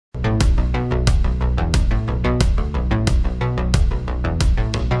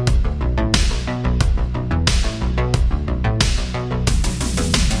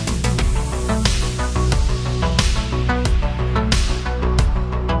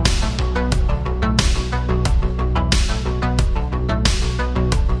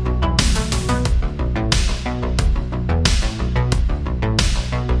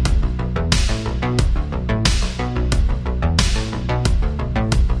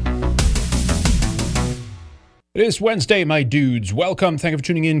It is Wednesday, my dudes. Welcome. Thank you for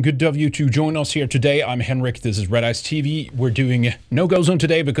tuning in. Good of you to join us here today. I'm Henrik. This is Red Ice TV. We're doing no-go zone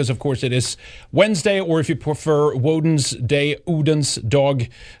today because, of course, it is Wednesday, or if you prefer, Woden's Day, Odin's Dog.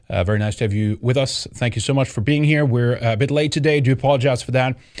 Very nice to have you with us. Thank you so much for being here. We're a bit late today. Do apologize for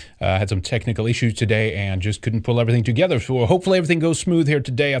that. Had some technical issues today and just couldn't pull everything together. So hopefully everything goes smooth here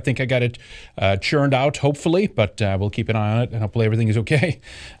today. I think I got it churned out, hopefully, but we'll keep an eye on it and hopefully everything is okay.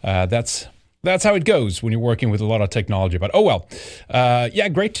 That's how it goes when you're working with a lot of technology. But oh well,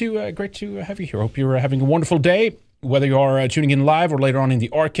 great to have you here. Hope you're having a wonderful day. Whether you are tuning in live or later on in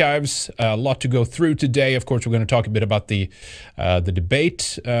the archives, a lot to go through today. Of course, we're going to talk a bit about the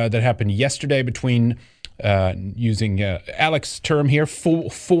debate that happened yesterday between using Alex's term here,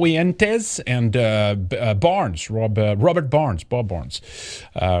 Fuentes and Bob Barnes,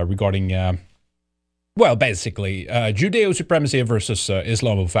 regarding. Well, basically, Judeo-Supremacy versus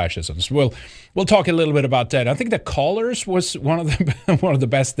Islamo-Fascism. So we'll talk a little bit about that. I think the callers was one of the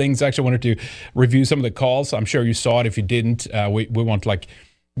best things. Actually, I wanted to review some of the calls. I'm sure you saw it. If you didn't, we won't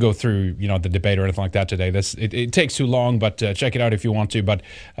go through the debate or anything like that today. It takes too long, but check it out if you want to. But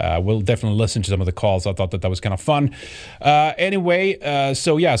we'll definitely listen to some of the calls. I thought that was kind of fun.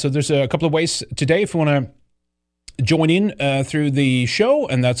 So there's a couple of ways today if you want to join in through the show,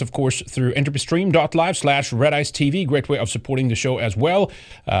 and that's of course through entropystream.live/redicetv. Great way of supporting the show as well.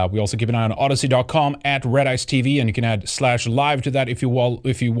 We also keep an eye on odyssey.com @redicetv, and you can add /live to that if you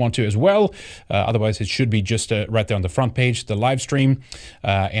want to as well. Otherwise it should be just right there on the front page, the live stream.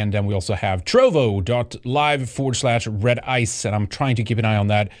 And then we also have trovo.live/redice, and I'm trying to keep an eye on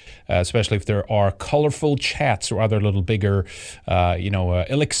that, especially if there are colorful chats or other little bigger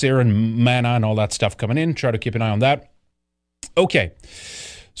elixir and mana and all that stuff coming in. Try to keep an eye on that. Okay,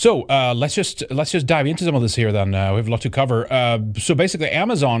 so let's just dive into some of this here. Then we have a lot to cover. So basically,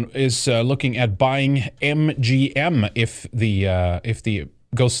 Amazon is looking at buying MGM if the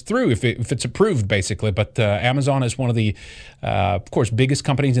goes through, if it's approved, basically. But Amazon is one of the, of course, biggest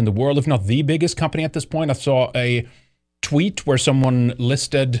companies in the world, if not the biggest company at this point. I saw a tweet where someone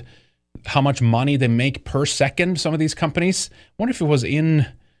listed how much money they make per second. Some of these companies. Wonder if it was in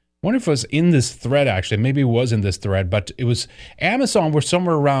this thread, actually. Maybe it was in this thread, but it was Amazon were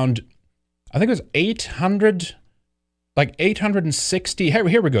somewhere around, I think it was 860.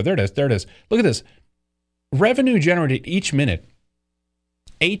 Here we go. There it is. Look at this. Revenue generated each minute,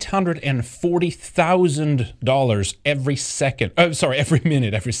 $840,000 every second. Every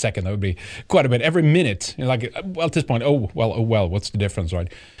minute, every second. That would be quite a bit. Every minute. At this point, what's the difference,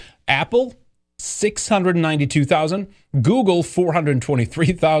 right? Apple, 692,000. Google,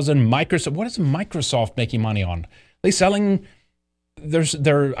 423,000. Microsoft. What is Microsoft making money on? They selling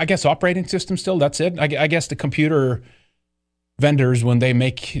their I guess operating system still. That's it. I guess the computer vendors, when they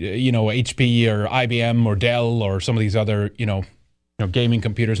make HP or IBM or Dell or some of these other gaming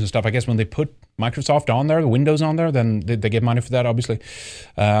computers and stuff. I guess when they put Microsoft on there, the Windows on there, then they get money for that. Obviously,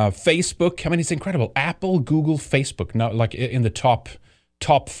 Facebook. I mean, it's incredible. Apple, Google, Facebook. Now, in the top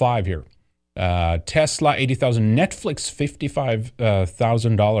 5 here. Tesla, 80,000. Netflix,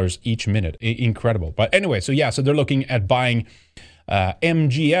 $55,000 each minute. Incredible. But anyway, so they're looking at buying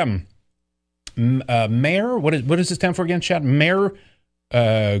MGM. Mayor, what does it stand for again, chat? Mayor,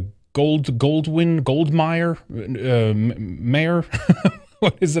 Goldmeyer, Mayor.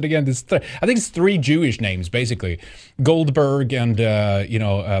 What is it again? I think it's 3 Jewish names, basically. Goldberg and,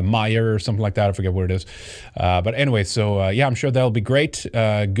 Meyer or something like that. I forget what it is. But anyway, so, I'm sure that'll be great.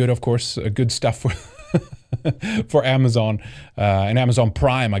 Good, of course, good stuff for Amazon and Amazon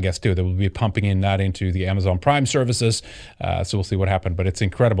Prime, I guess, too. They will be pumping in that into the Amazon Prime services. So we'll see what happens. But it's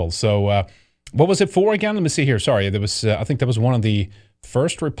incredible. So what was it for again? Let me see here. Sorry, there was. I think that was one of the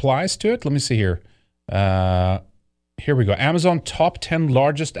first replies to it. Let me see here. Here we go. Amazon top 10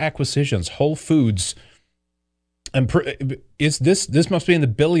 largest acquisitions. Whole Foods. And this must be in the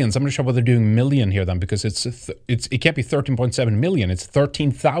billions. I'm not sure whether they're doing million here then, because it can't be 13.7 million. It's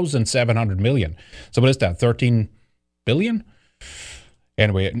 13,700 million. So what is that? 13 billion?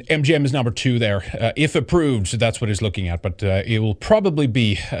 Anyway, MGM is number 2 there. If approved, that's what he's looking at. But it will probably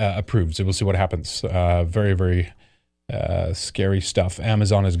be approved. So we'll see what happens. Very, very scary stuff.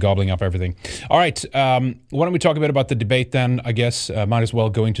 Amazon is gobbling up everything. All right. Why don't we talk a bit about the debate then? I guess might as well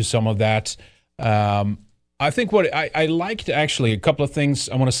go into some of that. I think what I liked, actually, a couple of things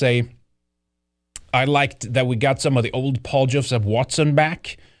I want to say. I liked that we got some of the old Paul Joseph Watson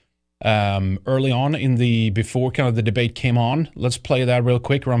back early on before kind of the debate came on. Let's play that real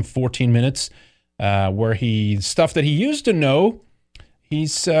quick, around 14 minutes, where stuff that he used to know,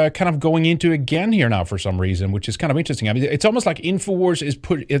 he's kind of going into again here now for some reason, which is kind of interesting. I mean, it's almost like InfoWars is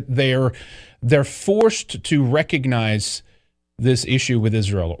they're forced to recognize this issue with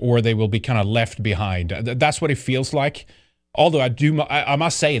Israel, or they will be kind of left behind. That's what it feels like. Although I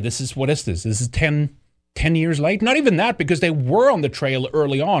must say, this is 10 years late. Not even that, because they were on the trail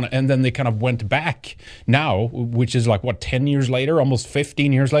early on, and then they kind of went back now, which is like, what, 10 years later, almost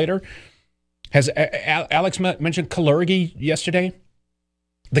 15 years later. Has Alex mentioned Kalergi yesterday?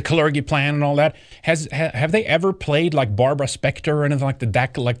 The Kalergi plan and all that. Have they ever played like Barbara Specter or anything like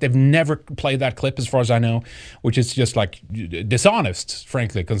that? Like, they've never played that clip, as far as I know, which is just like dishonest,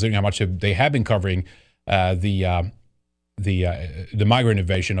 frankly, considering how much they have been covering the migrant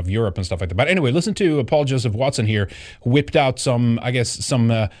invasion of Europe and stuff like that. But anyway, listen to Paul Joseph Watson here, who whipped out some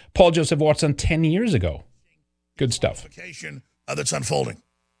Paul Joseph Watson 10 years ago. Good stuff. That's unfolding.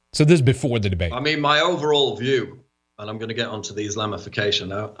 So this is before the debate. I mean, my overall view, and I'm going to get onto the Islamo-Fication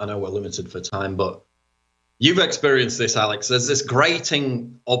now. I know we're limited for time, but you've experienced this, Alex. There's this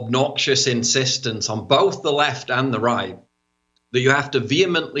grating, obnoxious insistence on both the left and the right that you have to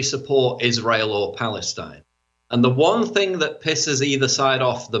vehemently support Israel or Palestine. And the one thing that pisses either side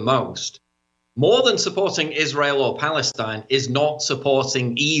off the most, more than supporting Israel or Palestine, is not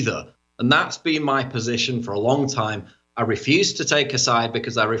supporting either. And that's been my position for a long time. I refuse to take a side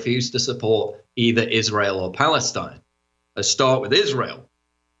because I refuse to support either Israel or Palestine. Let's start with Israel.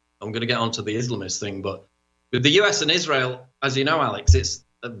 I'm going to get onto the Islamist thing, but with the US and Israel, as you know, Alex, it's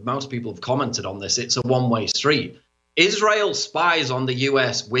most people have commented on this. It's a one-way street. Israel spies on the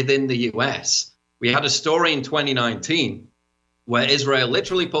US within the US. We had a story in 2019 where Israel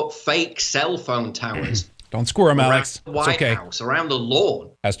literally put fake cell phone towers. Don't squirm, Alex. The White House, around the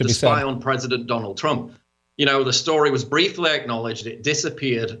lawn, to spy on President Donald Trump. You know, the story was briefly acknowledged. It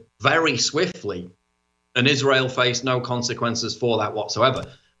disappeared very swiftly, and Israel faced no consequences for that whatsoever.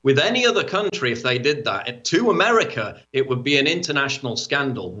 With any other country, if they did that, to America, it would be an international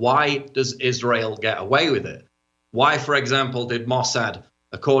scandal. Why does Israel get away with it? Why, for example, did Mossad,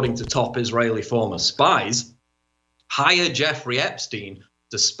 according to top Israeli former spies, hire Jeffrey Epstein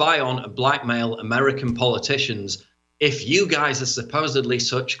to spy on and blackmail American politicians if you guys are supposedly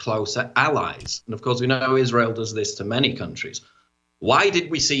such close allies? And of course, we know Israel does this to many countries. Why did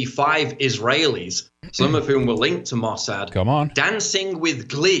we see 5 Israelis, some of whom were linked to Mossad, dancing with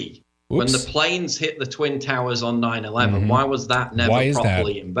glee when the planes hit the Twin Towers on 9/11? Why was that never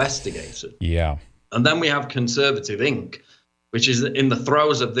properly investigated? Yeah. And then we have Conservative Inc., which is in the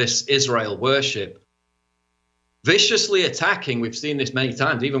throes of this Israel worship, viciously attacking, we've seen this many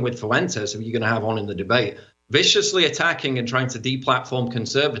times, even with Fuentes, who you're going to have on in the debate, viciously attacking and trying to deplatform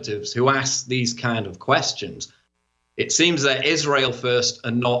conservatives who ask these kind of questions. It seems they're Israel first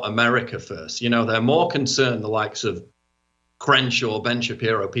and not America first. You know, they're more concerned, the likes of Crenshaw, Ben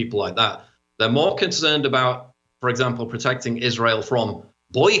Shapiro, people like that. They're more concerned about, for example, protecting Israel from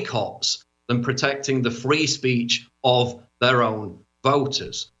boycotts than protecting the free speech of their own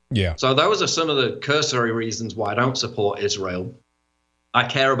voters. Yeah. So those are some of the cursory reasons why I don't support Israel. I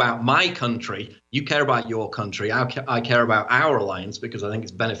care about my country. You care about your country. I care about our alliance because I think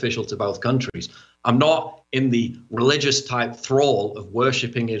it's beneficial to both countries. I'm not in the religious type thrall of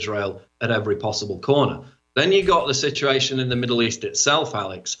worshipping Israel at every possible corner. Then you got the situation in the Middle East itself,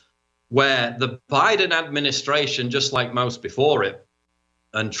 Alex, where the Biden administration, just like most before it,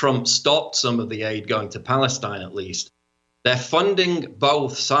 and Trump stopped some of the aid going to Palestine at least, they're funding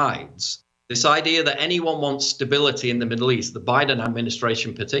both sides. This idea that anyone wants stability in the Middle East, the Biden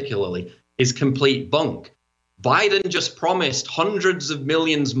administration particularly, is complete bunk. Biden just promised hundreds of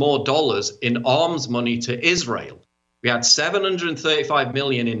millions more dollars in arms money to Israel. We had $735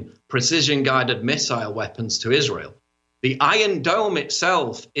 million in precision-guided missile weapons to Israel. The Iron Dome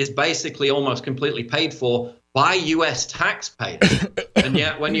itself is basically almost completely paid for by U.S. taxpayers. And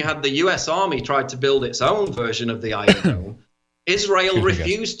yet when you had the U.S. Army try to build its own version of the Iron Dome, Israel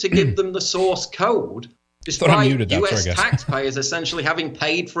refused to give them the source code, despite U.S. taxpayers essentially having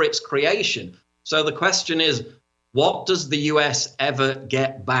paid for its creation. So the question is, what does the U.S. ever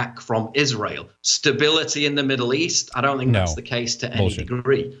get back from Israel? Stability in the Middle East? I don't think that's the case to any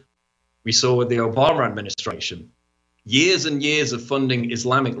degree. We saw with the Obama administration, years and years of funding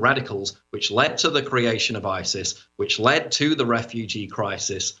Islamic radicals, which led to the creation of ISIS, which led to the refugee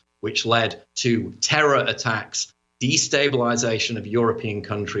crisis, which led to terror attacks, destabilization of European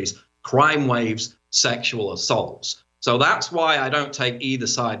countries, crime waves, sexual assaults. So that's why I don't take either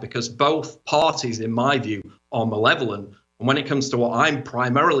side, because both parties, in my view, are malevolent. And when it comes to what I'm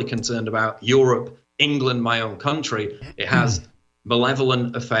primarily concerned about, Europe, England, my own country, it has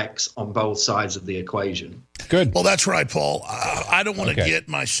malevolent effects on both sides of the equation. Good. Well, that's right, Paul. I don't want to get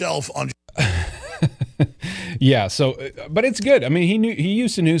myself on. Yeah. So, but it's good. I mean, he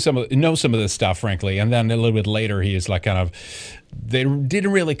used to know some of this stuff, frankly, and then a little bit later, he is like kind of. They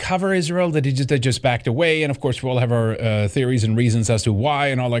didn't really cover Israel. They just backed away, and of course, we all have our theories and reasons as to why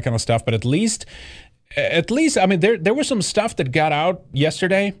and all that kind of stuff. But at least, I mean, there was some stuff that got out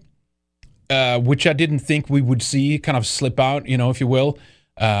yesterday, which I didn't think we would see kind of slip out, if you will.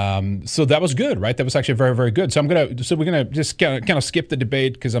 So that was good, right? That was actually very, very good. So we're gonna just kind of skip the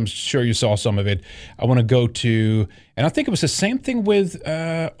debate because I'm sure you saw some of it. I want to go to, and I think it was the same thing with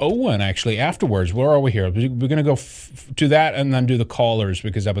Owen actually afterwards. Where are we here? We're gonna go to that and then do the callers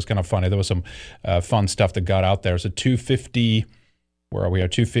because that was kind of funny. There was some fun stuff that got out there. So 250, where are we?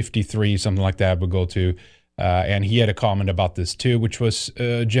 253, something like that. We'll go to. And he had a comment about this too, which was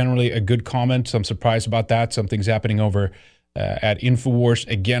generally a good comment. So I'm surprised about that. Something's happening over at Infowars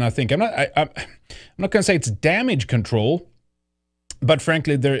again. I think I'm not going to say it's damage control, but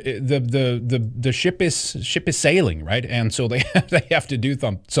frankly, the ship is sailing, right? And so they have to do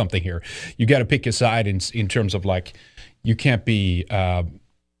something here. You got to pick a side in terms of like you can't be. I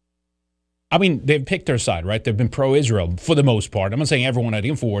mean, they've picked their side, right? They've been pro-Israel for the most part. I'm not saying everyone at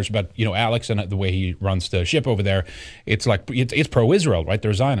Infowars, but Alex and the way he runs the ship over there, it's like it's pro-Israel, right?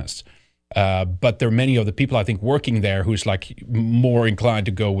 They're Zionists. But there are many of the people I think working there who's like more inclined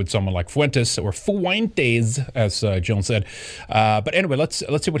to go with someone like Fuentes, as John said. But anyway, let's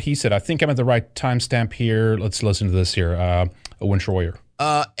see what he said. I think I'm at the right timestamp here. Let's listen to this here. Owen Schroyer.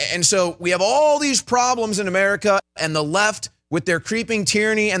 And so we have all these problems in America and the left with their creeping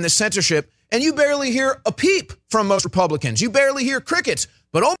tyranny and the censorship, and you barely hear a peep from most Republicans. You barely hear crickets.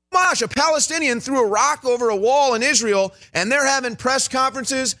 But oh my gosh, a Palestinian threw a rock over a wall in Israel, and they're having press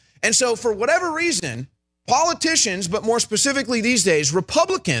conferences. And so for whatever reason, politicians, but more specifically these days,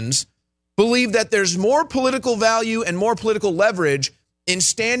 Republicans believe that there's more political value and more political leverage in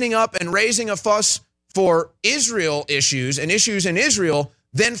standing up and raising a fuss for Israel issues and issues in Israel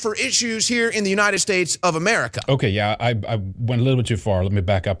than for issues here in the United States of America. Okay, yeah, I went a little bit too far. Let me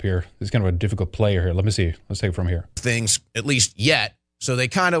back up here. This is kind of a difficult player here. Let me see. Let's take it from here. Things, at least yet. So they're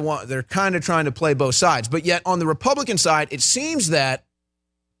kind of trying to play both sides. But yet on the Republican side, it seems that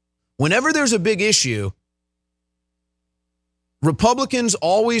whenever there's a big issue, Republicans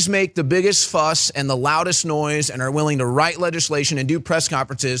always make the biggest fuss and the loudest noise and are willing to write legislation and do press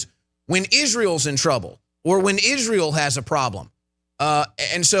conferences when Israel's in trouble or when Israel has a problem.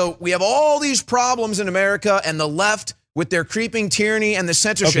 And so we have all these problems in America and the left with their creeping tyranny and the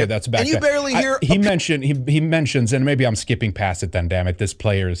censorship. Okay, that's back. And you barely hear. He mentions, and maybe I'm skipping past it then. Damn it, this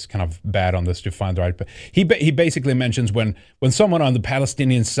player is kind of bad on this to find the right. But he basically mentions when someone on the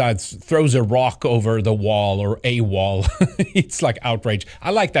Palestinian side throws a rock over the wall or a wall, it's like outrage. I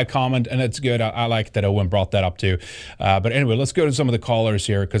like that comment, and it's good. I like that Owen brought that up too. But anyway, let's go to some of the callers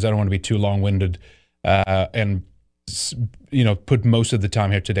here because I don't want to be too long-winded and. Put most of the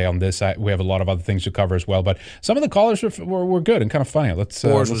time here today on this. We have a lot of other things to cover as well, but some of the callers were good and kind of funny. Let's.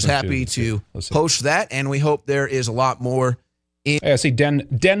 Was happy to post that, and we hope there is a lot more. I see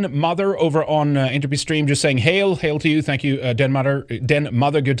Den Mother over on Entropy Stream just saying hail to you. Thank you, Den Mother.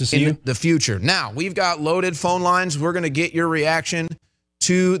 Good to see you. The future. Now we've got loaded phone lines. We're going to get your reaction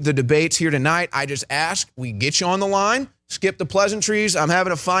to the debates here tonight. I just ask we get you on the line. Skip the pleasantries. I'm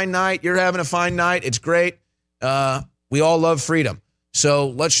having a fine night. You're having a fine night. It's great. We all love freedom. So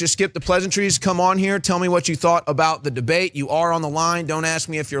let's just skip the pleasantries. Come on here. Tell me what you thought about the debate. You are on the line. Don't ask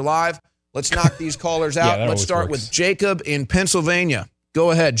me if you're live. Let's knock these callers out. Let's start with Jacob in Pennsylvania.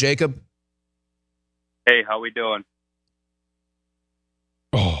 Go ahead, Jacob. Hey, how we doing?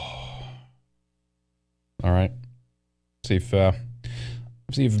 Oh. All right. See if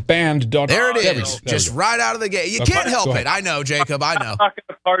banned. There it is. Just right out of the gate. You can't help it. I know, Jacob. I know.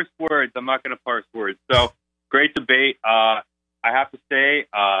 I'm not going to parse words. So, great debate. I have to say...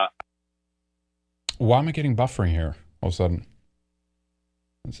 Why am I getting buffering here all of a sudden?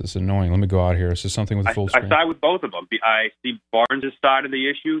 This is annoying. Let me go out here. Is this something with full screen? I side with both of them. I see Barnes' side of the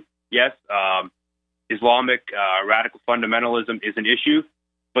issue. Yes, Islamic radical fundamentalism is an issue,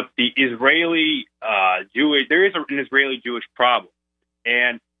 but the Israeli Jewish... There is an Israeli-Jewish problem.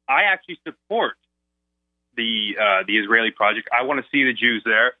 And I actually support the Israeli project. I want to see the Jews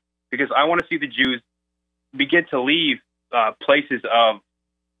there because I want to see the Jews begin to leave places of,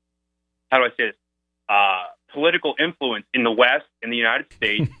 how do I say this, political influence in the West, in the United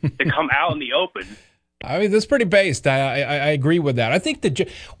States, to come out in the open. I mean, that's pretty based. I agree with that. I think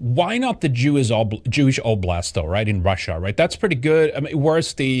why not the Jewish Oblast, though, right, in Russia, right? That's pretty good. I mean,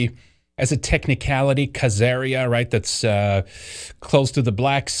 where's the... as a technicality, Khazaria, right? That's close to the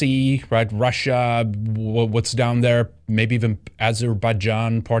Black Sea, right? Russia, what's down there? Maybe even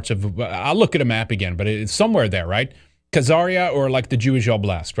Azerbaijan, parts of. I'll look at a map again, but it's somewhere there, right? Khazaria or like the Jewish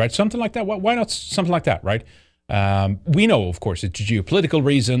Oblast, right? Something like that. Why not something like that, right? We know, of course, it's geopolitical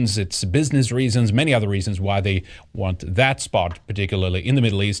reasons, it's business reasons, many other reasons why they want that spot, particularly in the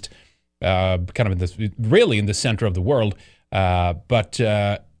Middle East, kind of in this, really in the center of the world. But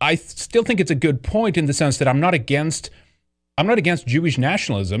I still think it's a good point in the sense that I'm not against Jewish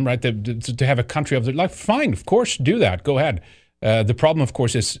nationalism, right? To have a country of their life, fine, of course, do that. Go ahead. The problem, of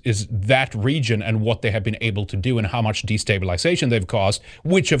course, is that region and what they have been able to do and how much destabilization they've caused,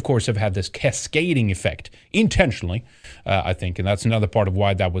 which, of course, have had this cascading effect intentionally, I think. And that's another part of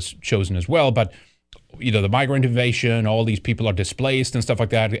why that was chosen as well. But, the migrant invasion, all these people are displaced and stuff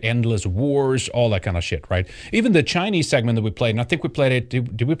like that, endless wars, all that kind of shit, right? Even the Chinese segment that we played, and I think we played it,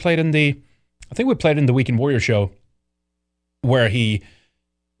 did we play it in the, I think we played it in the Weekend Warrior show, where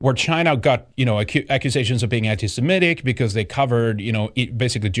China got, accusations of being anti-Semitic because they covered,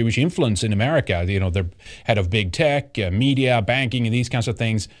 basically Jewish influence in America. They're head of big tech, media, banking, and these kinds of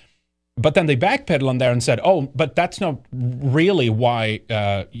things. But then they backpedal on there and said, oh, but that's not really why,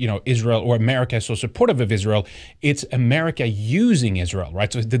 Israel or America is so supportive of Israel. It's America using Israel,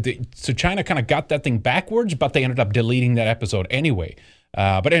 right? So China kind of got that thing backwards, but they ended up deleting that episode anyway.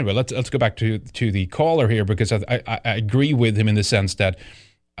 But anyway, let's go back to the caller here, because I agree with him in the sense that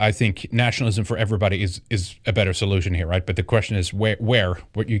I think nationalism for everybody is a better solution here, right? But the question is where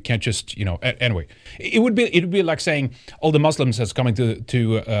you can't just, anyway, it would be like saying all the Muslims that's coming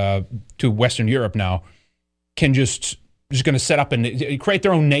to Western Europe now can just going to set up and create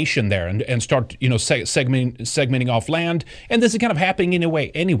their own nation there and start, segmenting off land. And this is kind of happening in a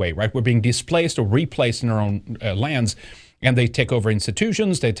way anyway, right? We're being displaced or replaced in our own lands. And they take over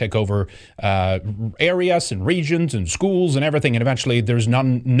institutions, they take over areas and regions and schools and everything. And eventually there's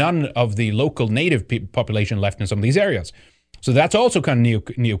none of the local native population left in some of these areas. So that's also kind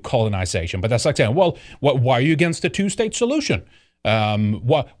of neo-colonization. But that's like saying, well, why are you against the two-state solution?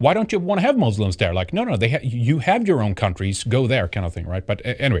 Why don't you want to have Muslims there? Like, no, you have your own countries, go there kind of thing, right? But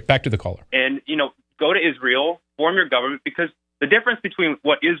anyway, back to the caller. And, go to Israel, form your government, because the difference between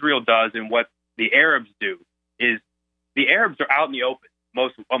what Israel does and what the Arabs do is the Arabs are out in the open,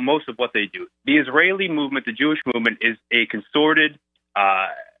 most of what they do. The Israeli movement, the Jewish movement, is a consorted,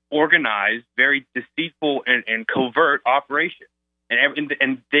 organized, very deceitful and covert operation. And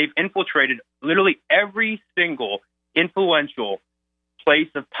they've infiltrated literally every single influential place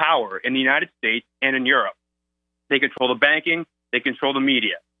of power in the United States and in Europe. They control the banking. They control the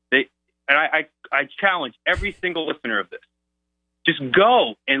media. I challenge every single listener of this. Just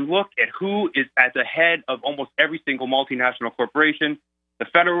go and look at who is at the head of almost every single multinational corporation, the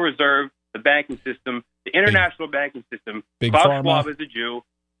Federal Reserve, the banking system, the international banking system. Klaus Schwab is a Jew.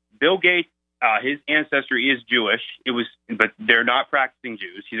 Bill Gates, his ancestry is Jewish. But they're not practicing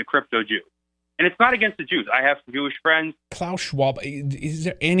Jews. He's a crypto Jew. And it's not against the Jews. I have some Jewish friends. Klaus Schwab, is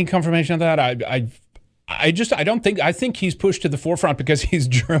there any confirmation of that? I think he's pushed to the forefront because he's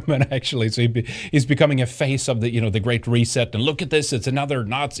German, actually. So he's becoming a face of the Great Reset. And look at this, it's another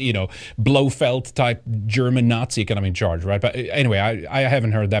Nazi, Blofeld type German Nazi kind of in charge, right? But anyway, I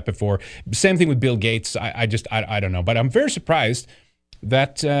haven't heard that before. Same thing with Bill Gates. I don't know. But I'm very surprised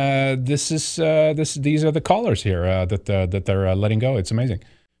that these are the callers here that they're letting go. It's amazing.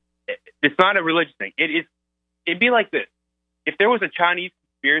 It's not a religious thing. It'd be like this. If there was a Chinese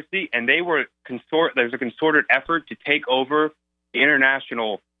conspiracy and there's a concerted effort to take over the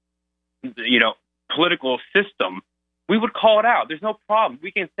international, political system, we would call it out. There's no problem.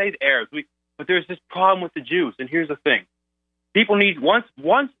 We can say the Arabs, but there's this problem with the Jews. And here's the thing: people need once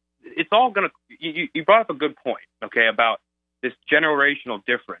it's all gonna. You brought up a good point, okay, about this generational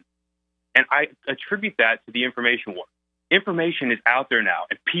difference, and I attribute that to the information war. Information is out there now,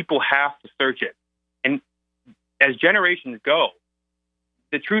 and people have to search it. And as generations go,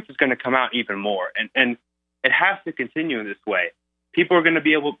 the truth is going to come out even more. And it has to continue in this way. People are going to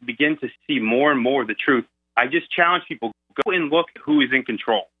be able to begin to see more and more of the truth. I just challenge people, go and look at who is in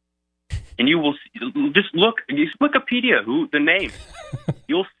control. And you will just Wikipedia, the name.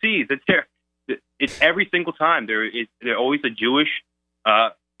 You'll see that it's every single time there's always a Jewish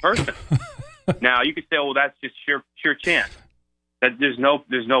person. Now you could say, well, that's just sheer chance. That there's no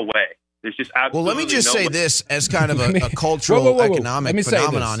way. There's just absolutely. Well, let me just say this as kind of a cultural economic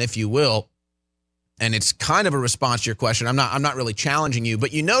phenomenon, if you will, and it's kind of a response to your question. I'm not really challenging you,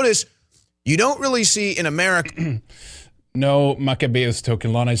 but you notice you don't really see in America. No, Maccabeus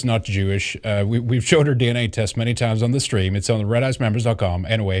Tokenlana is not Jewish. We've showed her DNA test many times on the stream. It's on the redicemembers.com.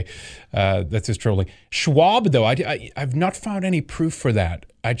 Anyway, that's just trolling. Schwab, though, I've not found any proof for that.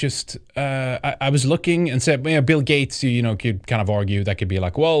 I just, I was looking and said, Bill Gates, could kind of argue that could be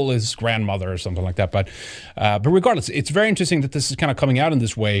like, well, his grandmother or something like that. But regardless, it's very interesting that this is kind of coming out in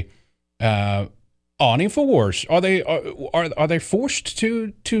this way. On InfoWars, are they forced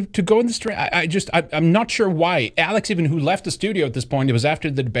to go in this direction? I'm not sure why. Alex, even who left the studio at this point, it was after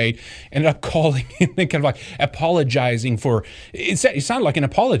the debate, ended up calling and kind of like apologizing for. It sounded like an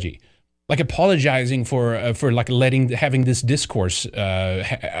apology, like apologizing for like having this discourse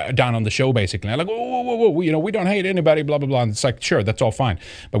down on the show, basically. Like, whoa, we don't hate anybody, blah blah blah. And it's like, sure, that's all fine,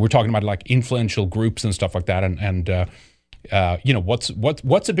 but we're talking about like influential groups and stuff like that, and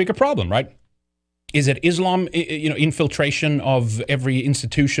what's a bigger problem, right? Is it Islam, infiltration of every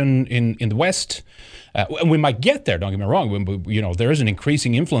institution in the West? And we might get there, don't get me wrong. There is an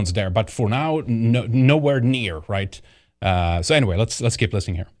increasing influence there, but for now, nowhere near, right? So anyway, let's keep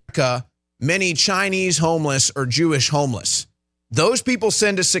listening here. Many Chinese homeless or Jewish homeless. Those people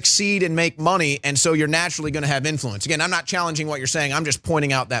tend to succeed and make money, and so you're naturally going to have influence. Again, I'm not challenging what you're saying. I'm just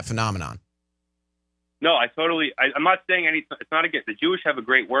pointing out that phenomenon. No, I'm not saying anything. It's not against the Jewish have a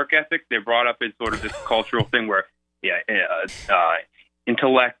great work ethic. They're brought up in sort of this cultural thing where,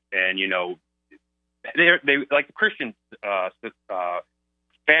 intellect and they like the Christians,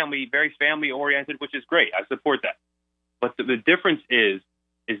 family, very family oriented, which is great. I support that. But the difference is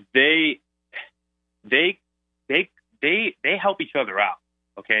they help each other out.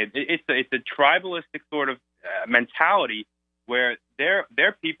 Okay, it's a tribalistic sort of mentality where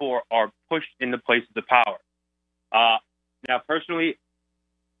their people are pushed into places of power. Now, personally,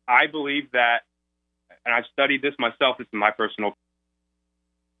 I believe that, and I've studied this myself. This is my personal.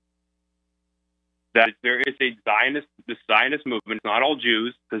 That there is the Zionist movement. It's not all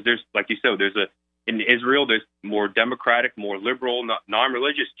Jews, because there's, like you said, in Israel, there's more democratic, more liberal,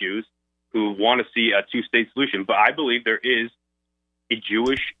 non-religious Jews who want to see a two-state solution. But I believe there is a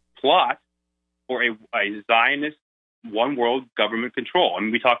Jewish plot for a Zionist one world government control. I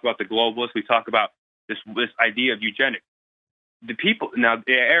mean, we talk about the globalists. We talk about this idea of eugenics. The people now,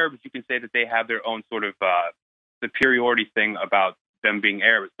 the Arabs, you can say that they have their own sort of superiority thing about them being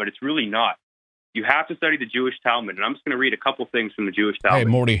Arabs, but it's really not. You have to study the Jewish Talmud, and I'm just going to read a couple things from the Jewish Talmud. Hey,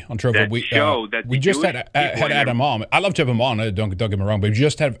 Morty, on Trevor, we just had Adam on. I love to have him on. Don't get me wrong, but we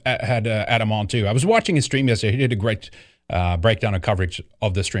just had Adam on too. I was watching his stream yesterday. He did a great breakdown and coverage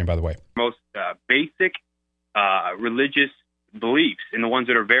of the stream, by the way. Most basic religious beliefs, and the ones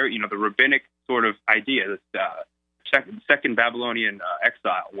that are very, the rabbinic sort of idea, second Babylonian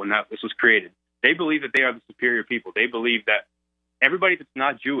exile, when this was created. They believe that they are the superior people. They believe that everybody that's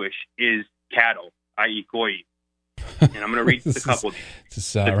not Jewish is cattle, i.e. goyim. And I'm going to read a couple of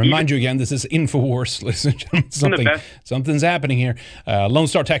these. Remind you again, this is InfoWars. Listen, something's happening here. Lone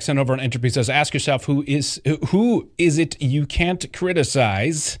Star Tech sent over on Entropy says, ask yourself, who is it you can't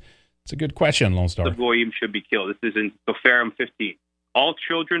criticize? It's a good question, Lone Star. The goyim should be killed. This is in Sopharim 15. All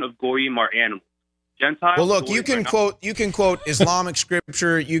children of goyim are animals. Gentiles. Well, look, you can quote Islamic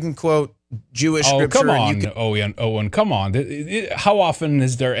scripture. You can quote Jewish scripture. Come on, Owen, come on. How often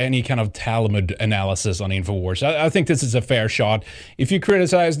is there any kind of Talmud analysis on InfoWars? I think this is a fair shot. If you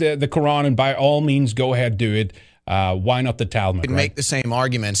criticize the Quran, and by all means, go ahead, do it. Why not the Talmud? You can make the same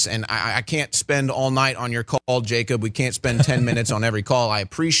arguments, and I can't spend all night on your call, Jacob. We can't spend 10 minutes on every call. I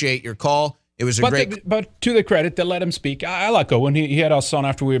appreciate your call. It was but to the credit, they let him speak. I like Owen. He had us on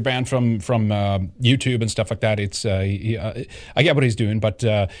after we were banned from YouTube and stuff like that. It's I get what he's doing, but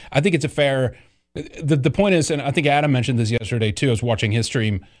I think it's a fair. The point is, and I think Adam mentioned this yesterday too. I was watching his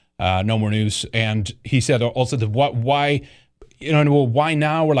stream, No More News, and he said also that why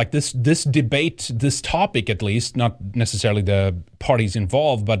now? Or like this debate, this topic at least, not necessarily the parties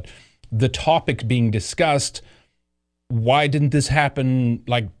involved, but the topic being discussed. Why didn't this happen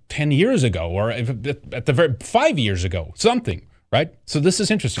like 10 years ago, or at the very 5 years ago, something, right? So this is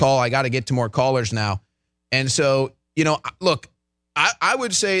interesting. I got to get to more callers now. And so, look, I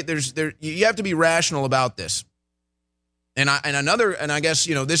would say you have to be rational about this. And I guess,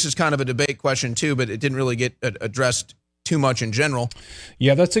 this is kind of a debate question too, but it didn't really get addressed too much in general.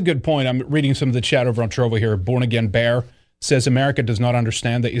 Yeah, that's a good point. I'm reading some of the chat over on Trovo here. Born Again Bear says America does not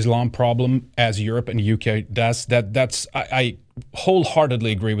understand the Islam problem as Europe and the UK does. I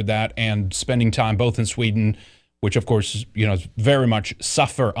wholeheartedly agree with that. And spending time both in Sweden, which of course, very much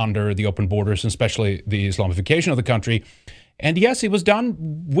suffer under the open borders, especially the Islamification of the country, And yes, it was done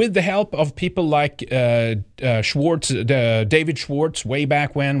with the help of people like Schwartz, David Schwartz, way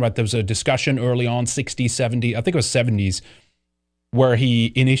back when. Right, there was a discussion early on, 60s, 70s, I think it was 70s, where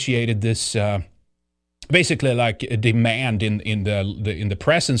he initiated this basically like a demand in the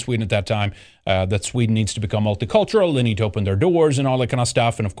press in Sweden at that time that Sweden needs to become multicultural. They need to open their doors and all that kind of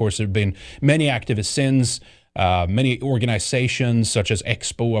stuff. And of course, there have been many activists since. Many organizations such as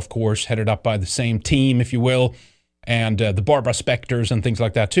Expo, of course, headed up by the same team, if you will, and the Barbara Specters and things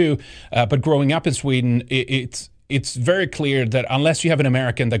like that too. But growing up in Sweden, it's very clear that unless you have an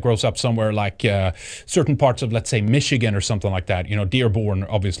American that grows up somewhere like certain parts of, let's say, Michigan or something like that, Dearborn,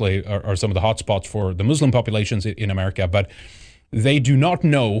 obviously, are some of the hotspots for the Muslim populations in America, but they do not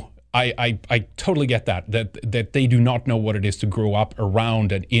know. I totally get that they do not know what it is to grow up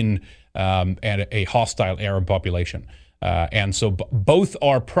around and in a hostile Arab population. And so both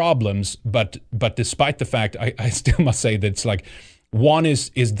are problems, but despite the fact, I still must say that it's like one is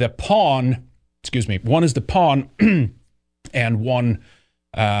the pawn, one is the pawn and one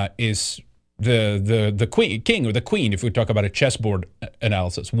is the king or the queen, if we talk about a chessboard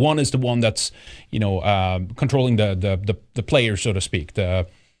analysis. One is the one that's, controlling the player, so to speak,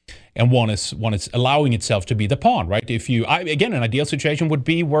 and one is allowing itself to be the pawn, right? Again, an ideal situation would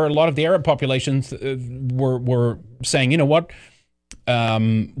be where a lot of the Arab populations were saying, you know what,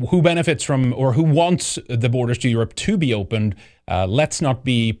 who benefits from or who wants the borders to Europe to be opened? Let's not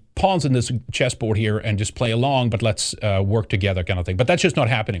be pawns in this chessboard here and just play along, but let's work together, kind of thing. But that's just not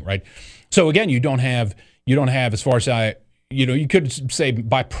happening, right? So again, you don't have, as far as you could say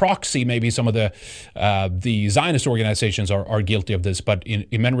by proxy, maybe some of the Zionist organizations are guilty of this, but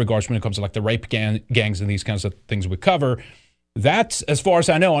in many regards, when it comes to like the rape gangs and these kinds of things we cover, that's, as far as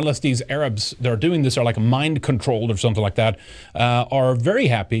I know, unless these Arabs that are doing this are like mind controlled or something like that, are very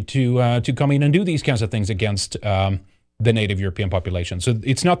happy to come in and do these kinds of things against the native European population. So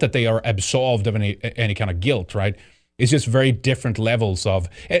it's not that they are absolved of any kind of guilt, right? It's just very different levels of,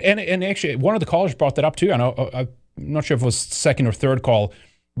 and actually one of the callers brought that up too. I know. I'm not sure if it was second or third call,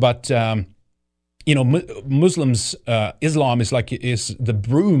 but Muslims, Islam is the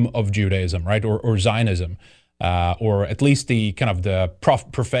broom of Judaism, right, or Zionism, or at least the kind of the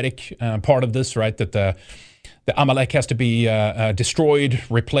prophetic part of this, right, that the Amalek has to be destroyed,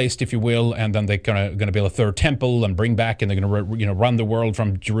 replaced, if you will, and then they're going to build a third temple and bring back, and they're going to run the world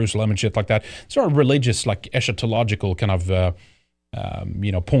from Jerusalem and shit like that. Sort of religious, like eschatological kind of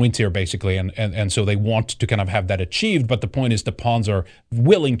points here, basically, and so they want to kind of have that achieved. But the point is, the pawns are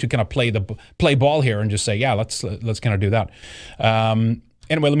willing to kind of play ball here and just say, yeah, let's kind of do that.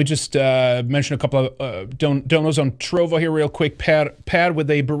 Anyway, let me just mention a couple of donos on Trovo here real quick. Pad with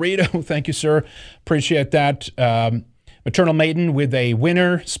a burrito. Thank you, sir. Appreciate that. Maternal Maiden with a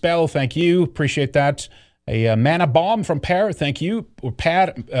winner spell. Thank you. Appreciate that. A mana bomb from Per. Thank you. Or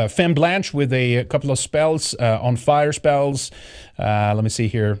Pad. Femme Blanche with a couple of spells, on fire spells. Let me see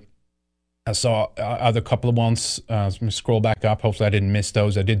here. I saw other couple of ones. Let me scroll back up. Hopefully I didn't miss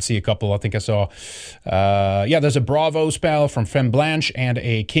those. I did see a couple. I think I saw, there's a Bravo spell from Femme Blanche and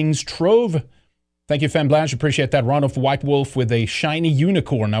a King's Trove. Thank you, Femme Blanche. Appreciate that. Run of White Wolf with a shiny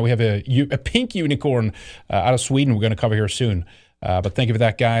unicorn. Now we have a pink unicorn out of Sweden we're going to cover here soon. But thank you for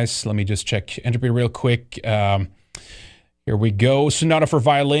that, guys. Let me just check entropy real quick. Here we go. Sonata for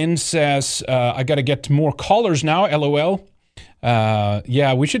Violin says, I got to get more callers now, LOL.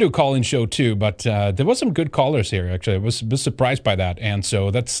 We should do a call-in show too, but there was some good callers here, actually. I was surprised by that, and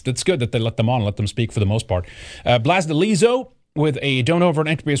so that's good that they let them on, let them speak for the most part. Blas de Lizo with a donor over on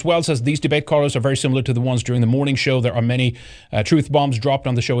Entropy as well says, these debate callers are very similar to the ones during the morning show. There are many truth bombs dropped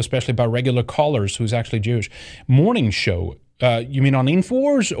on the show, especially by regular callers who's actually Jewish. Morning show, you mean on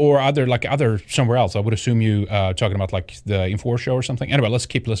Infowars or other somewhere else? I would assume you talking about like the Infowars show or something. Anyway, let's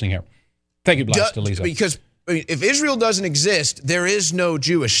keep listening here. Thank you, Blas de Lizo. Because if Israel doesn't exist, there is no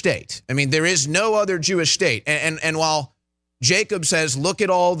Jewish state. I mean, there is no other Jewish state. And while Jacob says, look at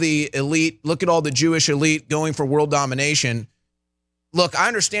all the elite, look at all the Jewish elite going for world domination, look, I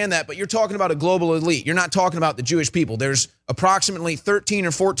understand that, but you're talking about a global elite. You're not talking about the Jewish people. There's approximately 13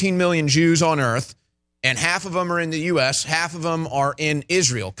 or 14 million Jews on earth, and half of them are in the U.S., half of them are in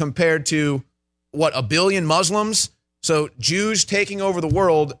Israel, compared to, what, 1 billion Muslims? So Jews taking over the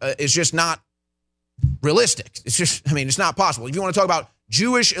world is just not realistic. It's not possible. If you want to talk about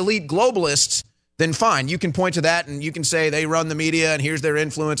Jewish elite globalists, then fine. You can point to that and you can say they run the media and here's their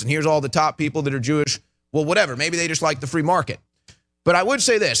influence and here's all the top people that are Jewish. Well, whatever. Maybe they just like the free market. But I would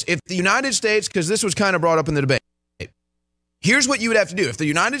say this. If the United States, because this was kind of brought up in the debate, here's what you would have to do. If the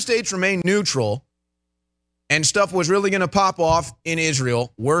United States remained neutral and stuff was really going to pop off in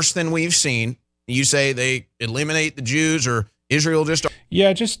Israel, worse than we've seen, You say they eliminate the Jews, or Israel just...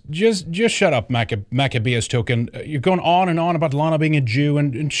 Yeah, just shut up, Maccabeus token. You're going on and on about Lana being a Jew,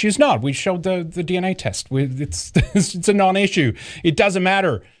 and she's not. We showed the DNA test. It's a non-issue. It doesn't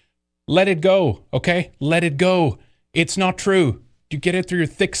matter. Let it go, okay? Let it go. It's not true. You get it through your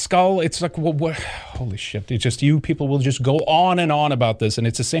thick skull. It's like, what? Holy shit. It's just, you people will just go on and on about this. And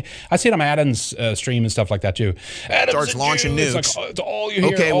it's the same. I see it on Adam's stream and stuff like that too. Adam's starts launching nukes. It's like, it's all you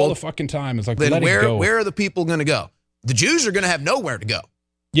hear all the fucking time. It's like, then let it go. Where are the people going to go? The Jews are going to have nowhere to go.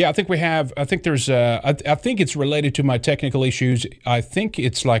 Yeah, I think there's, I think it's related to my technical issues. I think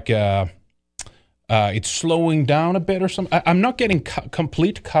it's like, it's slowing down a bit or something. I'm not getting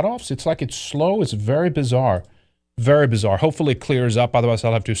complete cutoffs. It's like it's slow. It's very bizarre. Very bizarre. Hopefully it clears up. Otherwise,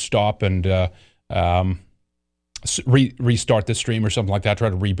 I'll have to stop and restart the stream or something like that. Try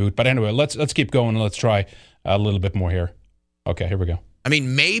to reboot. But anyway, let's keep going and let's try a little bit more here. Okay, here we go. I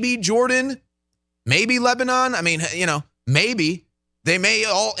mean, maybe Jordan, maybe Lebanon. I mean, maybe they may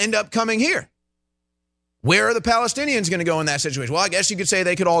all end up coming here. Where are the Palestinians going to go in that situation? Well, I guess you could say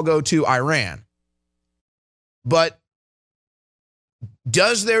they could all go to Iran. But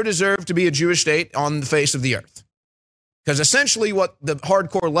does there deserve to be a Jewish state on the face of the earth? Because essentially what the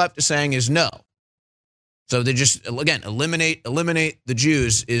hardcore left is saying is no. So they just, again, eliminate the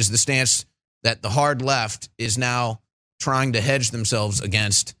Jews is the stance that the hard left is now trying to hedge themselves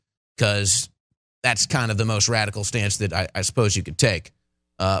against, because that's kind of the most radical stance that I suppose you could take.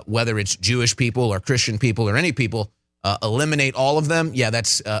 Whether it's Jewish people or Christian people or any people, eliminate all of them. Yeah,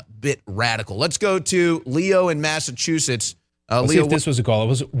 that's a bit radical. Let's go to Leo in Massachusetts. Let's Leo, see if this was a call. It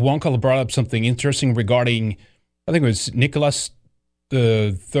was one call that brought up something interesting regarding, I think it was Nicholas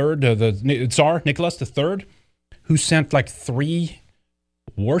the Third, the Tsar Nicholas the Third, who sent like 3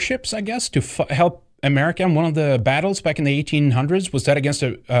 warships, I guess, to help America in one of the battles back in the 1800s. Was that against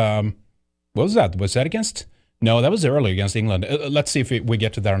a? What was that? Was that against? No, that was early against England. Let's see if we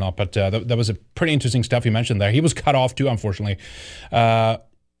get to that or not. But that was a pretty interesting stuff you mentioned there. He was cut off too, unfortunately.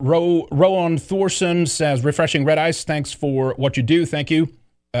 Rowan Thorson says, refreshing red ice. Thanks for what you do. Thank you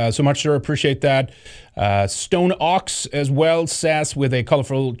so much, sir. Appreciate that. Stone Ox as well says, with a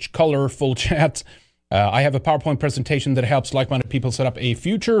colorful chat. I have a PowerPoint presentation that helps like-minded people set up a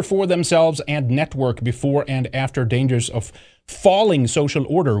future for themselves and network before and after dangers of falling social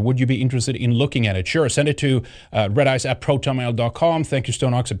order. Would you be interested in looking at it? Sure. Send it to redice@protonmail.com. Thank you,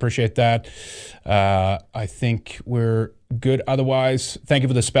 Stone Ox. Appreciate that. I think we're good otherwise. Thank you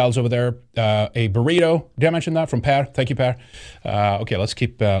for the spells over there. A burrito. Did I mention that? From Per. Thank you, Per. Okay, let's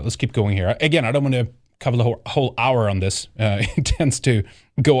keep going here. Again, I don't want to cover the whole hour on this. It tends to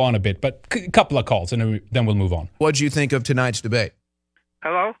go on a bit, but a couple of calls, and then we'll move on. What do you think of tonight's debate?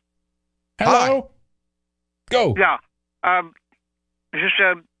 Hello? Hello? Hi. Go. Yeah. Is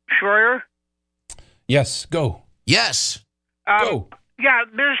this Schroyer? Yes, go. Yes. Go. Yeah,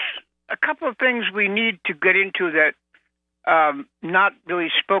 there's a couple of things we need to get into that not really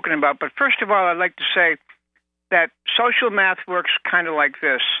spoken about. But first of all, I'd like to say that social math works kind of like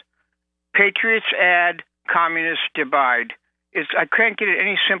this. Patriots add, communists divide. I can't get it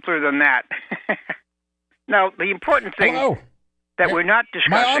any simpler than that. Now, the important thing that we're not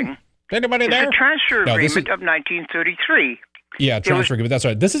discussing is the transfer agreement of 1933. Yeah, transfer agreement. That's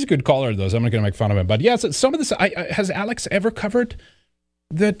right. This is a good caller, though, so I'm not going to make fun of him. But yes, some of this, has Alex ever covered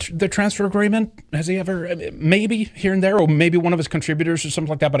the transfer agreement? Has he ever, maybe here and there, or maybe one of his contributors or something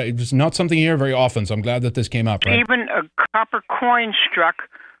like that, but it's not something you hear very often, so I'm glad that this came up. Right? Even a copper coin struck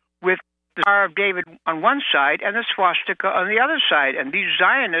with the Star of David on one side and the swastika on the other side. And these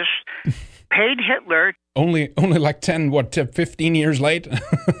Zionists paid Hitler. Only like 15 years late?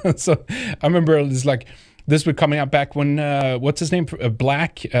 So I remember it was like, this was coming out back when, what's his name?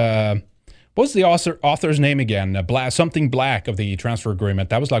 Black, what was the author's name again? Something Black of the transfer agreement.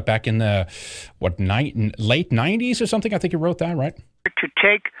 That was like back in the, late 90s or something? I think he wrote that, right? To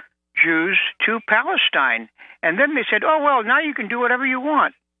take Jews to Palestine. And then they said, oh, well, now you can do whatever you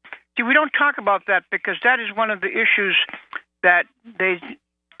want. See, we don't talk about that because that is one of the issues that they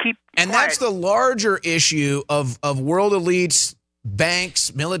keep And quiet. That's the larger issue of world elites,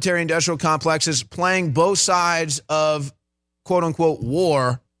 banks, military-industrial complexes playing both sides of quote-unquote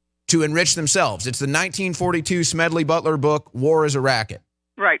war to enrich themselves. It's the 1942 Smedley Butler book, War is a Racket.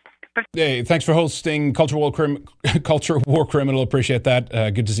 Right. But hey, thanks for hosting Culture War Criminal. Appreciate that.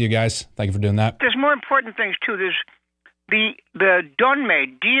 Good to see you guys. Thank you for doing that. There's more important things, too. There's the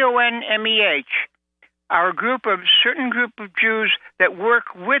Donmeh, D-O-N-M-E-H, are a certain group of Jews that work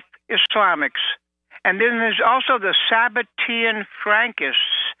with Islamics. And then there's also the Sabbatean Frankists.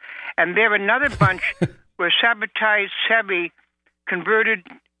 And they're another bunch where Sabbatai Sebi converted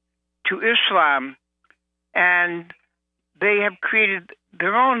to Islam, and they have created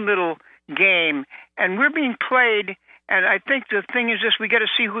their own little game, and we're being played. And I think the thing is this: we got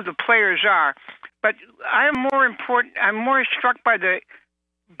to see who the players are. But I'm more struck by the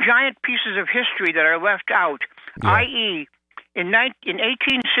giant pieces of history that are left out, i.e., in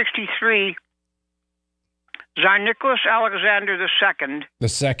 1863, Tsar Nicholas Alexander II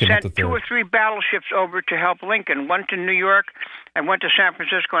sent 2 or 3 battleships over to help Lincoln, one to New York and one to San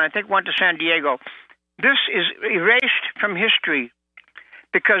Francisco, and I think one to San Diego. This is erased from history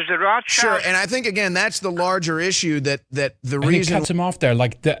because the Rothschilds... Sure, and I think, again, that's the larger issue that the and reason... he cuts him off there.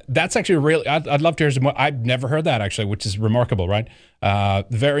 Like, that's actually really... I'd love to hear some more. I've never heard that, actually, which is remarkable, right?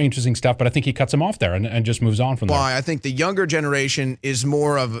 Very interesting stuff, but I think he cuts him off there and just moves on from there. Why? I think the younger generation is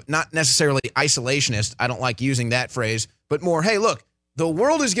more of, not necessarily isolationist, I don't like using that phrase, but more, hey, look, the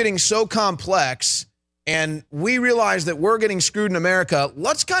world is getting so complex, and we realize that we're getting screwed in America.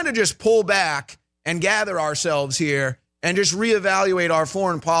 Let's kind of just pull back and gather ourselves here and just reevaluate our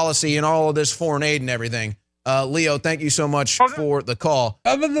foreign policy and all of this foreign aid and everything. Leo, thank you so much for the call.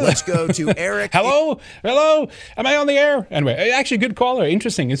 Let's go to Eric. Hello? Am I on the air? Anyway, actually, good caller.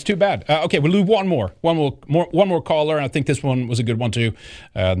 Interesting. It's too bad. Okay, we'll do one more caller, and I think this one was a good one too.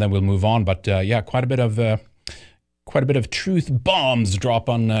 And then we'll move on. But yeah, quite a bit of truth bombs dropped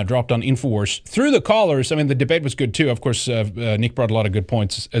on Infowars through the callers. I mean, the debate was good too. Of course, Nick brought a lot of good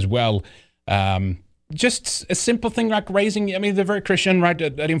points as well. Just a simple thing like raising, I mean, they're very Christian, right,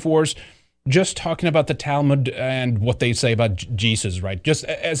 at Infowars, just talking about the Talmud and what they say about Jesus, right, just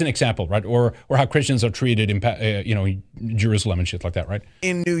as an example, right, or how Christians are treated in, Jerusalem and shit like that, right?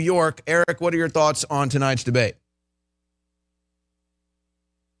 In New York, Eric, what are your thoughts on tonight's debate?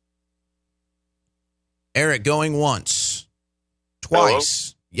 Eric, going once,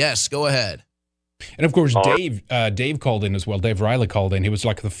 twice. Hello? Yes, go ahead. And of course, Dave called in as well. Dave Riley called in. He was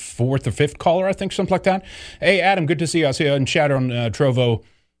like the 4th or 5th caller, I think, something like that. Hey, Adam, good to see you. I see you in chat on Trovo.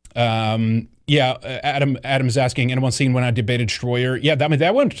 Adam's asking, anyone seen when I debated Schroyer? Yeah,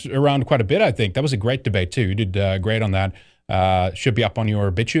 that went around quite a bit, I think. That was a great debate, too. You did great on that. Should be up on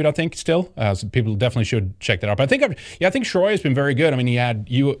your BitChute, I think, still. So people definitely should check that out. But I think Schroyer has been very good. I mean, he had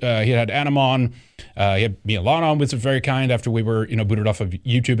Adam on. He had me Alana on, which was very kind after we were, booted off of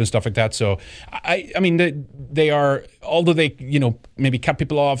YouTube and stuff like that. So, I mean, they are, although they, maybe cut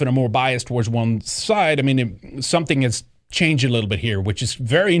people off and are more biased towards one side, I mean, something has changed a little bit here, which is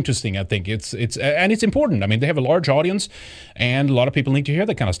very interesting, I think. It's important. I mean, they have a large audience, and a lot of people need to hear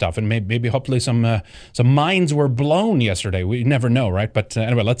that kind of stuff. And maybe hopefully some minds were blown yesterday. We never know, right? But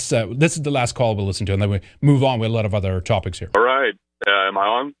anyway, this is the last call we'll listen to, and then we move on with a lot of other topics here. All right. Am I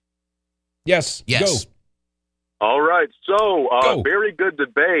on? Yes. Go. All right. So, very good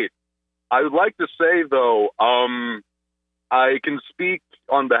debate. I would like to say, though, I can speak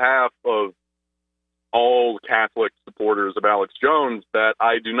on behalf of all Catholic supporters of Alex Jones that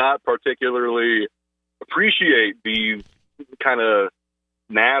I do not particularly appreciate these kind of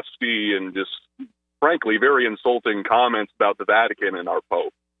nasty and just, frankly, very insulting comments about the Vatican and our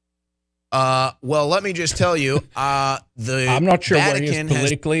Pope. Well, let me just tell you, I'm not sure where he is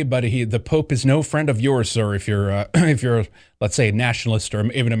politically, but the Pope is no friend of yours, sir. If you're, let's say, nationalist or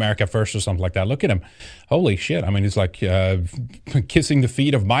even America First or something like that, look at him. Holy shit! I mean, he's like kissing the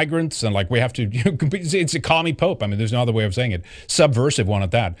feet of migrants, and like we have to. It's a commie Pope. I mean, there's no other way of saying it. Subversive one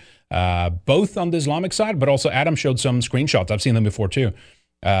at that. Both on the Islamic side, but also Adam showed some screenshots. I've seen them before too.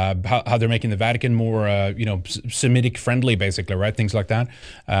 How they're making the Vatican more, Semitic friendly, basically, right? Things like that.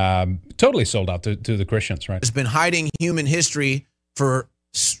 Totally sold out to the Christians, right? Has been hiding human history for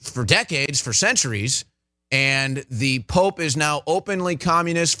decades, for centuries, and the Pope is now openly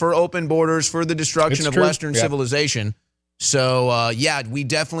communist, for open borders, for the destruction of Western civilization. So, we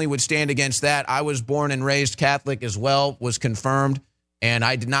definitely would stand against that. I was born and raised Catholic as well, was confirmed, and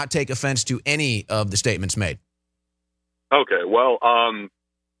I did not take offense to any of the statements made. Okay, well,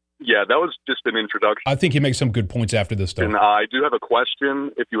 yeah, that was just an introduction. I think you make some good points after this, though. And I do have a question,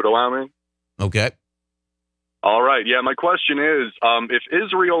 if you would allow me. Okay. All right, yeah, my question is, if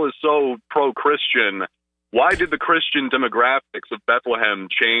Israel is so pro-Christian, why did the Christian demographics of Bethlehem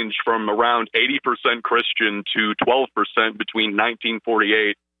change from around 80% Christian to 12% between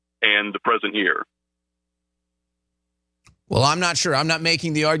 1948 and the present year? Well, I'm not sure. I'm not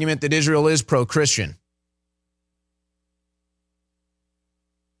making the argument that Israel is pro-Christian.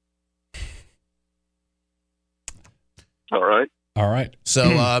 All right.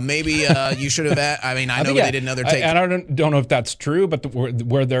 So maybe you should have. I mean, I know they did another take. And I don't know if that's true, but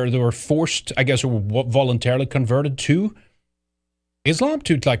where they were forced, I guess, or voluntarily converted to Islam,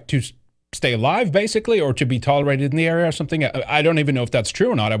 to stay alive, basically, or to be tolerated in the area or something. I don't even know if that's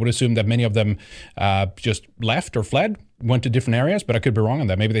true or not. I would assume that many of them just left or fled, went to different areas, but I could be wrong on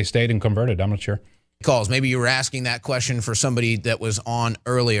that. Maybe they stayed and converted. I'm not sure. Calls. Maybe you were asking that question for somebody that was on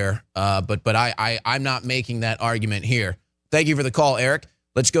earlier, but I'm not making that argument here. Thank you for the call, Eric.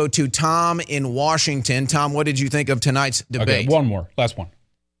 Let's go to Tom in Washington. Tom, what did you think of tonight's debate? Okay, one more. Last one.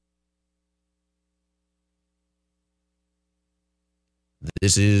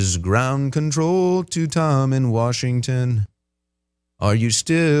 This is ground control to Tom in Washington. Are you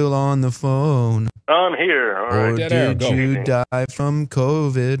still on the phone? I'm here. All right. Or did you die from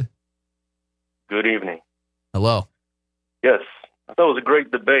COVID? Good evening. Hello. Yes, I thought it was a great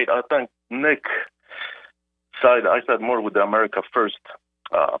debate. I think Nick side. I side more with the America First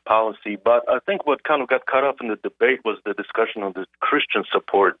policy, but I think what kind of got caught up in the debate was the discussion of the Christian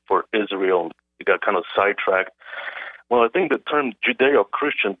support for Israel. It got kind of sidetracked. Well, I think the term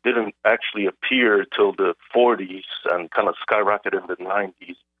Judeo-Christian didn't actually appear till the 40s and kind of skyrocketed in the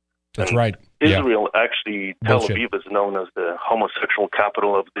 90s. That's and right. Israel, actually, Bullshit. Tel Aviv is known as the homosexual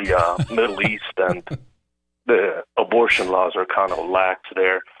capital of the Middle East, and the abortion laws are kind of lax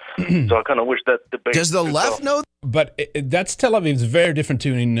there. So I kind of wish that debate... Does the left know? But that's Tel Aviv's very different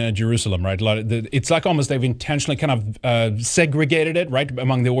tune in Jerusalem, right? It's like almost they've intentionally kind of segregated it, right,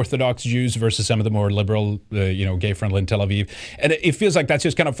 among the Orthodox Jews versus some of the more liberal, gay-friendly in Tel Aviv. And it feels like that's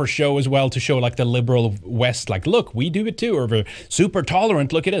just kind of for show as well, to show like the liberal West, like, look, we do it too, or we're super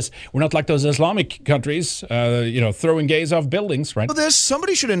tolerant, look at us. We're not like those Islamic countries, throwing gays off buildings, right?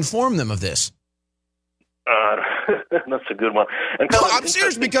 Somebody should inform them of this. That's a good one. And No, I'm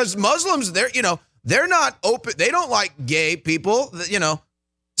serious, because Muslims, they're not open. They don't like gay people,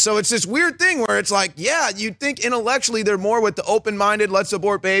 So it's this weird thing where it's like, yeah, you'd think intellectually they're more with the open-minded, let's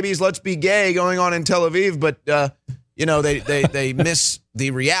abort babies, let's be gay going on in Tel Aviv, but they miss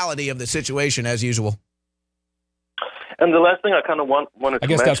the reality of the situation as usual. And the last thing I kind of wanted to I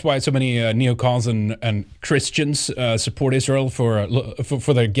guess mention, that's why so many neocons and Christians support Israel for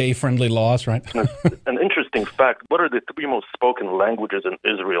their gay-friendly laws, right? an interesting fact, what are the three most spoken languages in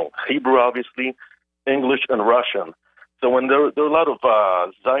Israel? Hebrew, obviously, English, and Russian. So when there were a lot of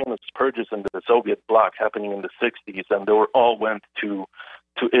Zionist purges in the Soviet bloc happening in the 60s, and they all went to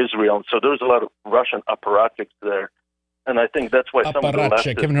Israel. So there was a lot of Russian apparatchiks there. And I think that's why some of the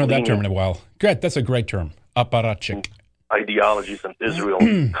Apparatchik. Haven't heard that term in a while. Great, that's a great term. Apparatchik. Ideologies in Israel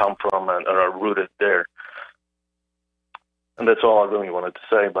come from and are rooted there. And that's all I really wanted to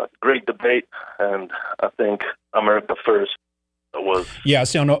say. But great debate, and I think America First was... Yeah, I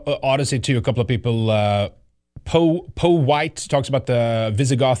see on Odyssey too, a couple of people... Poe White talks about the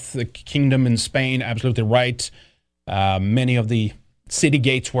Visigoth kingdom in Spain. Absolutely right. Many of the city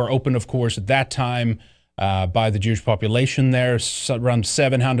gates were opened, of course, at that time by the Jewish population there, around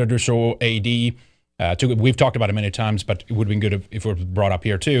 700 or so AD. We've talked about it many times, but it would have been good if it were brought up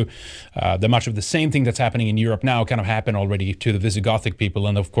here too. That much of the same thing that's happening in Europe now kind of happened already to the Visigothic people,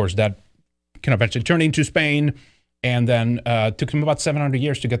 and of course that kind of eventually turned into Spain, and then took them about 700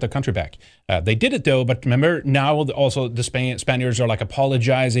 years to get their country back. They did it though, but remember now also the Spaniards are like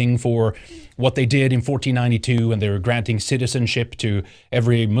apologizing for what they did in 1492, and they were granting citizenship to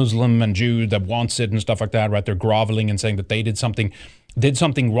every Muslim and Jew that wants it and stuff like that, right? They're groveling and saying that they did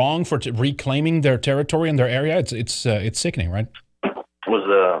something wrong for reclaiming their territory and their area. It's sickening, right?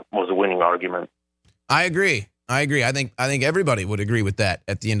 Was a winning argument. I agree. I think everybody would agree with that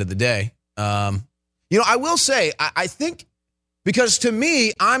at the end of the day. I will say, I think, because to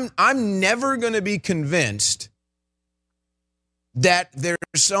me, I'm never going to be convinced that there's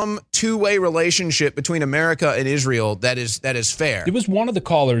some two-way relationship between America and Israel that is fair. It was one of the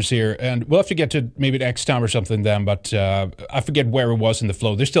callers here, and we'll have to get to maybe next time or something then, but I forget where it was in the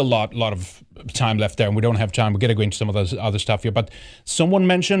flow. There's still a lot of time left there, and we don't have time. We're going to go into some of those other stuff here, but someone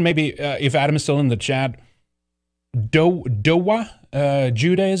mentioned, maybe if Adam is still in the chat, Dowa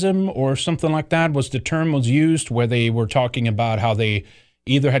Judaism or something like that was the term was used, where they were talking about how they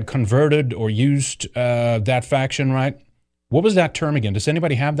either had converted or used that faction, right? What was that term again? Does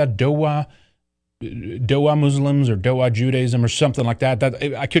anybody have that? Dowa Muslims or Dowa Judaism or something like that?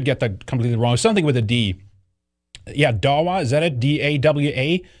 I could get that completely wrong. Something with a D. Yeah, Dawa, is that it?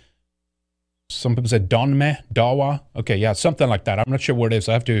 D-A-W-A? Some people said Donme, Dawa. Okay, yeah, something like that. I'm not sure what it is.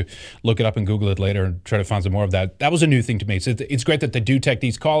 I have to look it up and Google it later and try to find some more of that. That was a new thing to me. So it's great that they do take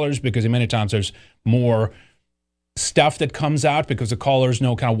these callers, because many times there's more stuff that comes out because the callers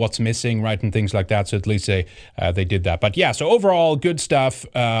know kind of what's missing, right, and things like that. So at least they did that. But yeah, so overall, good stuff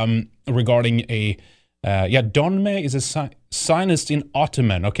regarding Donme is a Zionist in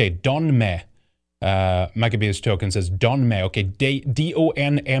Ottoman. Okay, Donme. Maccabeus token says Donmeh. Okay,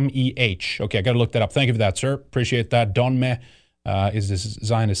 Donmeh. Okay, I got to look that up. Thank you for that, sir. Appreciate that. Donmeh is this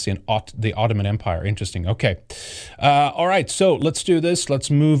Zionist in the Ottoman Empire. Interesting. Okay. All right, so let's do this. Let's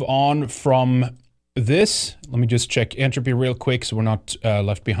move on from this. Let me just check entropy real quick so we're not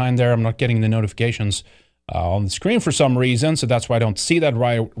left behind there. I'm not getting the notifications on the screen for some reason, so that's why I don't see that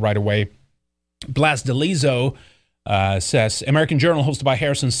right away. Blas Delizo says, American Journal hosted by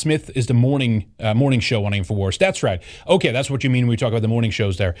Harrison Smith is the morning show on InfoWars. That's right. Okay, that's what you mean when we talk about the morning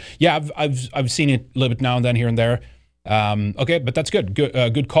shows there. Yeah, I've seen it a little bit now and then here and there. Okay, but that's good.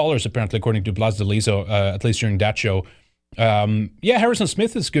 Good callers, apparently, according to Blas Delizo, at least during that show. Yeah, Harrison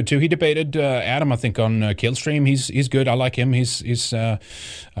Smith is good too. He debated Adam, I think, on Killstream. He's good. I like him. He's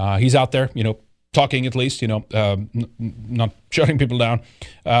out there, talking at least, not shutting people down.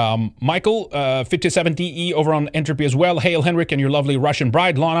 Michael, 57DE over on Entropy as well. Hail Henrik and your lovely Russian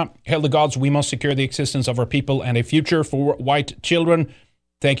bride, Lana. Hail the gods, we must secure the existence of our people and a future for white children.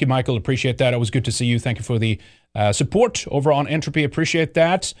 Thank you, Michael. Appreciate that. It was good to see you. Thank you for the support over on Entropy. Appreciate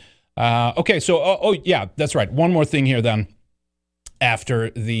that. Okay, so, yeah, that's right. One more thing here then. After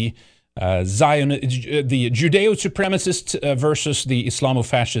the the Judeo-Supremacist versus the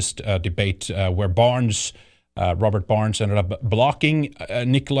Islamo-Fascist debate, where Robert Barnes ended up blocking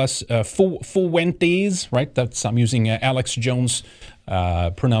Nicholas Fuentes, right? I'm using Alex Jones'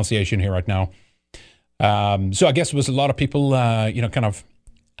 pronunciation here right now. So I guess it was a lot of people, kind of,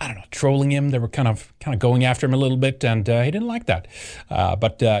 I don't know, trolling him. They were kind of going after him a little bit, and he didn't like that.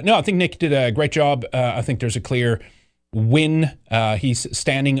 But no, I think Nick did a great job. I think there's a clear win. He's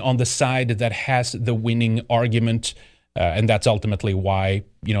standing on the side that has the winning argument, and that's ultimately why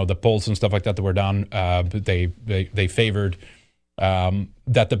the polls and stuff like that were done. They favored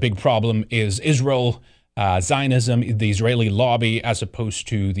that the big problem is Israel, Zionism, the Israeli lobby, as opposed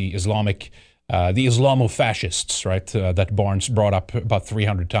to the Islamo-Fascists, right? That Barnes brought up about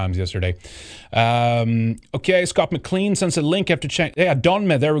 300 times yesterday. Okay, Scott McLean sends a link. I have to check. Yeah,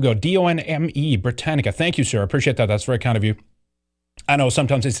 Donmeh, there we go. Donme, Britannica. Thank you, sir. I appreciate that. That's very kind of you. I know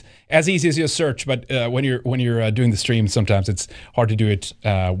sometimes it's as easy as you search, but when you're doing the stream, sometimes it's hard to do it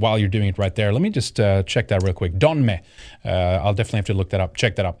while you're doing it right there. Let me just check that real quick. Donmeh. I'll definitely have to look that up.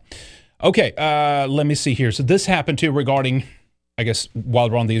 Check that up. Okay, let me see here. So this happened too regarding, I guess, while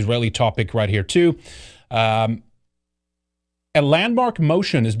we're on the Israeli topic right here too, a landmark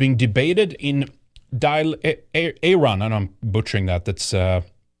motion is being debated in Iran, and I'm butchering that. That's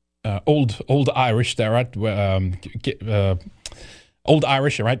old Irish there, right? Old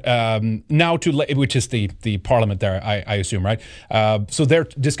Irish, right? Which is the parliament there, I assume, right? So they're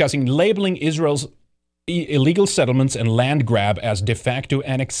discussing labeling Israel's illegal settlements and land grab as de facto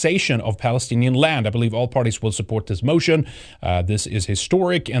annexation of Palestinian land. I believe all parties will support this motion. This is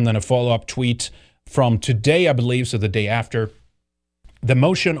historic. And then a follow-up tweet from today, I believe, so the day after. The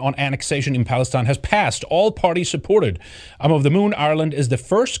motion on annexation in Palestine has passed. All parties supported. I'm of the moon. Ireland is the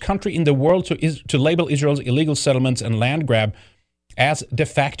first country in the world to label Israel's illegal settlements and land grab as de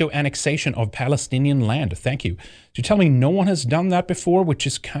facto annexation of Palestinian land. Thank you. So you tell me no one has done that before, which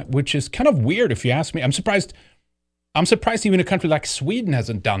is kind of weird if you ask me. I'm surprised even a country like Sweden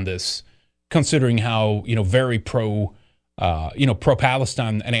hasn't done this, considering how very pro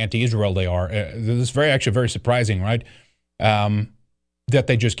Palestine and anti-Israel they are. This is actually very surprising, right? That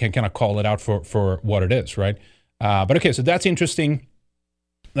they just can kind of call it out for what it is, right? But okay, so that's interesting.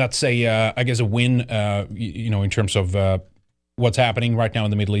 That's I guess a win, in terms of what's happening right now in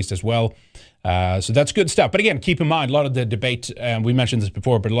the Middle East as well. So that's good stuff. But again, keep in mind, a lot of the debate, we mentioned this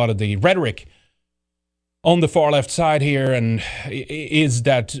before, but a lot of the rhetoric on the far left side here and is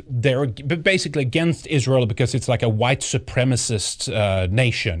that they're basically against Israel because it's like a white supremacist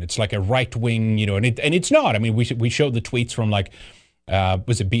nation. It's like a right wing, and it's not. I mean, we showed the tweets from like,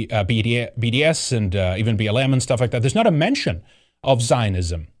 was it BDS and even BLM and stuff like that. There's not a mention of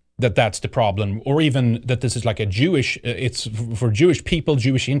Zionism, that's the problem, or even that this is like it's for Jewish people,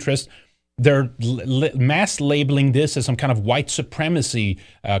 Jewish interests. They're mass labeling this as some kind of white supremacy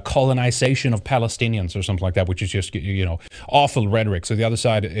colonization of Palestinians or something like that, which is just, awful rhetoric. So the other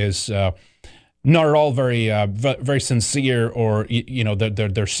side is not at all very, very sincere, or,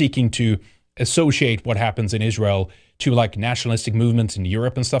 they're seeking to associate what happens in Israel to like nationalistic movements in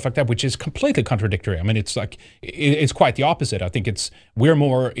Europe and stuff like that, which is completely contradictory. I mean, it's like, it's quite the opposite. I think we're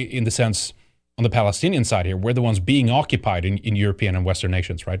more in the sense on the Palestinian side here. We're the ones being occupied in European and Western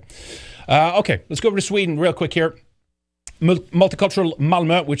nations, right? Okay, let's go over to Sweden real quick here. Multicultural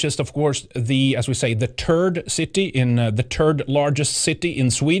Malmö, which is, of course, as we say, the third largest city in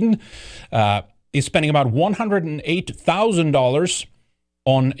Sweden, is spending about $108,000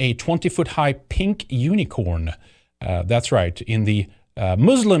 on a 20-foot-high pink unicorn. That's right. In the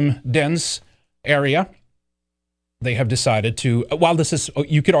Muslim-dense area, they have decided to, while this is,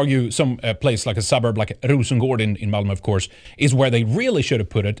 you could argue some place like a suburb like Rosengård in Malmö, of course, is where they really should have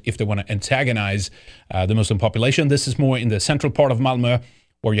put it if they want to antagonize the Muslim population. This is more in the central part of Malmö,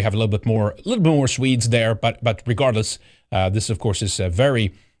 where you have a little bit more Swedes there. But regardless, this, of course, is a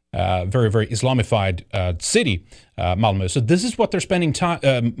very, very Islamified city, Malmö. So this is what they're spending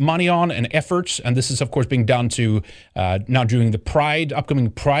money on and efforts. And this is, of course, being done to now during the upcoming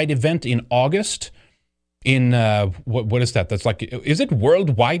Pride event in August. In what is that? That's like, is it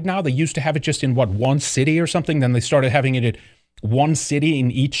worldwide now? They used to have it just in one city or something. Then they started having it in one city in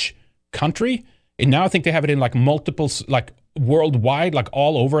each country, and now I think they have it in like multiple, like worldwide, like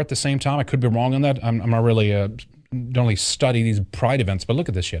all over at the same time. I could be wrong on that. I'm not really don't really study these Pride events, but look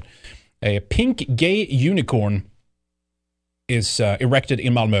at this shit. A pink gay unicorn is erected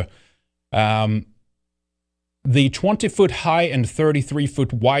in Malmö. The 20-foot high and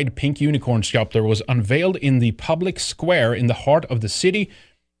 33-foot wide pink unicorn sculpture was unveiled in the public square in the heart of the city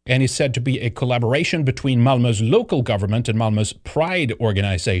and is said to be a collaboration between Malmö's local government and Malmö's Pride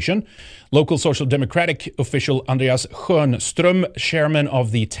organization. Local Social Democratic official Andreas Schönström, chairman of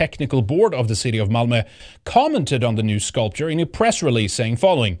the technical board of the city of Malmö, commented on the new sculpture in a press release saying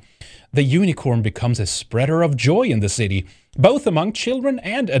following: "The unicorn becomes a spreader of joy in the city, both among children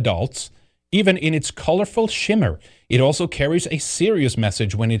and adults. Even in its colorful shimmer, it also carries a serious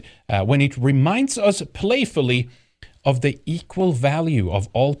message when it reminds us playfully of the equal value of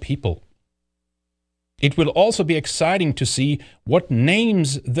all people. It will also be exciting to see what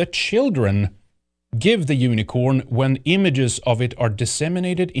names the children give the unicorn when images of it are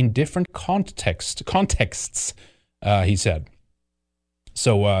disseminated in different contexts," he said.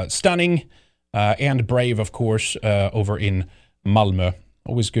 So stunning and brave, of course, over in Malmö.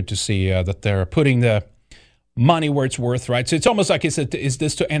 Always good to see that they're putting the money where it's worth, right? So it's almost like, is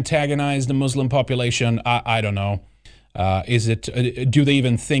this to antagonize the Muslim population? I don't know. Is it? Do they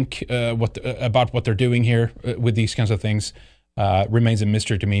even think about what they're doing here with these kinds of things? Remains a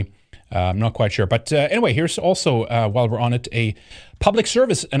mystery to me. I'm not quite sure. But anyway, here's also, while we're on it, a public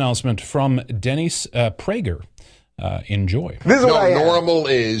service announcement from Dennis Prager. Enjoy. Normal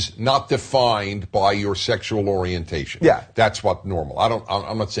is not defined by your sexual orientation. Yeah, that's what normal.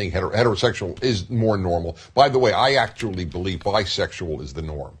 I'm not saying heterosexual is more normal. By the way, I actually believe bisexual is the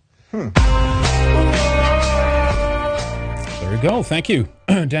norm. There you go. Thank you,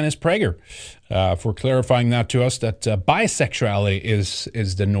 Dennis Prager, for clarifying that to us. That bisexuality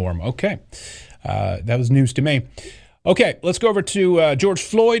is the norm. Okay, that was news to me. Okay, let's go over to George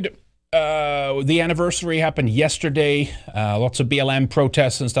Floyd. The anniversary happened yesterday. Lots of BLM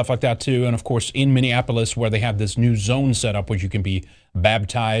protests and stuff like that too. And of course in Minneapolis, where they have this new zone set up where you can be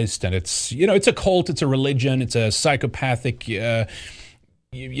baptized, and it's, it's a cult, it's a religion, it's a psychopathic,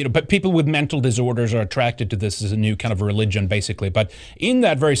 but people with mental disorders are attracted to this as a new kind of religion, basically. But in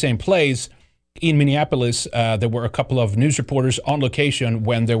that very same place in Minneapolis, there were a couple of news reporters on location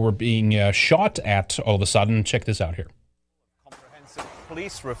when they were being shot at all of a sudden. Check this out here.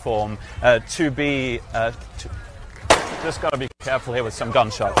 Police reform to be just got to be careful here with some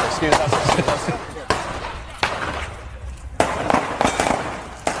gunshots. Excuse us.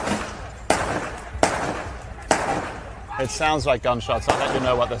 It sounds like gunshots. I'll let you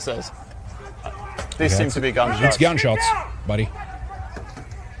know what this is. These seem to be gunshots. It's gunshots, buddy.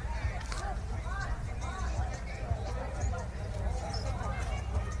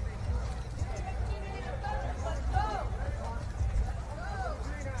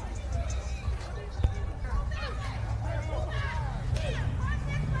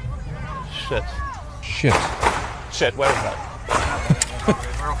 Shit, where is that?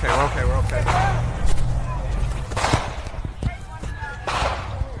 We're okay.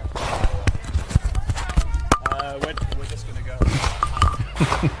 We're just gonna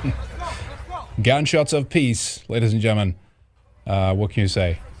go. Gunshots of peace, ladies and gentlemen. What can you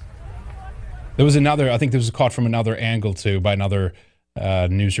say? There was another, I think this was caught from another angle too, by another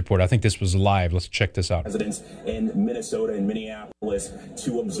news report. I think this was live. Let's check this out. Residents in Minnesota and Minneapolis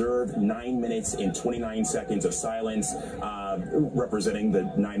to observe 9 minutes and 29 seconds of silence, representing the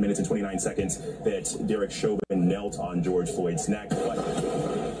 9 minutes and 29 seconds that Derek Chauvin knelt on George Floyd's neck. But,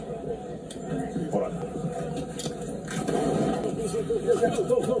 hold on.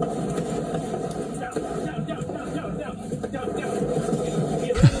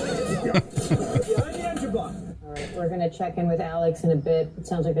 We're going to check in with Alex in a bit. It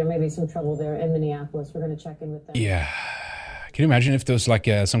sounds like there may be some trouble there in Minneapolis. We're going to check in with them. Yeah. Can you imagine if there was like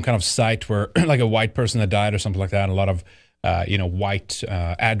some kind of site where like a white person that died or something like that, and a lot of white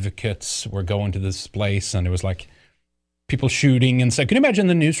advocates were going to this place, and it was like people shooting and so. Can you imagine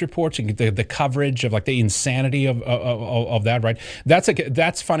the news reports and the coverage of like the insanity of that? Right.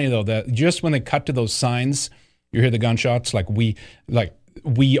 That's funny though. That just when they cut to those signs, you hear the gunshots. We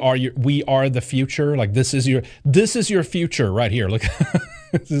are the future. Like this is your future right here. Look,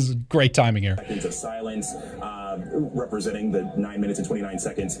 this is great timing here. Seconds of silence, representing the 9 minutes and 29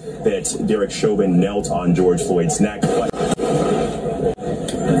 seconds that Derek Chauvin knelt on George Floyd's neck. Hold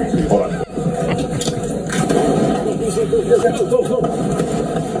on.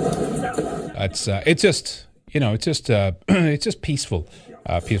 It's just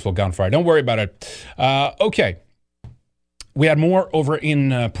peaceful gunfire. Don't worry about it. Okay. We had more over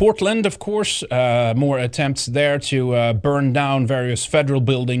in Portland, of course, more attempts there to burn down various federal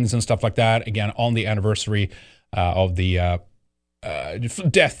buildings and stuff like that. Again, on the anniversary of the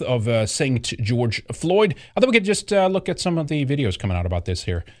death of St. George Floyd. I thought we could just look at some of the videos coming out about this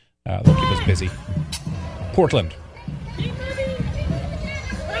here. They'll keep us busy. Portland.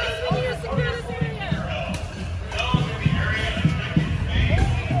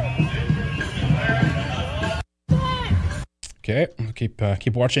 Okay,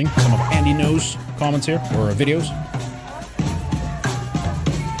 keep watching some of Andy No's comments here, or videos.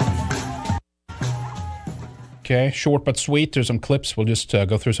 Okay, short but sweet. There's some clips. We'll just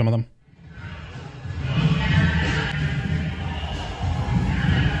go through some of them.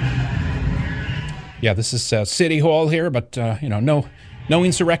 Yeah, this is City Hall here, but, no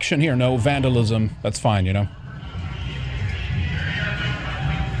insurrection here, no vandalism. That's fine,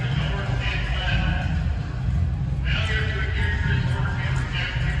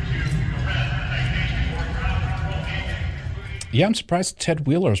 Yeah, I'm surprised Ted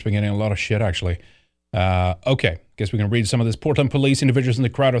Wheeler's been getting a lot of shit, actually. Okay, guess we can read some of this. Portland police. Individuals in the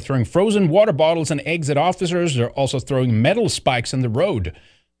crowd are throwing frozen water bottles and eggs at officers. They're also throwing metal spikes in the road.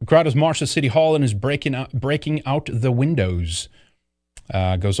 The crowd has marched to City Hall and is breaking out the windows.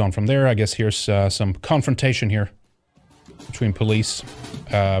 Goes on from there. I guess here's some confrontation here between police.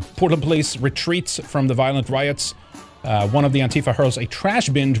 Portland police retreats from the violent riots. One of the Antifa hurls a trash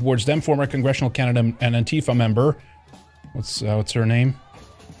bin towards them. Former congressional candidate and Antifa member. What's her name?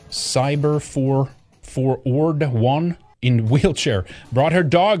 Cyber for Ord 1 in wheelchair. Brought her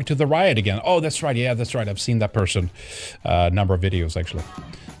dog to the riot again. Oh, that's right. Yeah, that's right. I've seen that person. Number of videos, actually.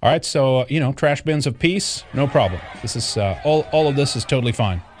 All right, so, trash bins of peace, no problem. This is, all of this is totally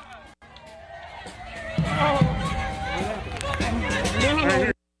fine.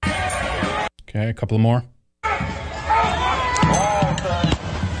 Okay, a couple more.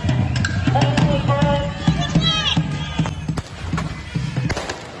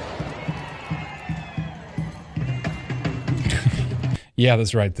 Yeah,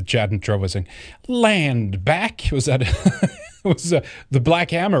 that's right. The chat and Trove was saying, land back. Was that was the Black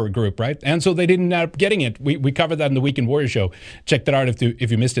Hammer group, right? And so they didn't end up getting it. We covered that in the Weekend Warrior show. Check that out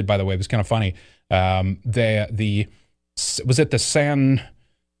if you missed it, by the way. It was kind of funny. Was it the San,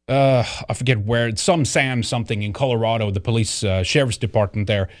 I forget where, some San something in Colorado, the police sheriff's department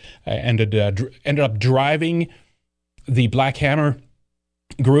there ended up driving the Black Hammer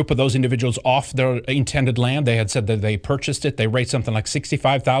group of those individuals off their intended land. They had said that they purchased it. They raised something like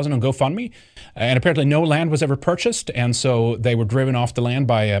 $65,000 on GoFundMe, and apparently no land was ever purchased, and so they were driven off the land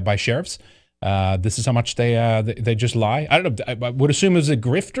by sheriffs. This is how much they just lie. I don't know. I would assume it was a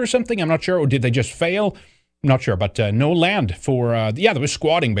grift or something. I'm not sure. Or did they just fail? I'm not sure. But no land for. They were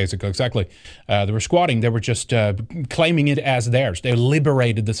squatting basically. Exactly. They were squatting. They were just claiming it as theirs. They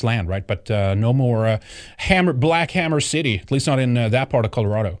liberated this land, right? But no more Black Hammer City. At least not in that part of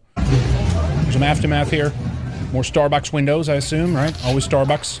Colorado. There's some aftermath here. More Starbucks windows, I assume, right? Always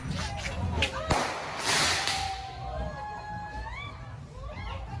Starbucks.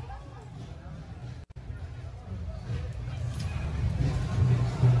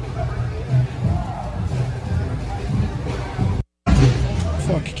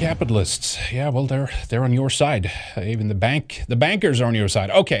 Capitalists. Yeah, well, they're on your side. Even the bankers are on your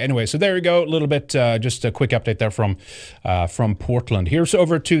side. Okay, anyway, so there you go. A little bit, just a quick update there from Portland. Here's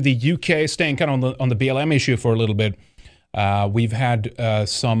over to the UK, staying kind of on the BLM issue for a little bit. We've had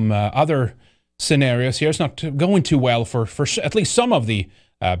some other scenarios here. It's not going too well for at least some of the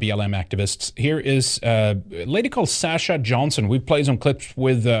BLM activists. Here is a lady called Sasha Johnson. We've played some clips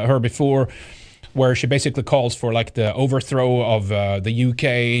with her before, where she basically calls for like the overthrow of the UK,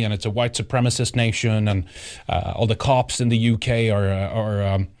 and it's a white supremacist nation, and all the cops in the UK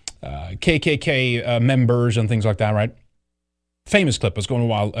are KKK members and things like that, right? Famous clip was going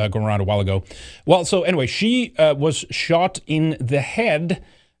around a while ago. Well, so anyway, she was shot in the head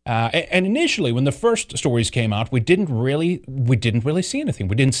And initially, when the first stories came out, we didn't really see anything.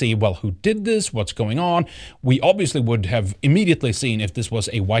 We didn't see, well, who did this? What's going on? We obviously would have immediately seen if this was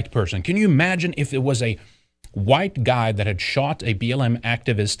a white person. Can you imagine if it was a white guy that had shot a BLM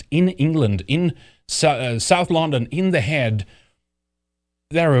activist in England, in South London, in the head?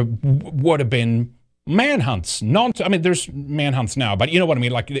 There would have been manhunts. I mean, there's manhunts now, but you know what I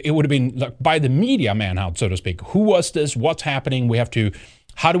mean? Like, it would have been like by the media manhunt, so to speak. Who was this? What's happening? We have to...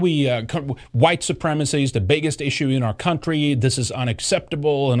 How do we... white supremacy is the biggest issue in our country. This is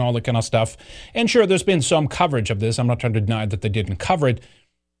unacceptable and all that kind of stuff. And sure, there's been some coverage of this. I'm not trying to deny that they didn't cover it.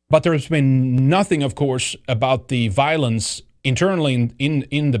 But there's been nothing, of course, about the violence internally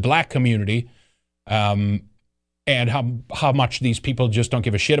in the black community, and how much these people just don't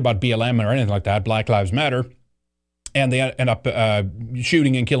give a shit about BLM or anything like that, Black Lives Matter. And they end up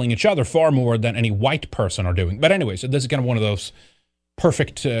shooting and killing each other far more than any white person are doing. But anyway, so this is kind of one of those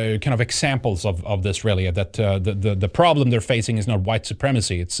perfect kind of examples of this, really, that the problem they're facing is not white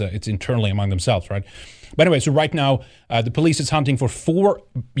supremacy. It's internally among themselves, right? But anyway, so right now, the police is hunting for 4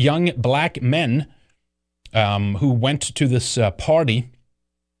 young black men who went to this party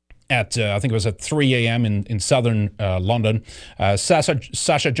at, I think it was at 3 a.m. in southern London.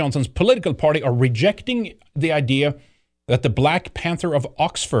 Sasha Johnson's political party are rejecting the idea that the Black Panther of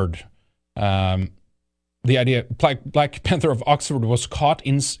Oxford... Black Panther of Oxford was caught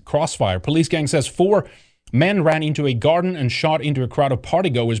in crossfire. Police gang says 4 men ran into a garden and shot into a crowd of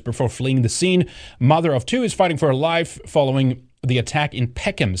partygoers before fleeing the scene. Mother of 2 is fighting for her life following the attack in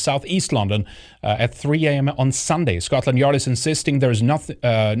Peckham, southeast London, at 3 a.m. on Sunday. Scotland Yard is insisting there is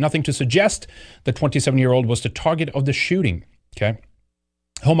nothing to suggest the 27-year-old was the target of the shooting. Okay.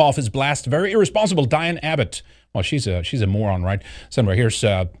 Home Office blast very irresponsible Diane Abbott. Well, she's a moron, right? So anyway, here's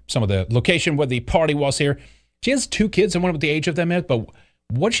some of the location where the party was here. She has 2 kids. I wonder what the age of them is, but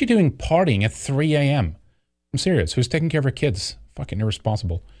what's she doing partying at 3 a.m.? I'm serious. Who's taking care of her kids? Fucking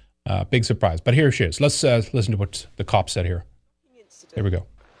irresponsible. Big surprise. But here she is. Let's listen to what the cop said here. Here we go.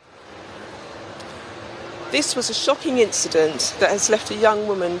 This was a shocking incident that has left a young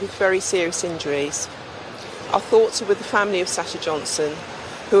woman with very serious injuries. Our thoughts are with the family of Sasha Johnson,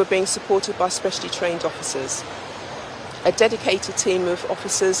 who are being supported by specially trained officers. A dedicated team of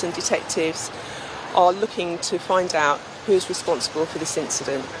officers and detectives are looking to find out who is responsible for this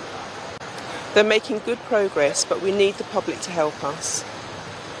incident. They're making good progress, but we need the public to help us.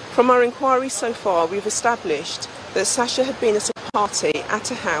 From our inquiry so far, we've established that Sasha had been at a party at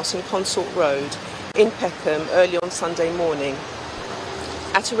a house in Consort Road in Peckham early on Sunday morning.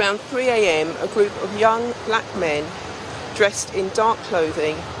 At around 3 a.m, a group of young black men dressed in dark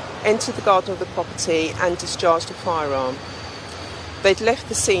clothing entered the garden of the property and discharged a firearm. They'd left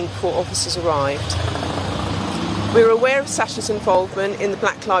the scene before officers arrived. We're aware of Sasha's involvement in the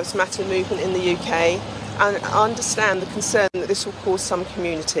Black Lives Matter movement in the UK and understand the concern that this will cause some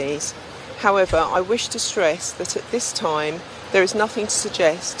communities. However, I wish to stress that at this time there is nothing to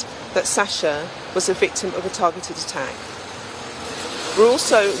suggest that Sasha was a victim of a targeted attack. We're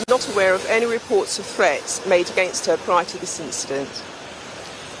also not aware of any reports of threats made against her prior to this incident.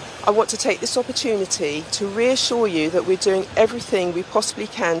 I want to take this opportunity to reassure you that we're doing everything we possibly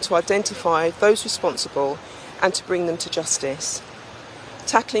can to identify those responsible and to bring them to justice.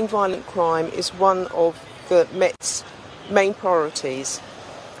 Tackling violent crime is one of the Met's main priorities,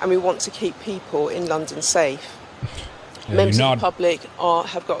 and we want to keep people in London safe. Members of the public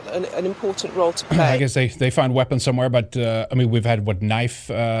have got an important role to play. I guess they find weapons somewhere, but I mean, we've had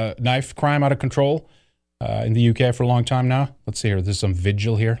knife crime out of control in the UK for a long time now. Let's see here. There's some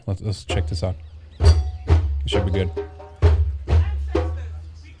vigil here. Let's check this out. It should be good.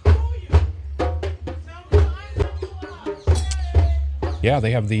 Yeah,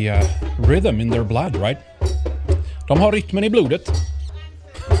 they have the rhythm in their blood, right? De har rytmen I blodet.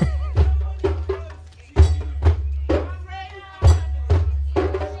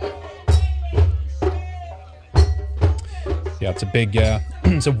 Yeah, it's a big,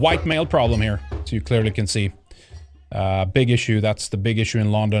 it's a white male problem here, so you clearly can see. Big issue. That's the big issue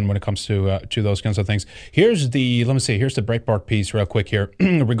in London when it comes to those kinds of things. Here's the, let me see, here's the Breitbart piece real quick here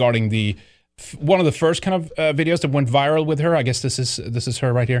regarding the one of the first kind of videos that went viral with her. I guess this is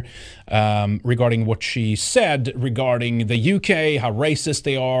her right here, regarding what she said regarding the UK, how racist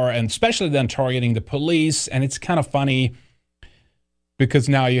they are, and especially then targeting the police. And it's kind of funny because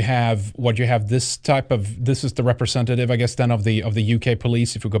now you have this type of, this is the representative, I guess, then of the UK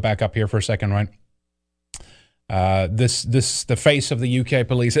police. If we go back up here for a second, right? The face of the UK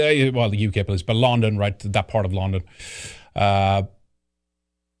police, well, the UK police, but London, right? That part of London.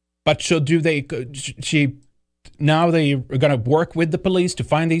 But so do they? now they are going to work with the police to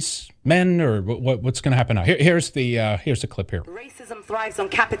find these men, or what's going to happen now? Here's the clip here. Racism thrives on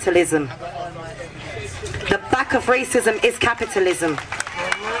capitalism. The back of racism is capitalism.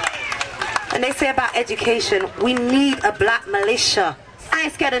 And they say about education, we need a black militia. I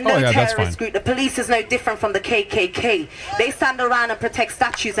ain't scared of no terrorist group. The police is no different from the KKK. They stand around and protect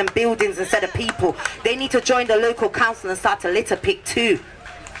statues and buildings instead of people. They need to join the local council and start to litter pick too.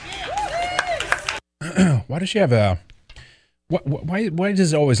 Why does she have a... Why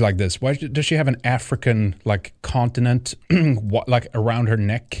is it always like this? Why does she have an African like continent like around her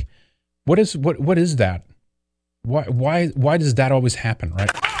neck? What is that? Why does that always happen,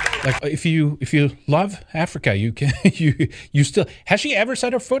 right? Like if you love Africa, you can you still, has she ever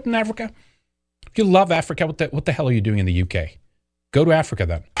set her foot in Africa? If you love Africa, what the hell are you doing in the UK? Go to Africa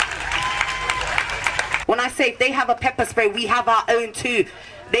then. When I say if they have a pepper spray, we have our own too.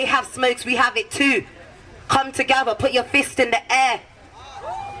 They have smokes, we have it too. Come together, put your fist in the air.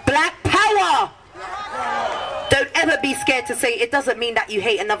 Black power! Don't ever be scared to say it doesn't mean that you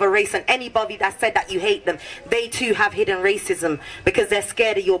hate another race, and anybody that said that you hate them, they too have hidden racism because they're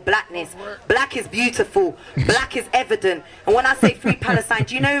scared of your blackness. Black is beautiful. Black is evident. And when I say free Palestine,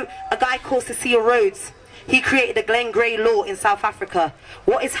 do you know a guy called Cecil Rhodes? He created the Glenn Grey Law in South Africa.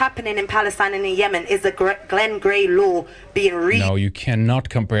 What is happening in Palestine and in Yemen is the Glenn Grey Law being No, you cannot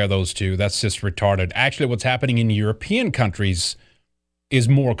compare those two. That's just retarded. Actually, what's happening in European countries is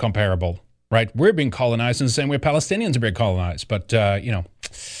more comparable, right? We're being colonized in the same way Palestinians are being colonized. But, you know,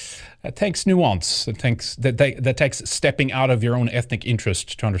 that takes nuance. That takes stepping out of your own ethnic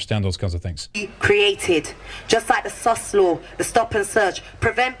interest to understand those kinds of things. Created, just like the SUS law, the stop and search,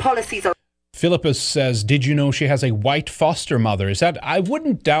 prevent policies are... Philippus says, did you know she has a white foster mother? Is that, I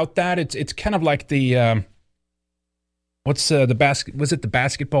wouldn't doubt that. It's kind of like the, was it the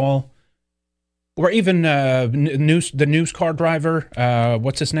basketball? Or even the news car driver,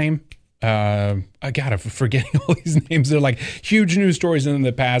 what's his name? I'm forgetting all these names. They're like huge news stories in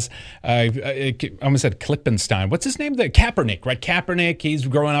the past. I almost said Klippenstein. What's his name? Kaepernick, right? Kaepernick, he's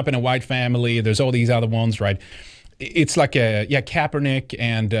growing up in a white family. There's all these other ones, right? It's like Kaepernick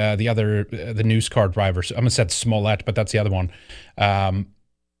and the news car drivers. I almost said Smollett, but that's the other one.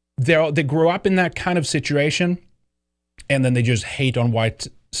 They grow up in that kind of situation, and then they just hate on white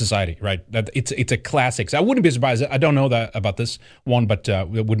society, right? It's a classic. So I wouldn't be surprised. I don't know that about this one, but I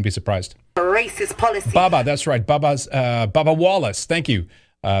wouldn't be surprised. Racist policy. Baba, that's right. Baba Wallace. Thank you,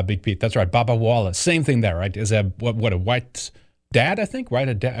 Big Pete. That's right. Baba Wallace. Same thing there, right? Is a white dad, I think,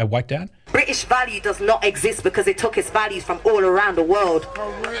 right? A white dad. British value does not exist because it took its values from all around the world.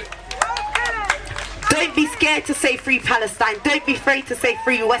 Don't be scared to say free Palestine. Don't be afraid to say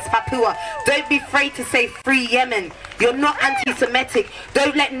free West Papua. Don't be afraid to say free Yemen. You're not anti-Semitic.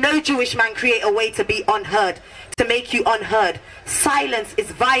 Don't let no Jewish man create a way to be unheard, to make you unheard. Silence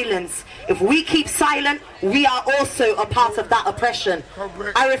is violence. If we keep silent, we are also a part of that oppression.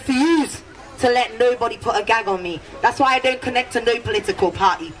 I refuse to let nobody put a gag on me. That's why I don't connect to no political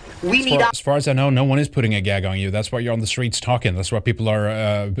party. As far as I know, no one is putting a gag on you. That's why you're on the streets talking. That's why people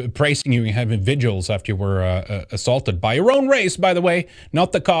are praising you and having vigils after you were assaulted by your own race, by the way.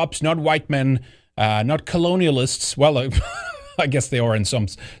 Not the cops, not white men, not colonialists. Well, I guess they are in some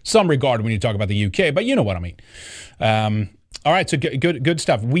regard when you talk about the UK, but you know what I mean. All right, so good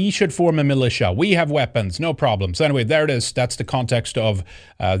stuff. We should form a militia. We have weapons, no problem. So anyway, there it is. That's the context of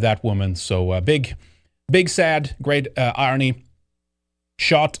that woman. So big, sad, great irony.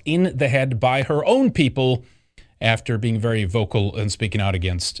 Shot in the head by her own people after being very vocal and speaking out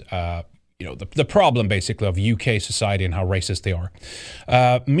against, the problem basically of UK society and how racist they are.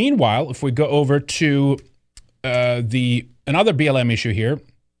 Meanwhile, if we go over to another BLM issue here,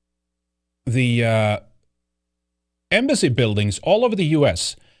 the embassy buildings all over the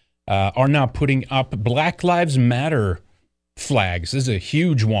U.S. Are now putting up Black Lives Matter flags. This is a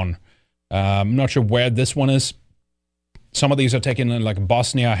huge one. I'm not sure where this one is. Some of these are taken in like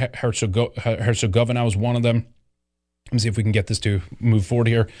Bosnia, Herzegovina was one of them. Let me see if we can get this to move forward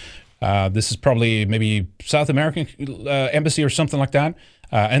here. This is probably maybe South American embassy or something like that.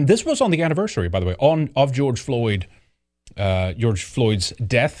 And this was on the anniversary, by the way, of George Floyd's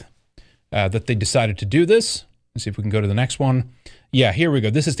death, that they decided to do this. Let's see if we can go to the next one. Yeah, here we go.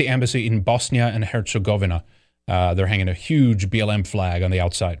 This is the embassy in Bosnia and Herzegovina. They're hanging a huge BLM flag on the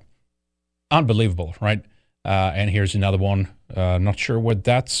outside. Unbelievable, right? And here's another one. Not sure what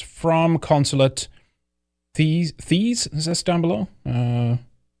that's from. Consulate. These is this down below?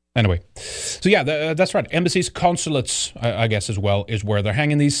 Anyway. So yeah, that's right. Embassies, consulates, I guess as well, is where they're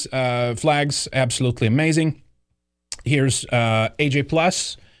hanging these flags. Absolutely amazing. Here's AJ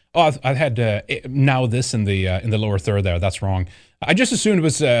Plus Oh, I had now this in the lower third there. That's wrong. I just assumed it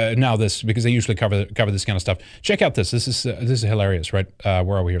was now this because they usually cover this kind of stuff. Check out this. This is hilarious, right?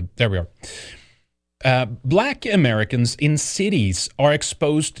 Where are we here? There we are. Black Americans in cities are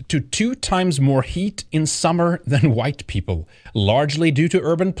exposed to 2 times more heat in summer than white people, largely due to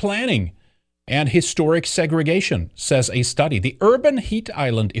urban planning and historic segregation, says a study. The urban heat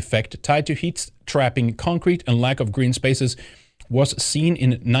island effect tied to heat-trapping concrete and lack of green spaces was seen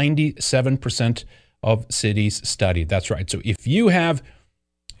in 97% of cities studied. That's right. So if you have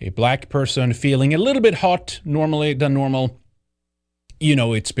a black person feeling a little bit hot normally than normal, you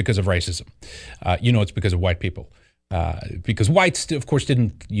know it's because of racism. You know it's because of white people. Because whites, of course,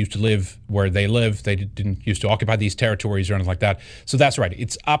 didn't used to live where they live. They didn't used to occupy these territories or anything like that. So that's right.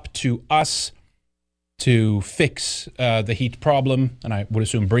 It's up to us to fix the heat problem. And I would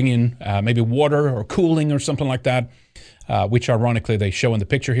assume bring in maybe water or cooling or something like that. Which ironically they show in the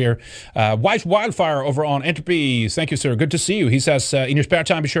picture here. White Wildfire over on Entropy. Thank you, sir. Good to see you. He says, in your spare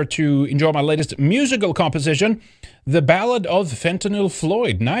time, be sure to enjoy my latest musical composition, The Ballad of Fentanyl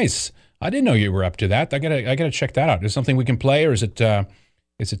Floyd. Nice. I didn't know you were up to that. I gotta check that out. Is it something we can play, or is it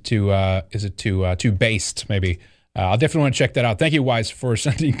too based? Maybe. I'll definitely want to check that out. Thank you, Wise, for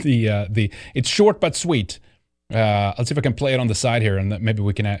sending the. It's short but sweet. Let's see if I can play it on the side here, and maybe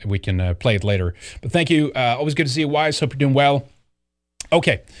we can play it later. But thank you. Always good to see you, Wise. Hope you're doing well.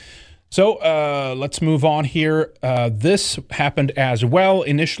 Okay, so let's move on here. This happened as well.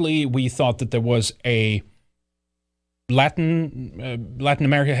 Initially, we thought that there was a Latin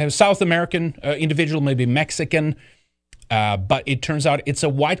America, South American individual, maybe Mexican, but it turns out it's a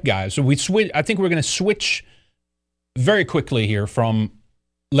white guy. So I think we're going to switch very quickly here from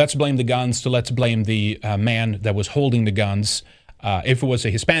let's blame the guns to let's blame the man that was holding the guns. If it was a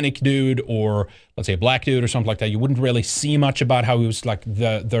Hispanic dude or let's say a black dude or something like that, you wouldn't really see much about how he was like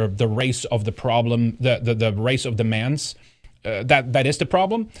the race of the problem, the race of the man's. That is the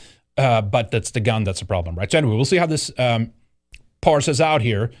problem, but that's the gun that's the problem, right? So anyway, we'll see how this parses out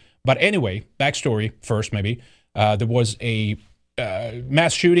here. But anyway, backstory first maybe. There was a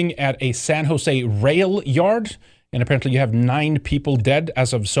mass shooting at a San Jose rail yard. And apparently you have 9 people dead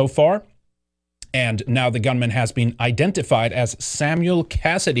as of so far. And now the gunman has been identified as Samuel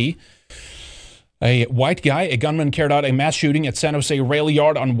Cassidy, a white guy. A gunman carried out a mass shooting at San Jose rail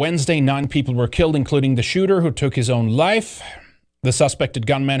yard on Wednesday. 9 people were killed, including the shooter who took his own life. The suspected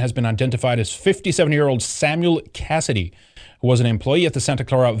gunman has been identified as 57-year-old Samuel Cassidy, who was an employee at the Santa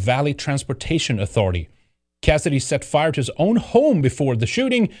Clara Valley Transportation Authority. Cassidy set fire to his own home before the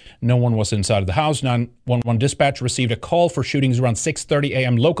shooting. No one was inside of the house. 911 dispatch received a call for shootings around 6:30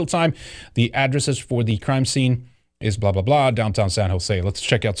 a.m. local time. The addresses for the crime scene is blah, blah, blah, downtown San Jose. Let's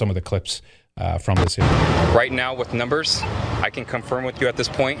check out some of the clips from this here. Right now with numbers, I can confirm with you at this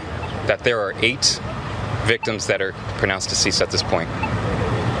point that there are 8 victims that are pronounced deceased at this point.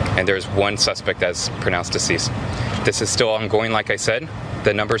 And there's 1 suspect that's pronounced deceased. This is still ongoing, like I said.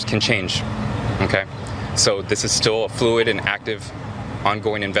 The numbers can change, okay? So this is still a fluid and active,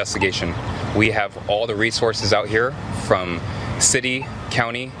 ongoing investigation. We have all the resources out here from city,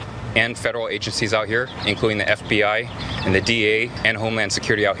 county, and federal agencies out here, including the FBI and the DA and Homeland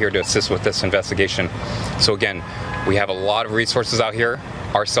Security out here to assist with this investigation. So again, we have a lot of resources out here.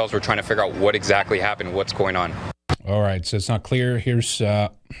 Ourselves, we're trying to figure out what exactly happened, what's going on. All right, so it's not clear. Here's,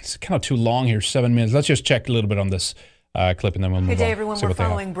 it's kind of too long here, 7 minutes. Let's just check a little bit on this. Clip and then we'll move on. Good day, everyone. We're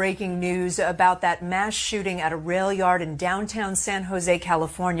following breaking news about that mass shooting at a rail yard in downtown San Jose,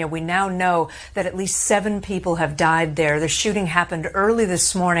 California. We now know that at least 7 people have died there. The shooting happened early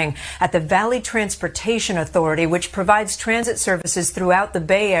this morning at the Valley Transportation Authority, which provides transit services throughout the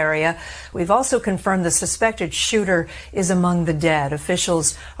Bay Area. We've also confirmed the suspected shooter is among the dead.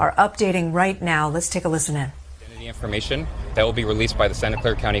 Officials are updating right now. Let's take a listen in. Information that will be released by the Santa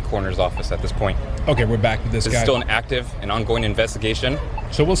Clara County Coroner's Office at this point. Okay, we're back with this guy. It's still an active and ongoing investigation.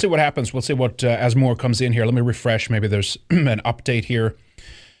 So we'll see what happens. We'll see what, as more comes in here. Let me refresh. Maybe there's an update here.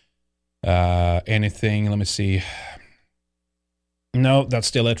 Anything, let me see. No, that's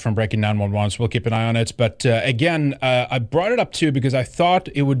still it from Breaking 911, so we'll keep an eye on it. But again, I brought it up too because I thought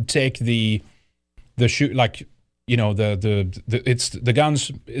it would take the shoot, like, you know, it's the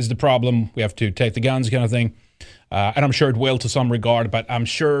guns is the problem. We have to take the guns kind of thing. And I'm sure it will to some regard, but I'm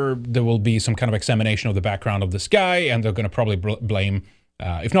sure there will be some kind of examination of the background of this guy, and they're going to probably blame,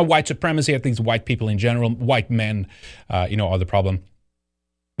 if not white supremacy, at least white people in general, white men, are the problem.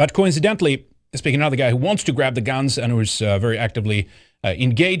 But coincidentally, speaking of another guy who wants to grab the guns and who's very actively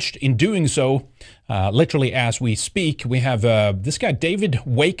engaged in doing so, literally as we speak, we have this guy, David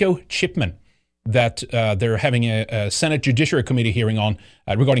Waco Chipman. that they're having a Senate Judiciary Committee hearing on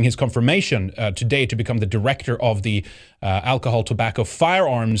regarding his confirmation today to become the director of the Alcohol, Tobacco,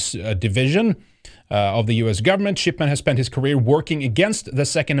 Firearms Division of the U.S. government. Shipman has spent his career working against the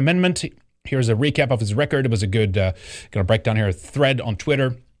Second Amendment. Here's a recap of his record. It was a good, going to break down here a thread on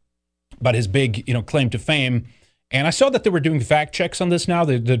Twitter about his big, claim to fame. And I saw that they were doing fact checks on this now.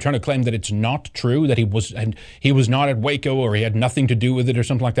 They're trying to claim that it's not true, that he was not at Waco or he had nothing to do with it or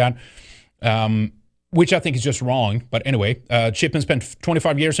something like that, which I think is just wrong. But anyway, Shipman spent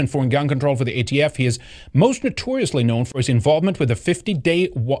 25 years in foreign gun control for the ATF. He is most notoriously known for his involvement with the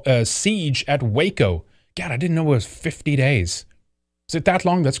 50-day siege at Waco. God, I didn't know it was 50 days. Is it that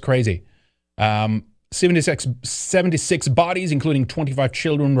long? That's crazy. 76 bodies, including 25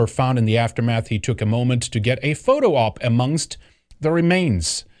 children, were found in the aftermath. He took a moment to get a photo op amongst the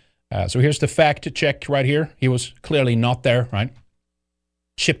remains. So here's the fact check right here. He was clearly not there, right?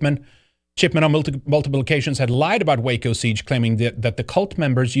 Shipman on multiple occasions had lied about Waco siege, claiming that the cult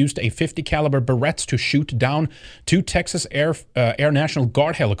members used a .50 caliber Beretts to shoot down 2 Texas Air National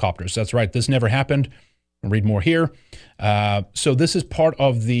Guard helicopters. That's right. This never happened. I'll read more here. So this is part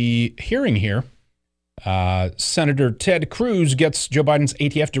of the hearing here. Senator Ted Cruz gets Joe Biden's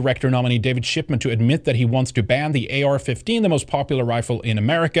ATF director nominee David Shipman to admit that he wants to ban the AR-15, the most popular rifle in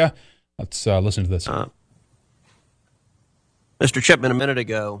America. Let's listen to this. Mr. Shipman, a minute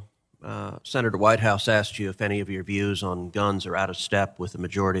ago, Senator Whitehouse asked you if any of your views on guns are out of step with the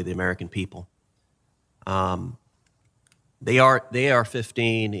majority of the American people. The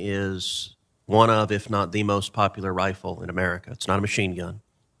AR-15 is one of, if not the most popular rifle in America. It's not a machine gun.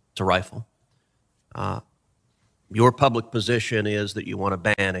 It's a rifle. Your public position is that you want to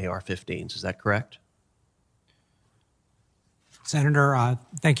ban AR-15s. Is that correct? Senator,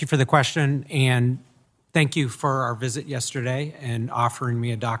 thank you for the question, and thank you for our visit yesterday and offering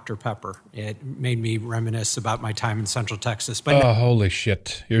me a Dr. Pepper. It made me reminisce about my time in Central Texas. But holy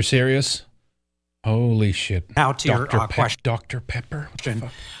shit. You're serious? Holy shit. Now to your question. Dr. Pepper?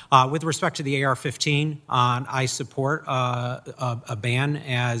 With respect to the AR-15, I support a ban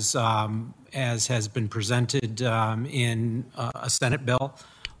as has been presented in a Senate bill.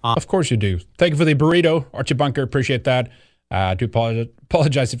 Of course you do. Thank you for the burrito, Archie Bunker. Appreciate that. I do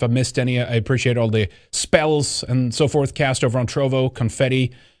apologize if I missed any. I appreciate all the spells and so forth cast over on Trovo.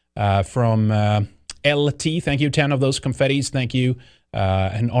 Confetti from LT. Thank you. 10 of those confettis. Thank you.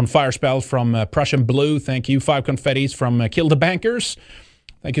 And on Fire Spell from Prussian Blue. Thank you. 5 confettis from Kill the Bankers.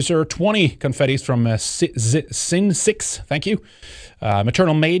 Thank you, sir. 20 confettis from Sin 6. Thank you.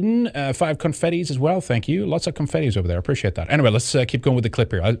 Maternal Maiden, 5 confettis as well. Thank you. Lots of confettis over there. I appreciate that. Anyway, let's keep going with the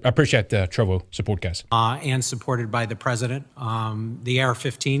clip here. I appreciate the Trovo support, guys. And supported by the president. The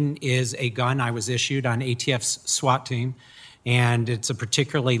AR-15 is a gun I was issued on ATF's SWAT team, and it's a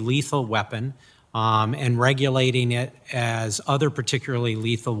particularly lethal weapon. And regulating it as other particularly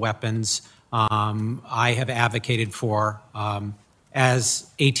lethal weapons, I have advocated for. As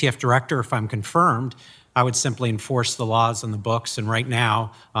ATF director, if I'm confirmed, I would simply enforce the laws on the books. And right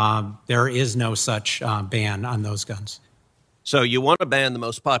now, there is no such ban on those guns. So you want to ban the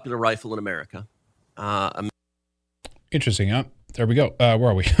most popular rifle in America. Interesting, huh? There we go. Where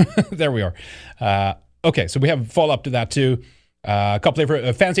are we? There we are. Okay, so we have follow-up to that, too. A couple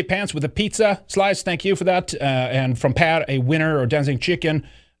of fancy pants with a pizza slice. Thank you for that. And from Pat, a winner or dancing chicken.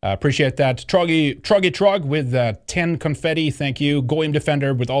 Appreciate that. Truggy with 10 confetti. Thank you. Goyim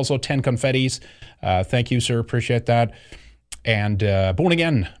Defender with also 10 confettis. Thank you, sir. Appreciate that. And Born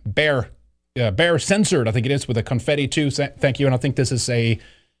Again Bear Censored, I think it is, with a confetti too. Thank you. And I think this is a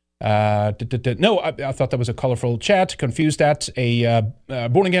no, I thought that was a colorful chat. Confused that. A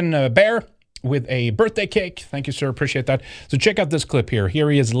Born Again Bear with a birthday cake. Thank you, sir. Appreciate that. So check out this clip here.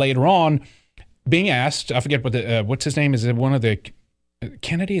 Here he is later on being asked. I forget what's his name. Is it one of the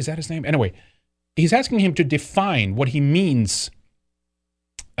Kennedy? Is that his name? Anyway, he's asking him to define what he means.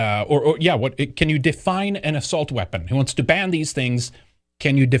 Can you define an assault weapon? He wants to ban these things.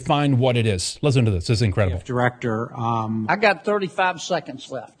 Can you define what it is? Listen to this. This is incredible. Director, I got 35 seconds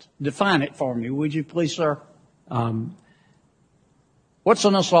left. Define it for me, would you please, sir? What's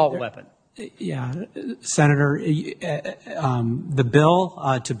an assault weapon? Yeah, Senator, the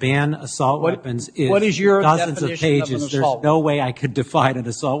bill to ban assault weapons is what is your dozens of definition pages. of an assault There's no way I could define an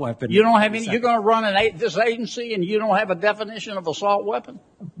assault weapon. You don't have any. You're going to run this agency, and you don't have a definition of assault weapon.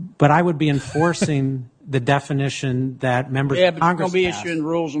 But I would be enforcing the definition that members of Congress you're going to be passed. issuing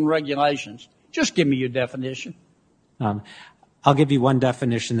rules and regulations. Just give me your definition. I'll give you one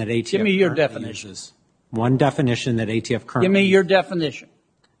definition that ATF. Give me your definition. Uses. One definition that ATF currently. Give me your definition.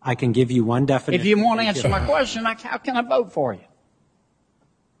 I can give you one definition. If you want to answer my question, how can I vote for you?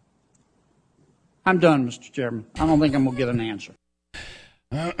 I'm done, Mr. Chairman. I don't think I'm going to get an answer.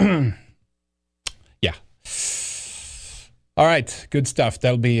 Yeah. All right, good stuff.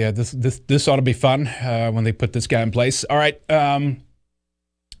 That'll be this ought to be fun when they put this guy in place. All right.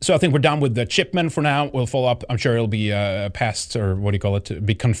 So I think we're done with the Chipman for now. We'll follow up. I'm sure it'll be passed, or what do you call it?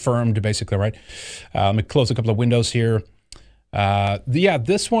 Be confirmed, basically, right? Let me close a couple of windows here.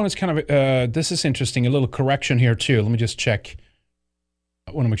 This one is kind of this is interesting. A little correction here too. Let me just check.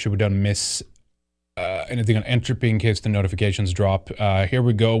 I want to make sure we don't miss anything on entropy in case the notifications drop. Here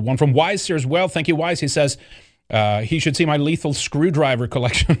we go. One from Wise here as well. Thank you, Wise. He says he should see my lethal screwdriver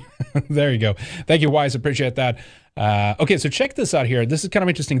collection. There you go. Thank you, Wise. Appreciate that. Okay, so check this out here. This is kind of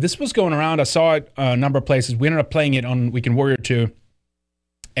interesting. This was going around. I saw it a number of places. We ended up playing it on Weekend Warrior 2.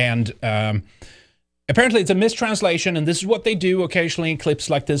 And apparently it's a mistranslation, and this is what they do occasionally in clips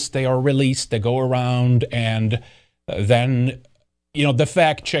like this. They are released. They go around, and then, you know, the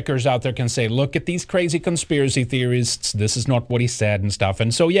fact checkers out there can say, look at these crazy conspiracy theorists. This is not what he said and stuff.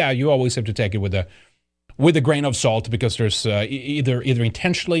 And so, yeah, you always have to take it with a grain of salt, because there's either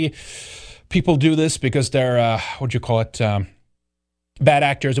intentionally people do this because they're, what do you call it, bad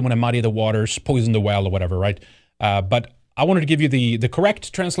actors and want to muddy the waters, poison the well or whatever, right? But I wanted to give you the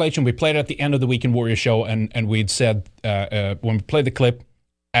correct translation. We played it at the end of the Weekend Warrior show, and we'd said when we played the clip,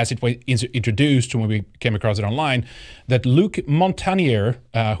 as it was introduced when we came across it online, that Luc Montagnier,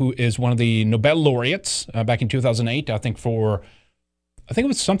 who is one of the Nobel laureates back in 2008, I think it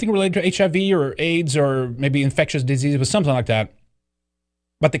was something related to HIV or AIDS or maybe infectious disease, it was something like that.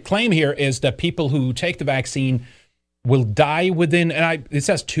 But the claim here is that people who take the vaccine will die within, and it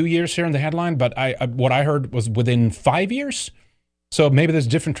says 2 years here in the headline, but what I heard was within 5 years. So maybe there's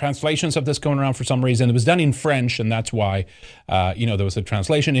different translations of this going around for some reason. It was done in French, and that's why, there was a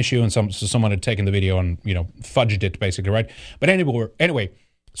translation issue, and someone had taken the video and, fudged it, basically, right? But anyway,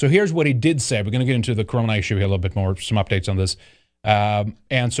 so here's what he did say. We're going to get into the corona issue here a little bit more, some updates on this.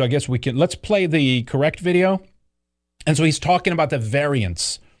 And so I guess let's play the correct video. And so he's talking about the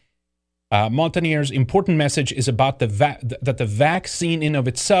variants. Montagnier's important message is about that the vaccine in of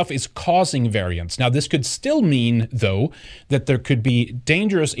itself is causing variants. Now, this could still mean, though, that there could be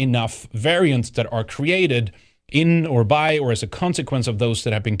dangerous enough variants that are created in or by or as a consequence of those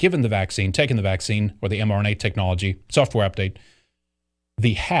that have been given the vaccine, taken the vaccine, or the mRNA technology, software update,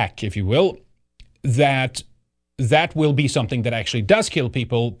 the hack, if you will, that will be something that actually does kill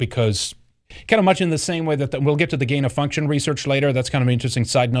people, because kind of much in the same way that we'll get to the gain of function research later. That's kind of an interesting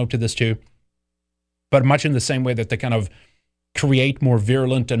side note to this too. But much in the same way that they kind of create more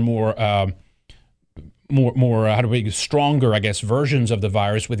virulent and more stronger, I guess, versions of the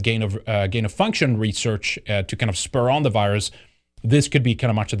virus with gain of function research to kind of spur on the virus. This could be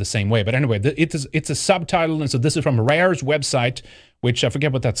kind of much of the same way. But anyway, it's a subtitle, and so this is from Rare's website, which I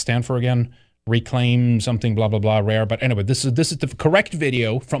forget what that stands for again. Reclaim something, blah, blah, blah, Rare. But anyway, this is the correct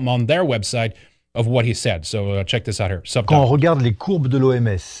video from on their website of what he said. So check this out here. Quand on regarde les courbes de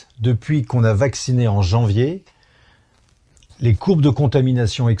l'OMS, depuis qu'on a vacciné en janvier, les courbes de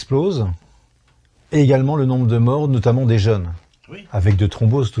contamination explosent, et également le nombre de morts, notamment des jeunes, avec de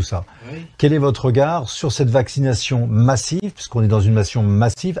thromboses, tout ça. Oui. Quel est votre regard sur cette vaccination massive, puisqu'on est dans une vaccination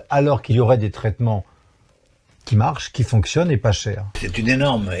massive, alors qu'il y aurait des traitements qui marche, qui fonctionne et pas cher? C'est une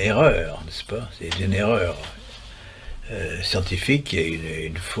énorme erreur, n'est-ce pas? C'est une erreur scientifique et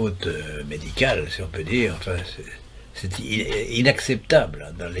une faute médicale, si on peut dire. Enfin, c'est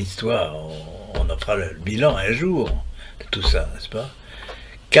inacceptable. Dans l'histoire, on en fera le bilan un jour de tout ça, n'est-ce pas?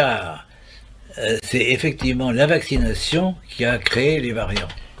 Car c'est effectivement la vaccination qui a créé les variants.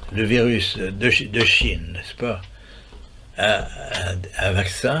 Le virus de Chine, n'est-ce pas? Un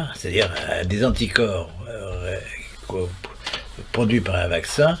vaccin, c'est-à-dire des anticorps produits par un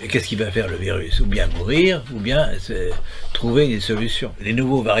vaccin. Et qu'est-ce qu'il va faire le virus? Ou bien mourir, ou bien trouver des solutions. Les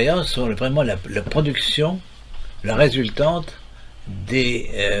nouveaux variants sont vraiment la production, la résultante des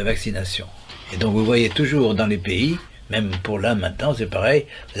vaccinations. Et donc vous voyez toujours dans les pays, même pour là maintenant c'est pareil,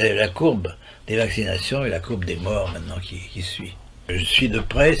 vous avez la courbe des vaccinations et la courbe des morts maintenant qui suit. Je suis de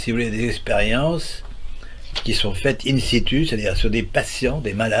près, si vous voulez, des expériences qui sont faites in situ, c'est-à-dire sur des patients,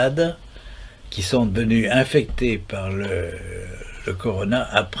 des malades, qui sont devenus infectés par le corona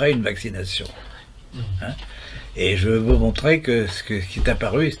après une vaccination. Hein? Et je veux vous montrer que ce qui est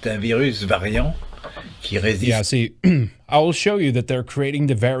apparu, c'est un virus variant qui résiste. Yeah, see, I will show you that they're creating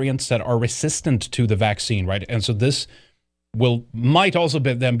the variants that are resistant to the vaccine, right? And so this might also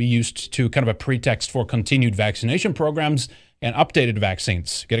then be used to kind of a pretext for continued vaccination programs and updated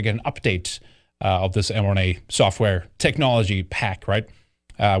vaccines. Get an update of this mRNA software technology pack, right?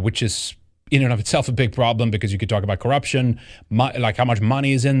 Which is in and of itself a big problem, because you could talk about corruption, like how much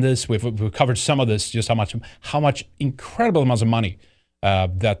money is in this. We've covered some of this, just how much incredible amounts of money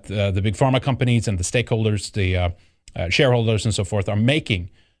that the big pharma companies and the stakeholders, the shareholders and so forth are making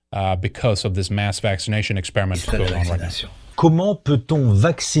because of this mass vaccination experiment going on right now. Comment peut-on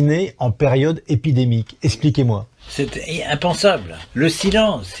vacciner en période épidémique? Expliquez-moi. C'est impensable. Le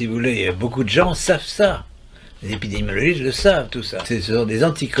silence, si vous voulez, beaucoup de gens savent ça. Les épidémiologistes le savent, tout ça. Ce sont des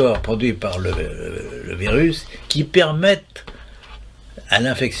anticorps produits par le virus qui permettent à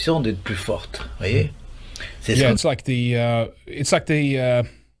l'infection d'être plus forte. Vous voyez? It's like the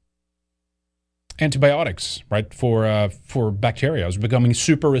antibiotics, right, for bacteria is becoming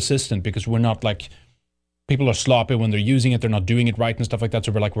super resistant because we're not like, people are sloppy when they're using it, they're not doing it right and stuff like that.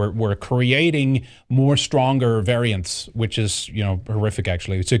 So we're creating more stronger variants, which is, horrific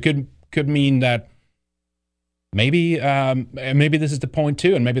actually. So it could mean that maybe this is the point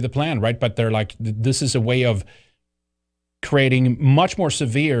too, and maybe the plan, right? But they're like, this is a way of creating much more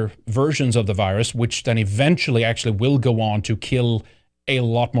severe versions of the virus, which then eventually actually will go on to kill a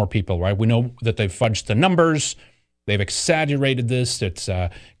lot more people, right? We know that they've fudged the numbers. They've exaggerated this. It's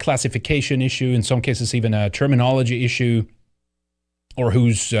a classification issue, in some cases even a terminology issue, or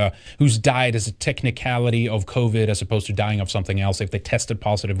who's died as a technicality of COVID as opposed to dying of something else if they tested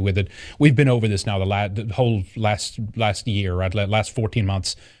positive with it. We've been over this now the whole last year, right? Last 14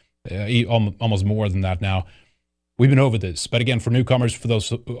 months, almost more than that now. We've been over this. But again, for newcomers, for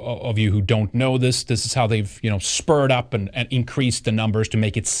those of you who don't know this is how they've spurred up and increased the numbers to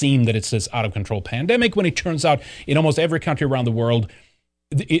make it seem that it's this out of control pandemic, when it turns out in almost every country around the world,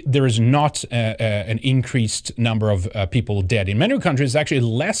 there is not an increased number of people dead. In many countries, it's actually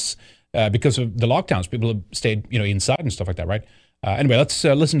less because of the lockdowns. People have stayed inside and stuff like that, right? Anyway, let's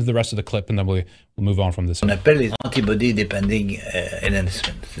listen to the rest of the clip and then we'll move on from this. On appelle les antibody depending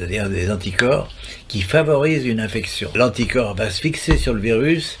enhancement, c'est-à-dire des anticorps qui favorisent une infection. L'anticorps va se fixer sur le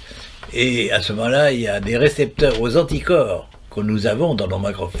virus et à ce moment-là, il y a des récepteurs aux anticorps que nous avons dans nos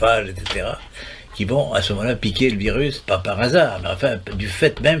macrophages, etc., qui vont à ce moment-là piquer le virus, pas par hasard, mais enfin du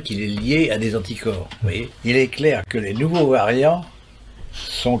fait même qu'il est lié à des anticorps. Vous voyez ? Il est clair que les nouveaux variants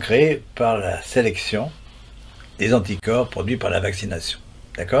sont créés par la sélection des anticorps produits par la vaccination.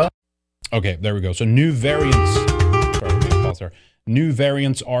 D'accord? Okay, there we go. So new variants. New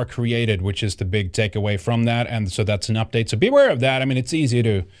variants are created, which is the big takeaway from that. And so that's an update. So beware of that. I mean, it's easy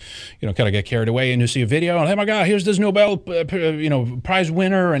to, kind of get carried away and you see a video and, oh my God, here's this Nobel, Prize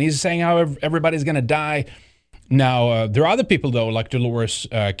winner, and he's saying how everybody's going to die. Now, there are other people, though, like Dolores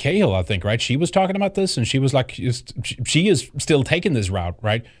Cahill, I think, right? She was talking about this, and she was like, she is still taking this route,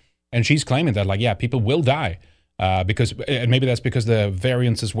 right? And she's claiming that, like, yeah, people will die because, and maybe that's because the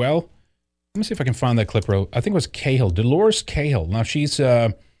variants as well. Let me see if I can find that clip. I think it was Cahill, Dolores Cahill. Now, she's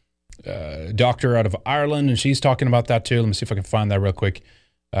a doctor out of Ireland, and she's talking about that too. Let me see if I can find that real quick.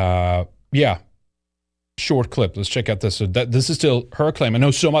 Yeah, short clip. Let's check out this. So this is still her claim. I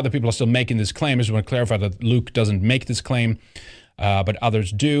know some other people are still making this claim. I just want to clarify that Luke doesn't make this claim, but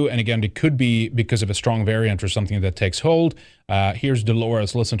others do. And again, it could be because of a strong variant or something that takes hold. Here's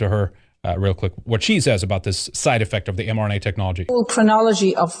Dolores. Listen to her. Real quick, what she says about this side effect of the mRNA technology. The whole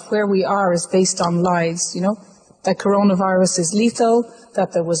chronology of where we are is based on lies, that coronavirus is lethal,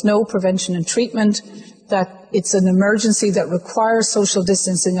 that there was no prevention and treatment, that it's an emergency that requires social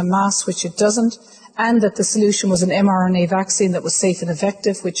distancing and masks, which it doesn't, and that the solution was an mRNA vaccine that was safe and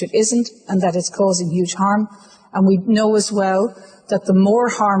effective, which it isn't, and that it's causing huge harm. And we know as well that the more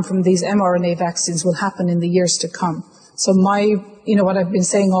harm from these mRNA vaccines will happen in the years to come. So what I've been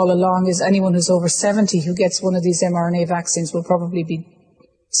saying all along is anyone who's over 70 who gets one of these mRNA vaccines will probably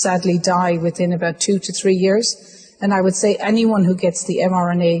sadly die within about 2 to 3 years. And I would say anyone who gets the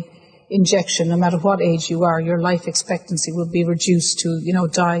mRNA injection, no matter what age you are, your life expectancy will be reduced to,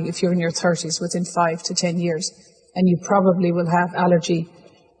 die if you're in your 30s within 5 to 10 years. And you probably will have allergy,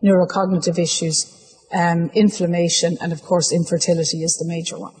 neurocognitive issues, inflammation, and of course infertility is the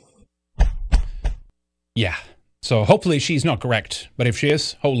major one. Yeah. So hopefully she's not correct, but if she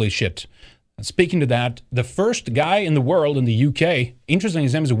is, holy shit. Speaking to that, the first guy in the world in the UK, interesting,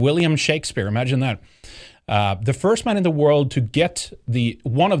 his name is William Shakespeare, imagine that. The first man in the world to get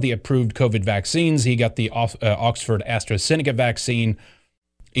one of the approved COVID vaccines. He got the Oxford AstraZeneca vaccine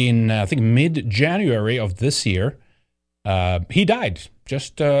in, I think, mid-January of this year. He died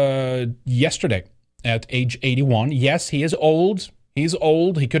just yesterday at age 81. Yes, he is old. He's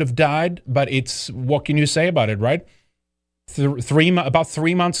old. He could have died, but what can you say about it, right? About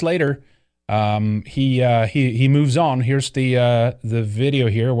 3 months later, he moves on. Here's the video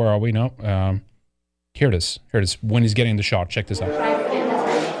here. Where are we? No. Here it is. When he's getting the shot. Check this out. I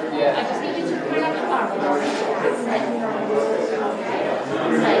just need you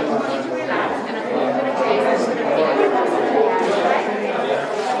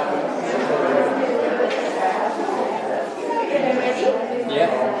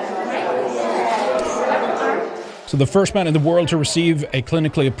the first man in the world to receive a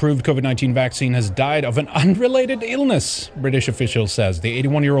clinically approved COVID-19 vaccine has died of an unrelated illness, British official says. The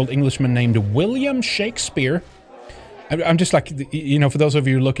 81-year-old Englishman named William Shakespeare. I'm just like, you know, for those of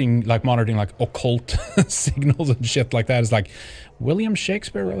you looking, like monitoring like occult signals and shit like that, it's like, William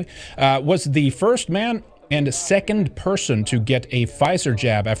Shakespeare, really? Was the first man and second person to get a Pfizer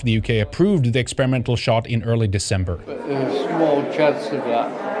jab after the UK approved the experimental shot in early December. Small chance of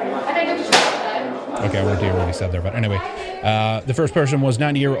that. Okay, I won't hear what he said there, but anyway. The first person was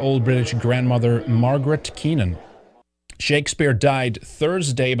 90-year-old British grandmother Margaret Keenan. Shakespeare died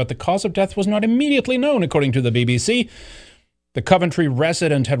Thursday, but the cause of death was not immediately known, according to the BBC. The Coventry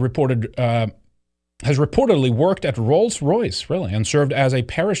resident has reportedly worked at Rolls-Royce, really, and served as a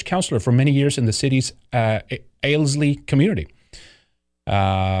parish councillor for many years in the city's Aylesbury community.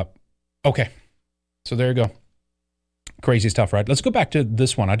 Okay, so there you go. Crazy stuff, right? Let's go back to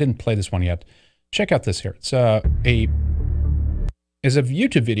this one. I didn't play this one yet. Check out this here. It's a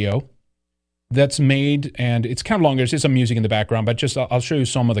YouTube video that's made, and it's kind of longer. There's some music in the background, but just I'll show you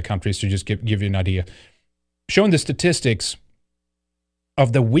some of the countries to just give you an idea. Showing the statistics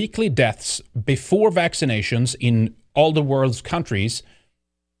of the weekly deaths before vaccinations in all the world's countries,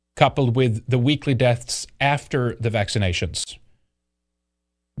 coupled with the weekly deaths after the vaccinations.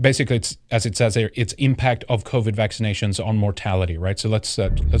 Basically, it's, as it says here, it's impact of COVID vaccinations on mortality, right? So let's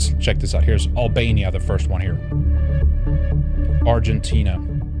check this out. Here's Albania, the first one here. Argentina.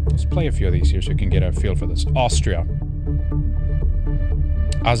 Let's play a few of these here so you can get a feel for this. Austria.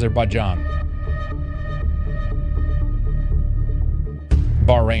 Azerbaijan.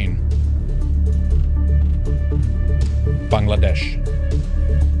 Bahrain. Bangladesh.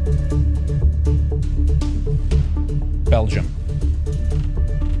 Belgium.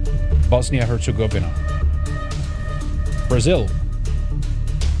 Bosnia-Herzegovina. Brazil.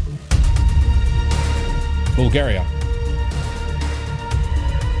 Bulgaria.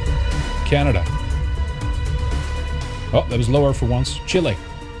 Canada. Oh, that was lower for once. Chile.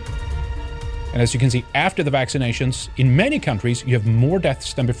 And as you can see, after the vaccinations, in many countries, you have more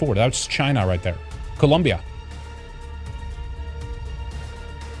deaths than before. That's China right there. Colombia.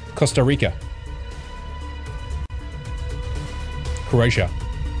 Costa Rica. Croatia.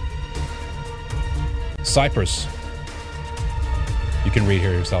 Cyprus. You can read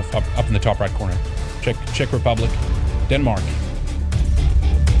here yourself, up in the top right corner. Czech Republic. Denmark.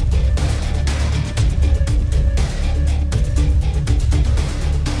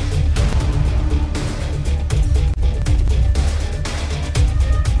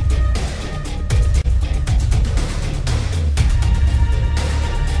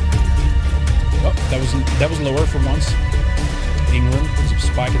 That was lower for once. England was a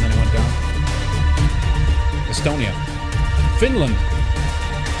spike and then it went down. Estonia. Finland.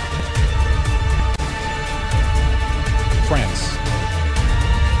 France.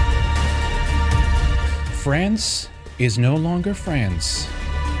 France is no longer France.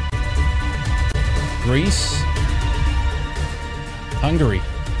 Greece. Hungary.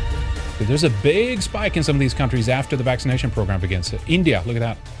 But there's a big spike in some of these countries after the vaccination program begins. India, look at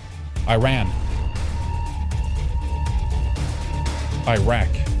that. Iran. Iraq.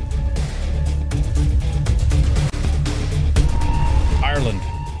 Ireland.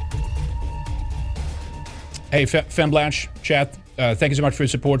 Hey, Femblanche, chat, thank you so much for your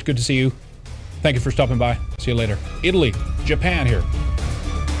support. Good to see you. Thank you for stopping by. See you later. Italy. Japan here.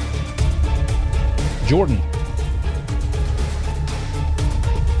 Jordan.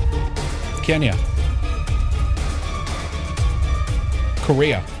 Kenya.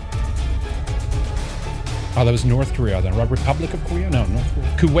 Korea. Oh, that was North Korea then. Republic of Korea? No, North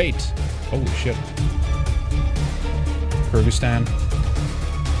Korea. Kuwait. Holy shit. Kyrgyzstan.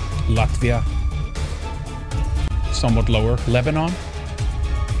 Latvia. Somewhat lower. Lebanon.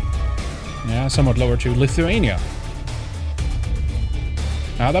 Yeah, somewhat lower too. Lithuania.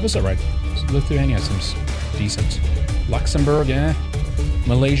 Ah, that was alright. Lithuania seems decent. Luxembourg, yeah.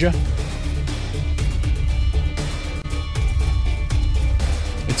 Malaysia.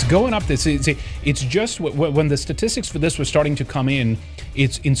 It's going up this. It's just when the statistics for this were starting to come in,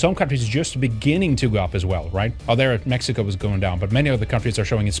 it's in some countries just beginning to go up as well, right? Oh, there Mexico was going down, but many other countries are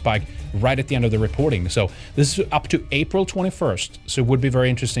showing a spike right at the end of the reporting. So this is up to April 21st. So it would be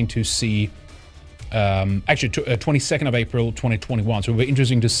very interesting to see, actually 22nd of April 2021. So it would be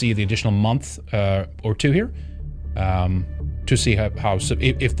interesting to see the additional month or two here to see how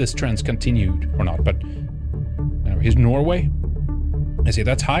if this trend's continued or not. But anyway, here's Norway. I see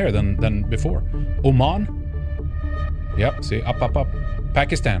that's higher than before. Oman. Yep, see, up.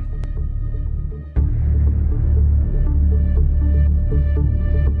 Pakistan.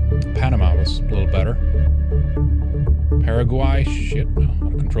 Panama was a little better. Paraguay, shit,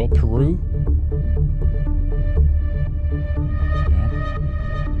 out of control. Peru. Yeah.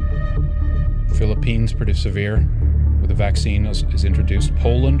 Philippines, pretty severe with the vaccine is introduced.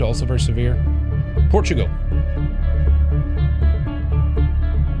 Poland, also very severe. Portugal.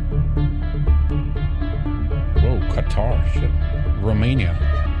 Whoa, Qatar, shit. Romania.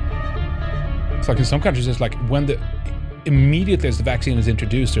 It's like in some countries, it's like when immediately as the vaccine is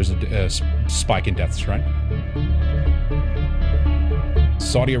introduced, there's a spike in deaths, right?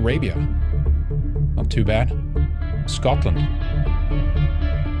 Saudi Arabia. Not too bad. Scotland.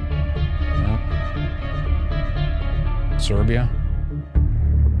 Yeah. Serbia.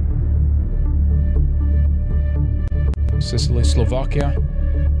 Sicily, Slovakia.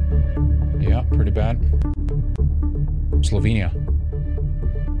 Yeah, pretty bad. Slovenia.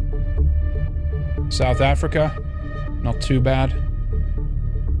 South Africa. Not too bad.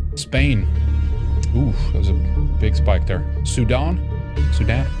 Spain. Ooh, that was a big spike there. Sudan.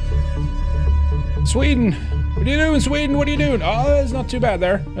 Sweden. What are you doing, Sweden? What are you doing? Oh, it's not too bad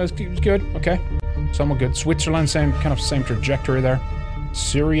there. That's good. Okay. Somewhat good. Switzerland, same trajectory there.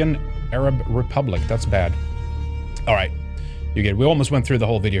 Syrian Arab Republic. That's bad. All right. You get it. We almost went through the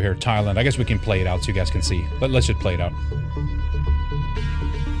whole video here. Thailand. I guess we can play it out so you guys can see. Let's just play it out.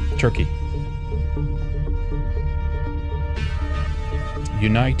 Turkey.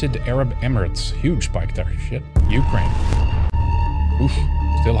 United Arab Emirates. Huge spike there. Shit. Ukraine. Oof.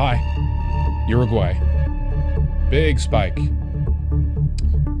 Still high. Uruguay. Big spike.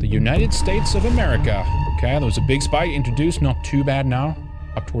 The United States of America. Okay, there was a big spike introduced. Not too bad now.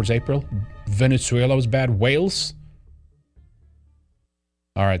 Up towards April. Venezuela was bad. Wales.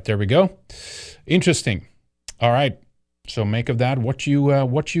 All right, there we go. Interesting. All right. So make of that what you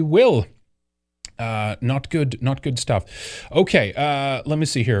will. Not good stuff. Okay, let me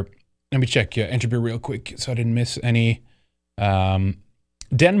see here. Let me check Entropy real quick so I didn't miss any.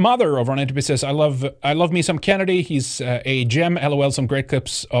 Den Mother over on Entropy says, I love me some Kennedy. He's a gem. LOL, some great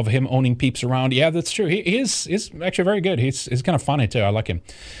clips of him owning peeps around. Yeah, that's true. He is actually very good. He's kind of funny too. I like him.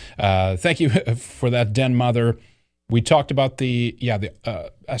 Thank you for that, Den Mother. We talked about the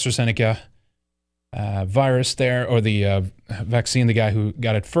AstraZeneca virus there, or the vaccine, the guy who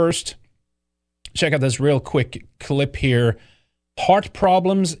got it first. Check out this real quick clip here. Heart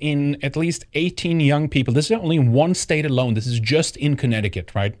problems in at least 18 young people. This is only in one state alone. This is just in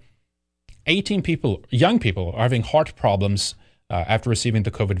Connecticut, right? 18 people, young people, are having heart problems after receiving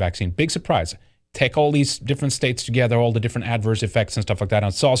the COVID vaccine. Big surprise. Take all these different states together, all the different adverse effects and stuff like that. I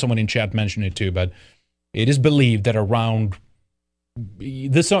saw someone in chat mention it too, but it is believed that around,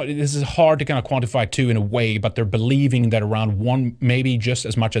 this is hard to kind of quantify too in a way, but they're believing that around maybe just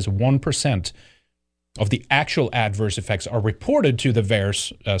as much as 1% of the actual adverse effects are reported to the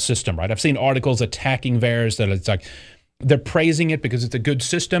VAERS system, right? I've seen articles attacking VAERS that it's like they're praising it because it's a good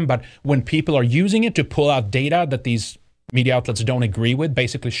system, but when people are using it to pull out data that these media outlets don't agree with,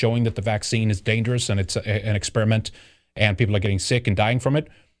 basically showing that the vaccine is dangerous and it's an experiment and people are getting sick and dying from it,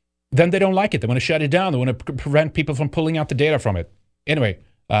 then they don't like it. They want to shut it down. They want to prevent people from pulling out the data from it. Anyway,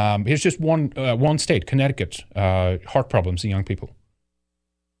 here's just one state, Connecticut, heart problems in young people.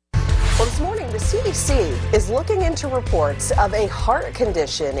 Well, this morning, the CDC is looking into reports of a heart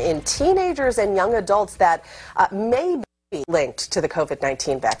condition in teenagers and young adults that may be linked to the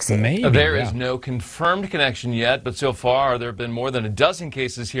COVID-19 vaccine. There is no confirmed connection yet, but so far there have been more than a dozen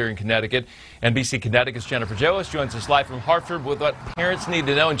cases here in Connecticut. NBC Connecticut's Jennifer Joas joins us live from Hartford with what parents need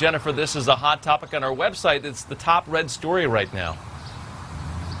to know. And Jennifer, this is a hot topic on our website. It's the top read story right now.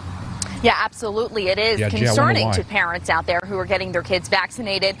 Yeah, absolutely. It is concerning to parents out there who are getting their kids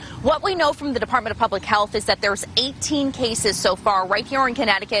vaccinated. What we know from the Department of Public Health is that there's 18 cases so far right here in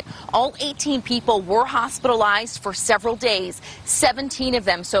Connecticut. All 18 people were hospitalized for several days. 17 of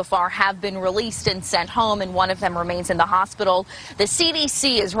them so far have been released and sent home, and one of them remains in the hospital. The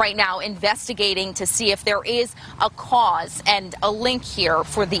CDC is right now investigating to see if there is a cause and a link here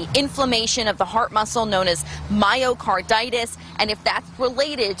for the inflammation of the heart muscle known as myocarditis, and if that's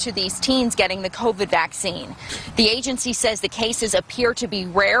related to these teens getting the COVID vaccine. The agency says the cases appear to be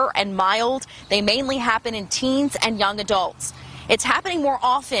rare and mild. They mainly happen in teens and young adults. It's happening more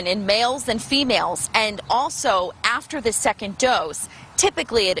often in males than females, and also after the second dose.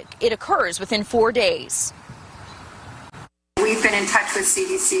 Typically, it occurs within 4 days. We've been in touch with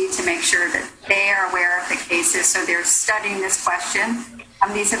CDC to make sure that they are aware of the cases, so they're studying this question.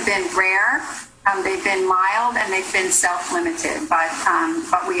 These have been rare. They've been mild and they've been self-limited, but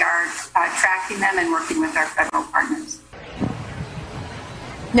we are tracking them and working with our federal partners.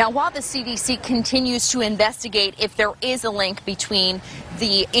 Now, while the CDC continues to investigate if there is a link between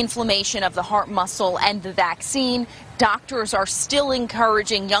the inflammation of the heart muscle and the vaccine, doctors are still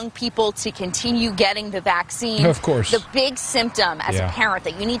encouraging young people to continue getting the vaccine. Of course. The big symptom as a parent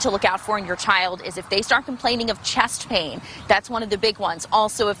that you need to look out for in your child is if they start complaining of chest pain. That's one of the big ones.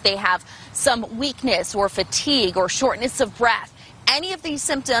 Also, if they have some weakness or fatigue or shortness of breath. Any of these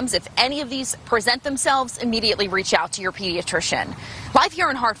symptoms, if any of these present themselves, immediately reach out to your pediatrician. Live here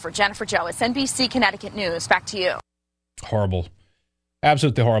in Hartford, Jennifer Joas, NBC Connecticut News. Back to you. Horrible.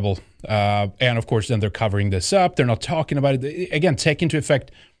 Absolutely horrible. And of course, then they're covering this up. They're not talking about it. Again, take into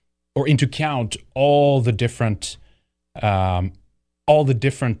effect or into account all the different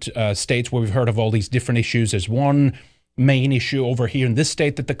states where we've heard of all these different issues. There's one main issue over here in this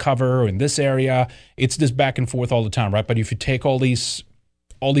state that they cover, or in this area. It's this back and forth all the time, right? But if you take all these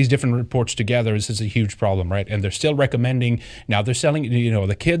different reports together, this is a huge problem, right? And they're still recommending, now they're selling,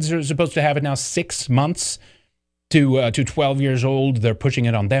 the kids are supposed to have it now 6 months to 12 years old. They're pushing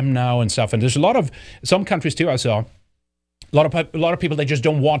it on them now and stuff. And there's some countries too, I saw, a lot of people, they just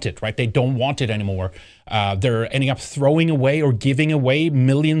don't want it, right? They don't want it anymore. They're ending up throwing away or giving away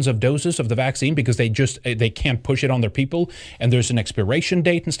millions of doses of the vaccine because they can't push it on their people. And there's an expiration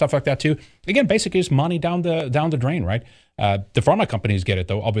date and stuff like that too. Again, basically it's money down the drain, right? The pharma companies get it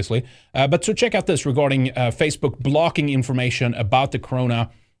though, obviously. But so check out this regarding Facebook blocking information about the corona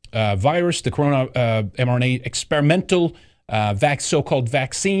virus, the corona mRNA experimental so-called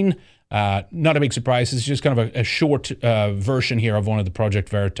vaccine. Not a big surprise. It's just kind of a short version here of one of the Project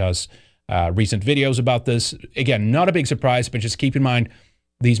Veritas recent videos about this. Again, not a big surprise, but just keep in mind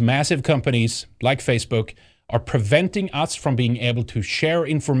these massive companies like Facebook are preventing us from being able to share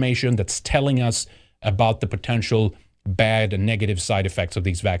information that's telling us about the potential bad and negative side effects of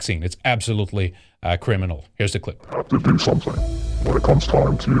these vaccines. It's absolutely criminal. Here's the clip. I have to do something when it comes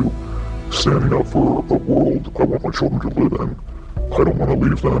time to standing up for a world I want my children to live in. I don't want to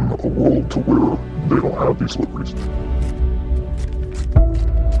leave them a world to where they don't have these liberties.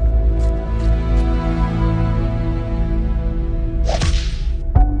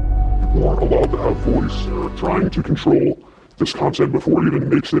 People aren't allowed to have voice. They're trying to control this content before it even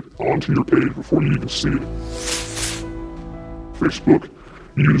makes it onto your page, before you even see it. Facebook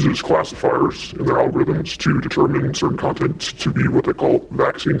uses classifiers in their algorithms to determine certain content to be what they call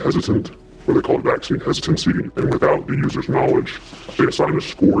vaccine hesitant, or they call it vaccine hesitancy, and without the user's knowledge, they assign a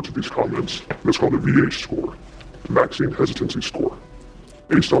score to these comments. That's called the VH score, the vaccine hesitancy score.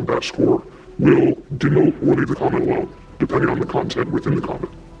 Based on that score, will demote or leave the comment alone, depending on the content within the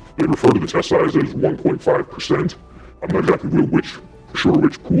comment. They refer to the test size as 1.5%. I'm not exactly sure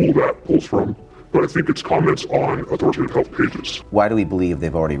which pool that pulls from, but I think it's comments on authoritative health pages. Why do we believe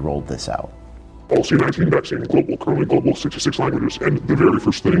they've already rolled this out? All C19 vaccine, currently global, 66 languages. And the very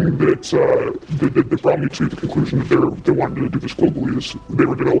first thing that brought me to the conclusion that they wanted to do this globally is they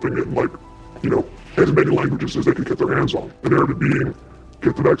were developing it in as many languages as they could get their hands on. The narrative being,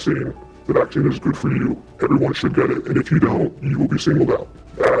 get the vaccine is good for you, everyone should get it, and if you don't, you will be singled out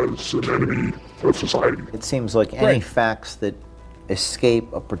as an enemy of society. It seems like any facts that escape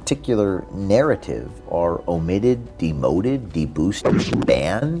a particular narrative are omitted, demoted, deboosted,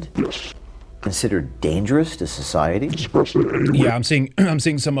 banned. Yes. Considered dangerous to society? Yeah, I'm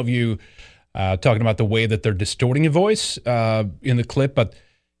seeing some of you talking about the way that they're distorting a voice in the clip, but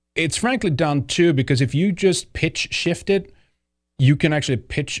it's frankly done too, because if you just pitch shift it, you can actually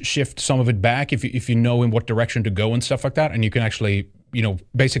pitch shift some of it back if you know in what direction to go and stuff like that, and you can actually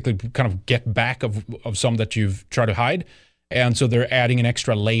basically kind of get back of some that you've tried to hide, and so they're adding an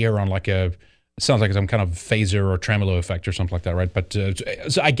extra layer on sounds like some kind of phaser or tremolo effect or something like that, right? But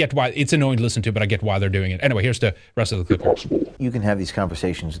so I get why it's annoying to listen to, but I get why they're doing it. Anyway, here's the rest of the clip. You can have these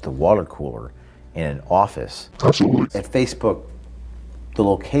conversations at the water cooler in an office. Absolutely. At Facebook, the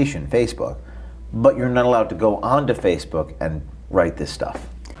location, Facebook, but you're not allowed to go onto Facebook and write this stuff.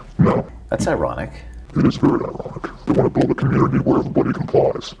 No. That's ironic. It is very ironic. They want to build a community where everybody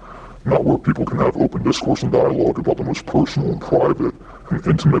complies, not where people can have open discourse and dialogue about the most personal and private and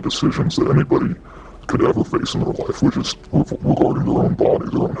intimate decisions that anybody could ever face in their life, which is regarding their own body,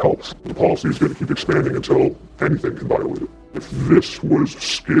 their own health. The policy is going to keep expanding until anything can violate it. If this was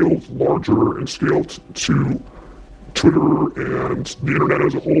scaled larger and scaled to Twitter and the internet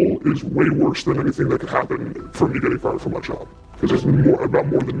as a whole, is way worse than anything that could happen from me getting fired from my job. Because it's about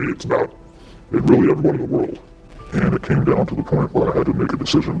more than me, it's about really everyone in the world. And it came down to the point where I had to make a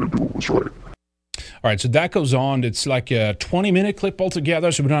decision to do what was right. All right, so that goes on. It's like a 20-minute clip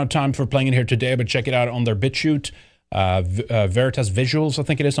altogether, so we don't have time for playing it here today, but check it out on their BitChute, Veritas Visuals, I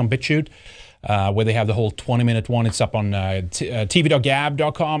think it is, on BitChute. where they have the whole 20-minute one. It's up on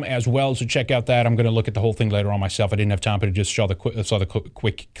tv.gab.com as well, so check out that. I'm going to look at the whole thing later on myself. I didn't have time, but I just saw the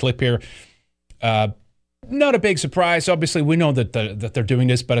quick clip here. Not a big surprise. Obviously, we know that they're doing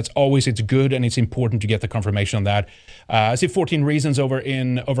this, but it's good and it's important to get the confirmation on that. I see 14 Reasons over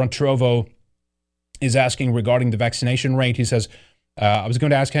on Trovo is asking regarding the vaccination rate. He says, I was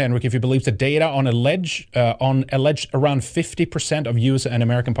going to ask Henrik if he believes the data on alleged around 50% of U.S. and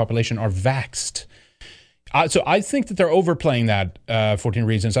American population are vaxxed. So I think that they're overplaying that, 14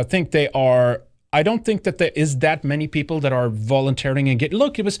 Reasons. I think they are. I don't think that there is that many people that are volunteering and get.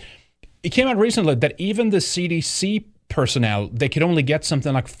 Look, it came out recently that even the CDC personnel, they could only get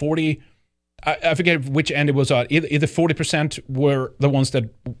something like 40. I forget which end it was. Either 40% were the ones that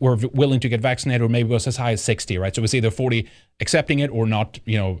were willing to get vaccinated, or maybe it was as high as 60, right? So it was either 40 accepting it or not,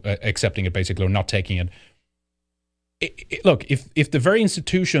 accepting it basically, or not taking it. Look, if the very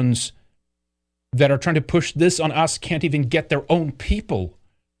institutions that are trying to push this on us can't even get their own people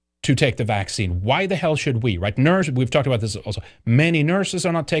to take the vaccine, why the hell should we, right? We've talked about this also. Many nurses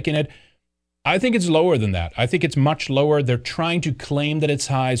are not taking it. I think it's lower than that. I think it's much lower. They're trying to claim that it's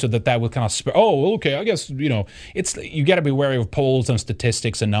high so that will kind of okay, I guess, it's, you got to be wary of polls and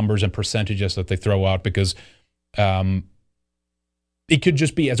statistics and numbers and percentages that they throw out, because it could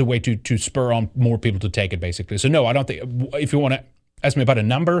just be as a way to spur on more people to take it, basically. So no, I don't think, if you want to ask me about a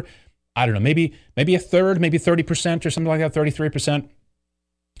number, I don't know, maybe a third, maybe 30% or something like that, 33%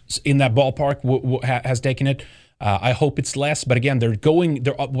 in that ballpark has taken it. I hope it's less, but again,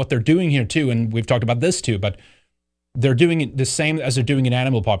 what they're doing here too, and we've talked about this too, but they're doing it the same as they're doing in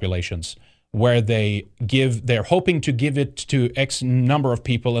animal populations, where they're hoping to give it to X number of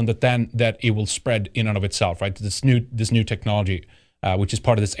people, and that it will spread in and of itself, right? This new technology, which is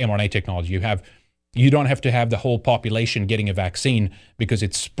part of this mRNA technology, you don't have to have the whole population getting a vaccine because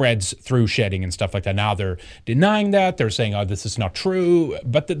it spreads through shedding and stuff like that. Now they're denying that. They're saying, oh, this is not true.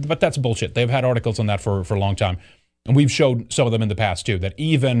 But that's bullshit. They've had articles on that for a long time. And we've showed some of them in the past, too, that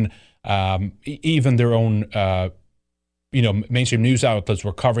even their own mainstream news outlets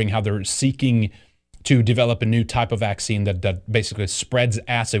were covering how they're seeking to develop a new type of vaccine that basically spreads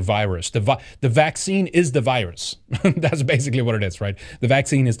as a virus. The vaccine is the virus. That's basically what it is, right? The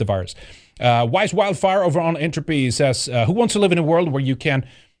vaccine is the virus. Wise Wildfire over on Entropy says, who wants to live in a world where you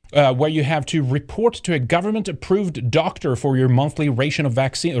have to report to a government-approved doctor for your monthly ration of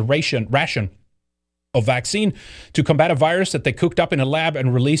vaccine to combat a virus that they cooked up in a lab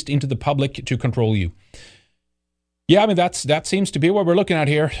and released into the public to control you? Yeah, I mean, that seems to be what we're looking at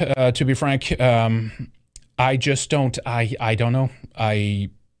here, to be frank. I just don't, I don't know. I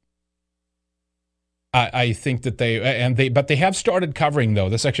think that they have started covering, though.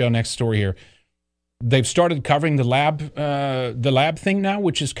 That's actually our next story here. They've started covering the lab thing now,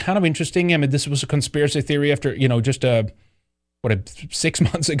 which is kind of interesting. I mean, this was a conspiracy theory after, just 6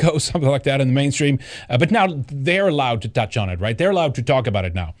 months ago, something like that in the mainstream. But now they're allowed to touch on it, right? They're allowed to talk about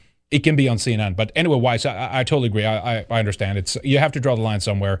it now. It can be on CNN. But anyway, Weiss, I totally agree. I understand. You have to draw the line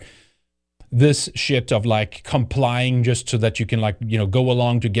somewhere. This shit of like complying just so that you can go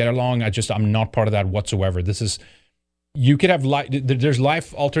along to get along, I'm not part of that whatsoever. You could have there's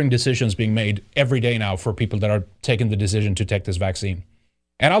life-altering decisions being made every day now for people that are taking the decision to take this vaccine.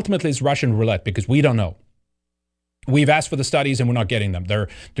 And ultimately it's Russian roulette, because we don't know. We've asked for the studies and we're not getting them. They're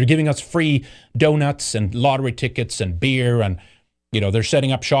giving us free donuts and lottery tickets and beer, and they're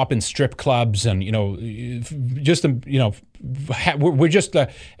setting up shop in strip clubs, and we're just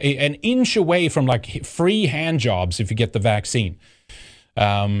an inch away from like free hand jobs if you get the vaccine.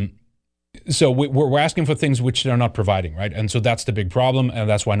 So we're asking for things which they're not providing, right? And so that's the big problem, and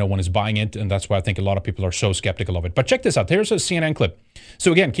that's why no one is buying it, and that's why I think a lot of people are so skeptical of it. But check this out. Here's a CNN clip.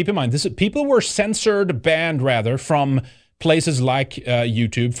 So again, keep in mind, people were banned rather, from places like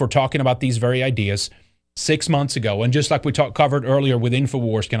YouTube for talking about these very ideas 6 months ago. And just like we covered earlier with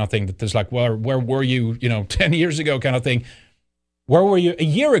InfoWars kind of thing, that there's like, where were you, 10 years ago kind of thing. Where were you a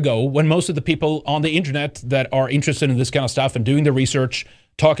year ago when most of the people on the internet that are interested in this kind of stuff and doing the research,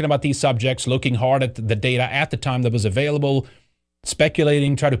 talking about these subjects, looking hard at the data at the time that was available,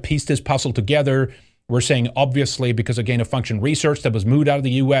 speculating, try to piece this puzzle together? We're saying, obviously, because of gain-of-function research that was moved out of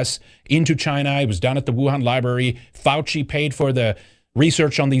the U.S. into China. It was done at the Wuhan Library. Fauci paid for the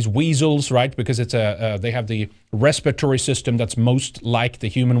research on these weasels, right? Because it's they have the respiratory system that's most like the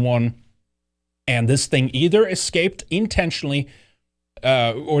human one. And this thing either escaped intentionally,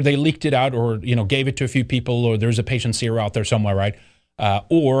 or they leaked it out, or gave it to a few people, or there's a patient zero out there somewhere, right?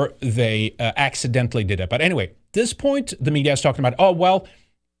 Or they accidentally did it. But anyway, this point, the media is talking about, oh, well,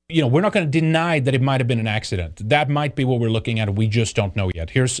 we're not going to deny that it might have been an accident. That might be what we're looking at. We just don't know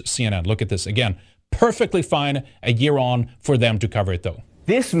yet. Here's CNN. Look at this. Again, perfectly fine a year on for them to cover it, though.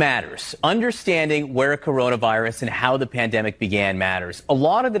 This matters. Understanding where coronavirus and how the pandemic began matters. A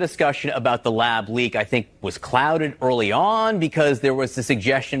lot of the discussion about the lab leak, I think, was clouded early on because there was the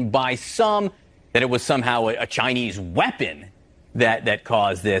suggestion by some that it was somehow a Chinese weapon that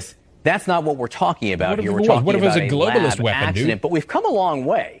caused this. That's not what we're talking about here. We're talking about a globalist weapon, accident. Dude. But we've come a long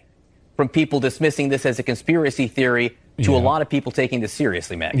way from people dismissing this as a conspiracy theory to a lot of people taking this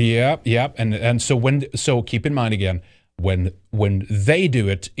seriously, Matt. Yep. And so keep in mind again, when they do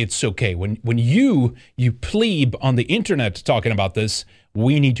it, it's okay. When you plebe on the internet talking about this,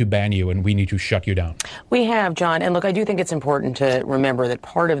 we need to ban you and we need to shut you down. We have, John. And look, I do think it's important to remember that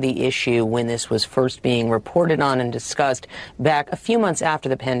part of the issue when this was first being reported on and discussed back a few months after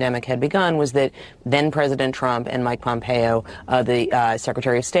the pandemic had begun was that then President Trump and Mike Pompeo, the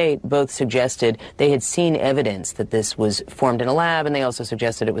Secretary of State, both suggested they had seen evidence that this was formed in a lab, and they also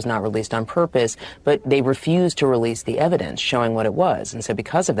suggested it was not released on purpose, but they refused to release the evidence showing what it was. And so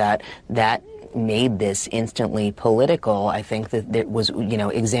because of that made this instantly political. I think that it was,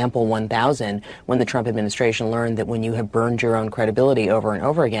 example 1000 when the Trump administration learned that when you have burned your own credibility over and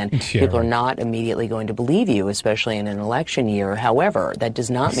over again, people are not immediately going to believe you, especially in an election year. However, that does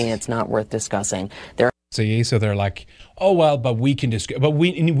not mean it's not worth discussing. So they're like, oh, well, but we can discuss, but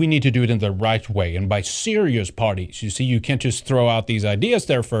we need to do it in the right way and by serious parties. You see, you can't just throw out these ideas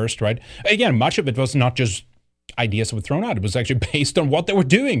there first, right? Again, much of it was not just ideas that were thrown out. It was actually based on what they were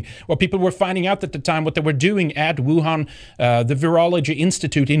doing, what people were finding out at the time, what they were doing at Wuhan, the Virology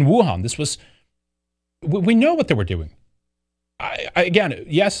Institute in Wuhan. This was, we know what they were doing. Again,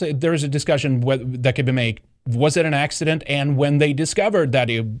 yes, there is a discussion that could be made. Was it an accident? And when they discovered that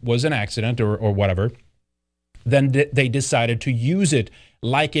it was an accident or whatever, then they decided to use it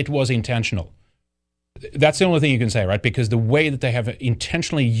like it was intentional. That's the only thing you can say, right? Because the way that they have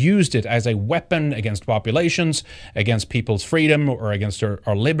intentionally used it as a weapon against populations, against people's freedom, or against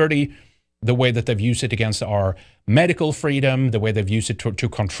our liberty, the way that they've used it against our medical freedom, the way they've used it to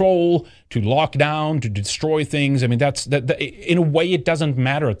control, to lock down, to destroy things. I mean, in a way, it doesn't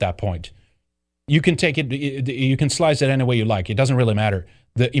matter at that point. You can take it, you can slice it any way you like. It doesn't really matter.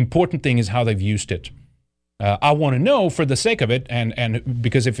 The important thing is how they've used it. I want to know for the sake of it, and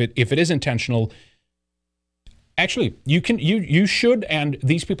because if it is intentional. Actually, you should, and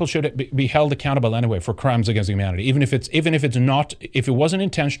these people should be held accountable anyway for crimes against humanity, even if it wasn't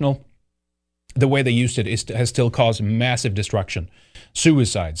intentional. The way they used it has still caused massive destruction,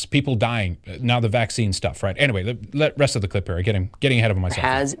 suicides, people dying. Now the vaccine stuff, right? Anyway, the rest of the clip here. Getting ahead of myself.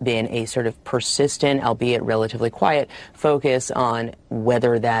 Has been a sort of persistent, albeit relatively quiet, focus on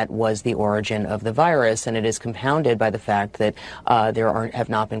whether that was the origin of the virus, and it is compounded by the fact that have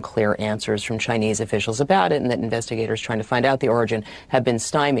not been clear answers from Chinese officials about it, and that investigators trying to find out the origin have been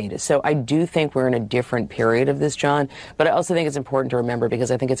stymied. So I do think we're in a different period of this, John, but I also think it's important to remember,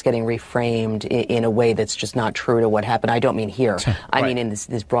 because I think it's getting reframed in a way that's just not true to what happened. I don't mean here. I mean in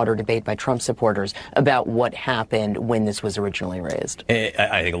this broader debate by Trump supporters about what happened when this was originally raised.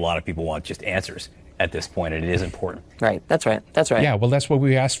 I think a lot of people want just answers at this point, and it is important. Right. That's right. Yeah, well, that's what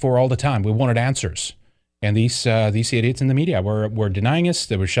we asked for all the time. We wanted answers. And these idiots in the media were denying us.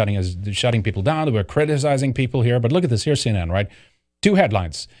 They were shutting people down. They were criticizing people here. But look at this. Here's CNN, right? 2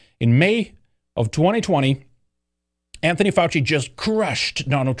 headlines. In May of 2020, Anthony Fauci just crushed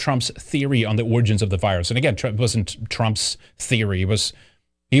Donald Trump's theory on the origins of the virus. And again, it wasn't Trump's theory. He was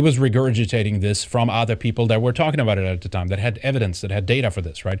regurgitating this from other people that were talking about it at the time, that had evidence, that had data for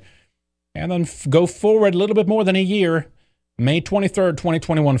this, right? And then go forward a little bit more than a year, May 23rd,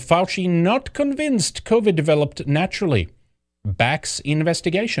 2021, Fauci not convinced COVID developed naturally, backs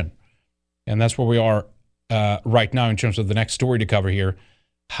investigation. And that's where we are right now in terms of the next story to cover here,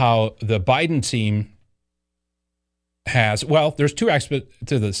 how the Biden team there's 2 aspects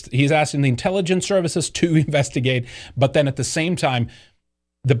to this. He's asking the intelligence services to investigate, but then at the same time,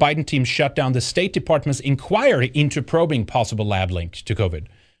 the Biden team shut down the State Department's inquiry into probing possible lab links to COVID.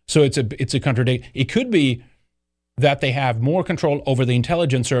 So it's a contradiction. It could be that they have more control over the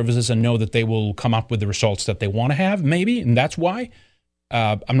intelligence services and know that they will come up with the results that they want to have, maybe, and that's why.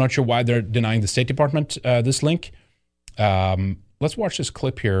 I'm not sure why they're denying the State Department this link. Let's watch this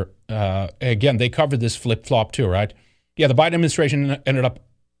clip here. Again, they covered this flip-flop too, right? Yeah, the Biden administration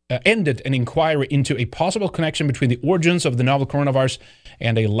ended an inquiry into a possible connection between the origins of the novel coronavirus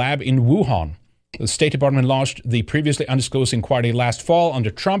and a lab in Wuhan. The State Department launched the previously undisclosed inquiry last fall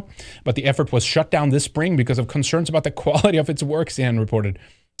under Trump, but the effort was shut down this spring because of concerns about the quality of its work, CNN reported,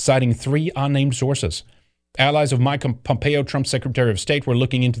 citing 3 unnamed sources. Allies of Mike Pompeo, Trump's Secretary of State, were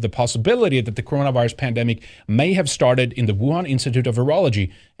looking into the possibility that the coronavirus pandemic may have started in the Wuhan Institute of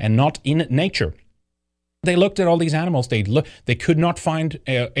Virology and not in nature. They looked at all these animals. They could not find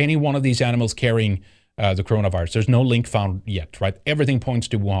any one of these animals carrying the coronavirus. There's no link found yet, right? Everything points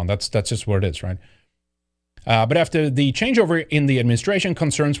to Wuhan. That's just where it is, right? But after the changeover in the administration,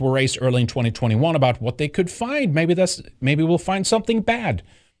 concerns were raised early in 2021 about what they could find. Maybe we'll find something bad.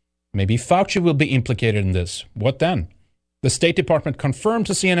 Maybe Fauci will be implicated in this. What then? The State Department confirmed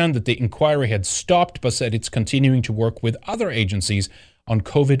to CNN that the inquiry had stopped, but said it's continuing to work with other agencies on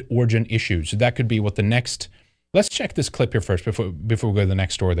COVID origin issues. So that could be what the next... Let's check this clip here first before we go to the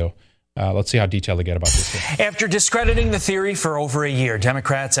next story, though. Let's see how detailed they get about this. After discrediting the theory for over a year,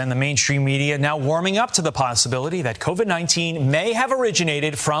 Democrats and the mainstream media now warming up to the possibility that COVID-19 may have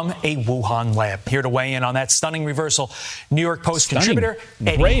originated from a Wuhan lab. Here to weigh in on that stunning reversal, New York Post contributor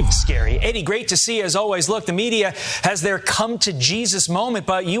Eddie Scary. Eddie, great to see you as always. Look, the media has their come to Jesus moment,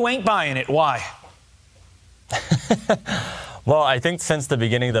 but you ain't buying it. Why? Well, I think since the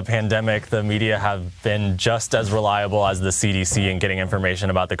beginning of the pandemic, the media have been just as reliable as the CDC in getting information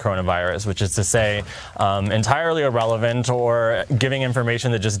about the coronavirus, which is to say entirely irrelevant or giving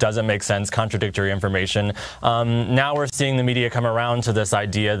information that just doesn't make sense, contradictory information. Now we're seeing the media come around to this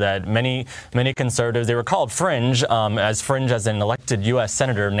idea that many conservatives, they were called fringe as an elected U.S.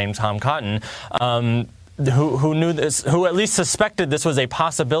 senator named Tom Cotton, who knew this, who at least suspected this was a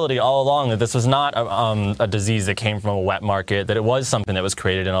possibility all along, that this was not a disease that came from a wet market, that it was something that was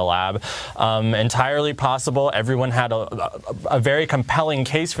created in a lab. Entirely possible. Everyone had a very compelling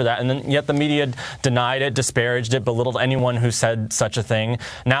case for that, and then yet the media denied it, disparaged it, belittled anyone who said such a thing.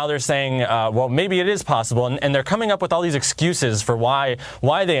 Now they're saying, well, maybe it is possible, and they're coming up with all these excuses for why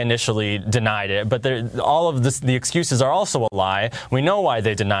they initially denied it, but all of the excuses are also a lie. We know why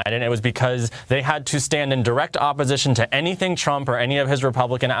they denied it, and it was because they had to stand in direct opposition to anything Trump or any of his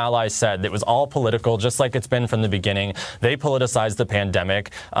Republican allies said. It was all political, just like it's been from the beginning. They politicized the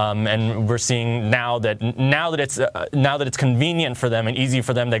pandemic, and we're seeing now that it's convenient for them and easy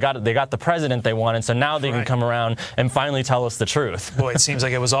for them. They got the president they wanted, so now they can come around and finally tell us the truth. Boy, it seems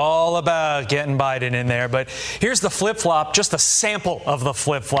like it was all about getting Biden in there. But here's the flip-flop, just a sample of the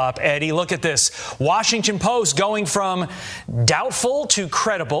flip-flop, Eddie. Look at this. Washington Post going from doubtful to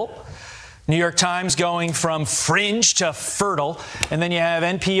credible. New York Times going from fringe to fertile. And then you have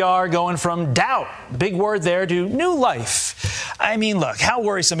NPR going from doubt, big word there, to new life. I mean, look, how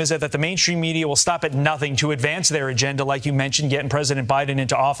worrisome is it that the mainstream media will stop at nothing to advance their agenda, like you mentioned, getting President Biden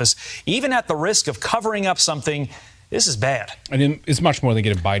into office, even at the risk of covering up something? This is bad. And it's much more than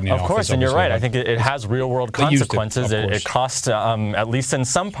getting Biden in office. Of course, and you're right. I think it has real-world consequences. It cost, at least in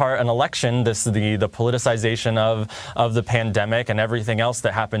some part, an election. The politicization of the pandemic and everything else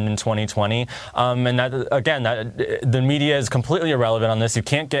that happened in 2020. And that, again, the media is completely irrelevant on this. You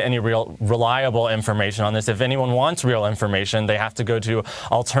can't get any real reliable information on this. If anyone wants real information, they have to go to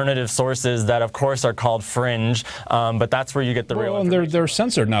alternative sources that, of course, are called fringe. But that's where you get the real information. And they're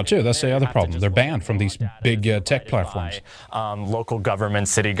censored now too. That's the other problem. They're banned from these big tech platforms. Local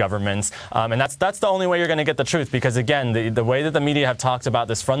governments, city governments, and that's the only way you're going to get the truth, because again, the way that the media have talked about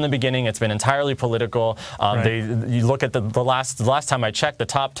this from the beginning, it's been entirely political. You look at the last time I checked, the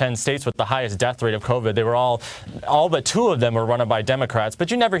top 10 states with the highest death rate of COVID, they were all but 2 of them were run by Democrats, but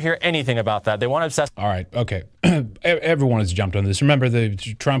you never hear anything about that. They want to obsess. All right, okay. Everyone has jumped on this. Remember,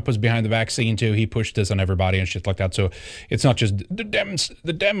 Trump was behind the vaccine too. He pushed this on everybody and shit like that. So it's not just the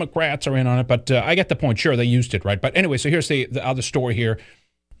Democrats are in on it, but I get the point. Sure, they used it, right? But anyway, so here's the other story here.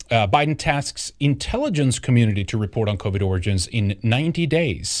 Biden tasks intelligence community to report on COVID origins in 90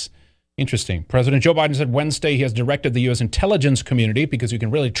 days. Interesting. President Joe Biden said Wednesday he has directed the U.S. intelligence community, because you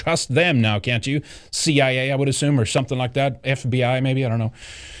can really trust them now, can't you? CIA, I would assume, or something like that. FBI, maybe, I don't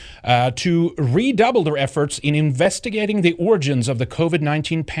know. To redouble their efforts in investigating the origins of the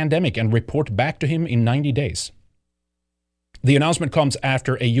COVID-19 pandemic and report back to him in 90 days. The announcement comes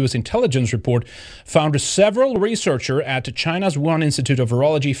after a U.S. intelligence report found several researchers at China's Wuhan Institute of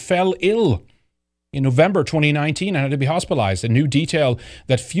Virology fell ill in November 2019 and had to be hospitalized. A new detail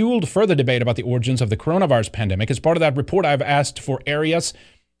that fueled further debate about the origins of the coronavirus pandemic. As part of that report, I've asked for areas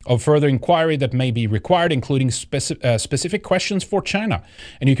of further inquiry that may be required, including specific questions for China.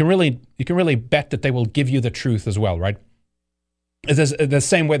 And you can really bet that they will give you the truth as well, right? It's the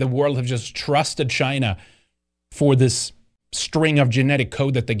same way the world have just trusted China for this string of genetic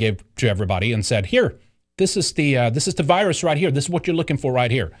code that they gave to everybody and said, here, this is the virus right here. This is what you're looking for right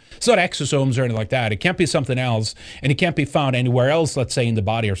here. It's not exosomes or anything like that. It can't be something else, and it can't be found anywhere else, let's say in the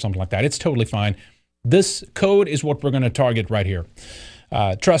body or something like that. It's totally fine. This code is what we're going to target right here.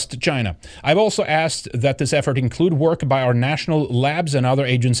 Trust China. I've also asked that this effort include work by our national labs and other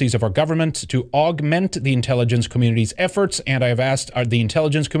agencies of our government to augment the intelligence community's efforts, and I have asked the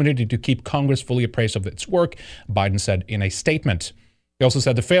intelligence community to keep Congress fully appraised of its work, Biden said in a statement. He also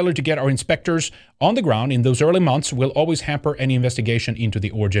said the failure to get our inspectors on the ground in those early months will always hamper any investigation into the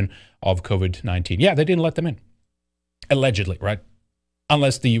origin of COVID-19. Yeah, they didn't let them in. Allegedly, right?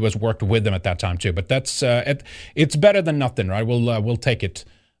 Unless the U.S. worked with them at that time too, but that's it's better than nothing, right? We'll take it,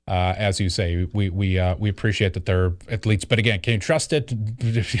 as you say. We appreciate that they're at least, but again, can you trust it?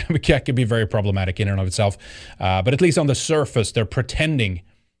 It can be very problematic in and of itself. But at least on the surface, they're pretending.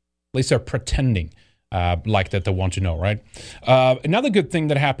 At least they're pretending like that they want to know, right? Another good thing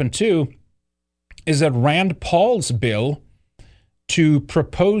that happened too is that Rand Paul's bill to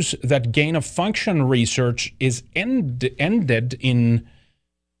propose that gain-of-function research is ended in.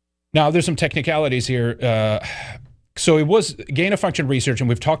 Now, there's some technicalities here. So it was gain-of-function research, and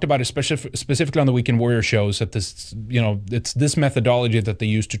we've talked about it specifically on the Weekend Warrior shows, that this, it's this methodology that they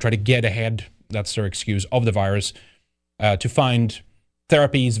use to try to get ahead, that's their excuse, of the virus, to find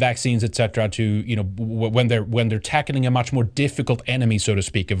therapies, vaccines, etc., to, when they're tackling a much more difficult enemy, so to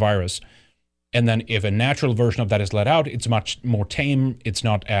speak, a virus. And then if a natural version of that is let out, it's much more tame. It's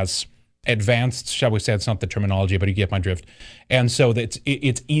not as advanced, shall we say. It's not the terminology, but you get my drift. And so it's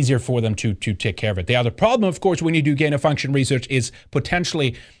easier for them to take care of it. The other problem, of course, when you do gain-of-function research is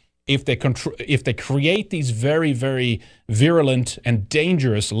potentially if they create these very, very virulent and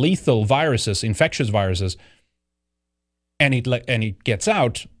dangerous, lethal viruses, infectious viruses, and it gets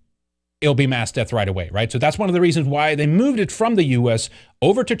out, it'll be mass death right away, right? So that's one of the reasons why they moved it from the U.S.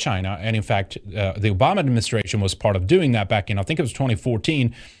 over to China. And in fact, the Obama administration was part of doing that back in, I think it was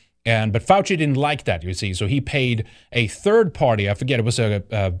 2014. But Fauci didn't like that, you see. So he paid a third party, I forget, it was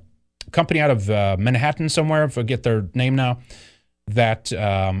a company out of Manhattan somewhere, I forget their name now, that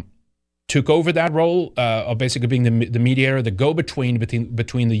took over that role of basically being the mediator, the go-between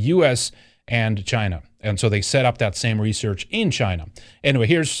between the U.S. and China. And so they set up that same research in China. Anyway,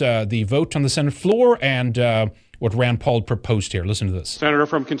 here's the vote on the Senate floor and what Rand Paul proposed here. Listen to this. Senator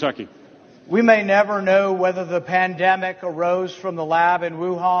from Kentucky. We may never know whether the pandemic arose from the lab in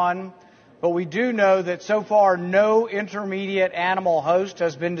Wuhan, but we do know that so far no intermediate animal host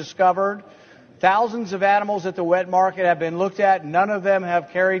has been discovered. Thousands of animals at the wet market have been looked at. None of them have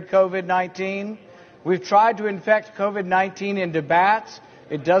carried COVID-19. We've tried to infect COVID-19 into bats.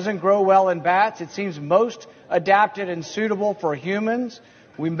 It doesn't grow well in bats. It seems most adapted and suitable for humans.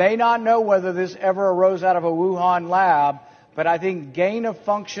 We may not know whether this ever arose out of a Wuhan lab, but I think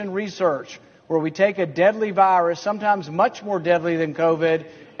gain-of-function research, where we take a deadly virus, sometimes much more deadly than COVID,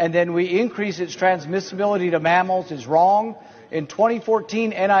 and then we increase its transmissibility to mammals, is wrong. In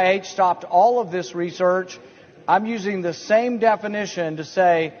 2014, NIH stopped all of this research. I'm using the same definition to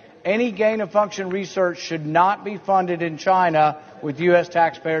say any gain-of-function research should not be funded in China with U.S.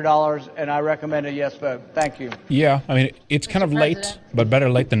 taxpayer dollars, and I recommend a yes vote. Thank you. Yeah, I mean, it's kind of late, but better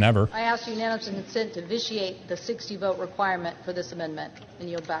late than never. I ask unanimous consent to vitiate the 60-vote requirement for this amendment and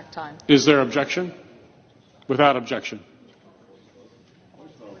yield back time. Is there objection? Without objection.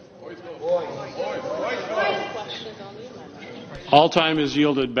 All time is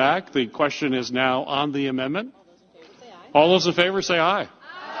yielded back. The question is now on the amendment. All those in favor say aye.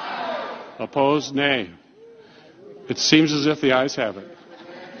 Aye. Opposed, nay. It seems as if the ayes have it.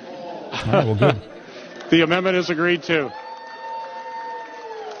 All right, well, good. The amendment is agreed to.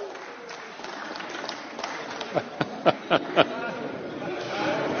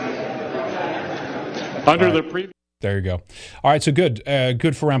 Under the previous. There you go. All right, so good.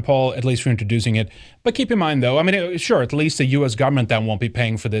 Good for Rand Paul, at least for introducing it. But keep in mind, though, I mean, sure, at least the U.S. government then won't be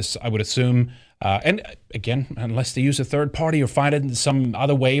paying for this, I would assume. And again, unless they use a third party or find it in some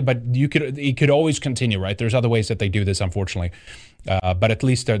other way, but it could always continue, right? There's other ways that they do this, unfortunately. But at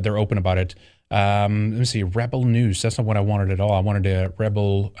least they're open about it. Let me see, Rebel News. That's not what I wanted at all. I wanted a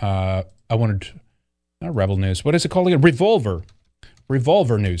Rebel. Not Rebel News. What is it called again? Revolver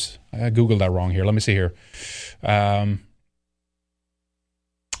News. I Googled that wrong here. Let me see here. I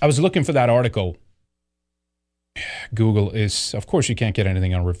was looking for that article. Google is, of course, you can't get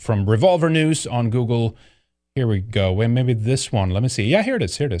anything from Revolver News on Google. Here we go. Well, maybe this one. Let me see. Yeah, here it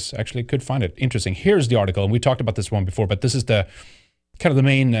is. Here it is. Actually, could find it. Interesting. Here's the article, and we talked about this one before, but this is the kind of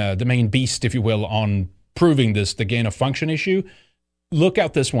the main beast, if you will, on proving this, the gain of function issue. Look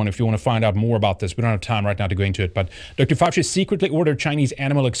out this one if you want to find out more about this. We don't have time right now to go into it, but Dr. Fauci secretly ordered Chinese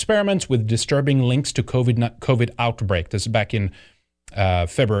animal experiments with disturbing links to COVID outbreak. This is back in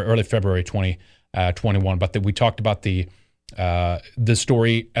early February 2021. But we talked about the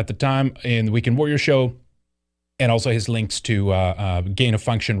story at the time in the Weekend Warrior show, and also his links to gain of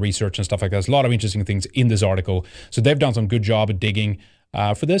function research and stuff like that. There's a lot of interesting things in this article. So they've done some good job at digging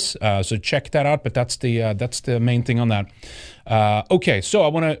for this. So check that out. But that's the main thing on that. Okay, so I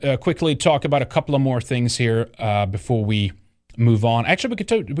want to quickly talk about a couple of more things here before we move on. Actually, we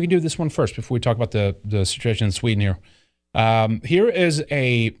can do this one first before we talk about the situation in Sweden here. Here is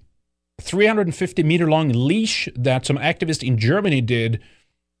a 350-meter long leash that some activists in Germany did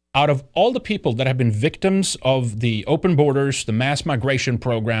out of all the people that have been victims of the open borders, the mass migration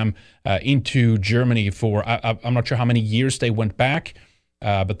program into Germany for, I'm not sure how many years they went back,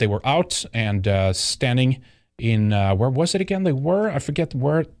 but they were out and standing in, where was it again? I forget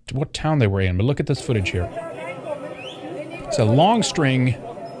what town they were in, but look at this footage here. It's a long string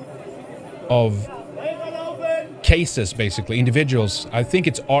of cases, basically, individuals. I think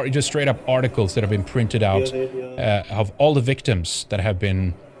it's just straight up articles that have been printed out of all the victims that have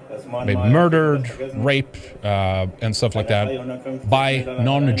been maybe murdered, raped, and stuff like that by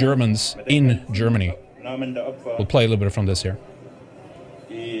non-Germans in Germany. We'll play a little bit from this here.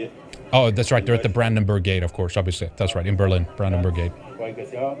 Oh, that's right. They're at the Brandenburg Gate, of course, obviously. That's right, in Berlin, Brandenburg Gate.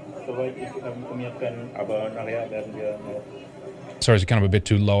 Sorry, it's kind of a bit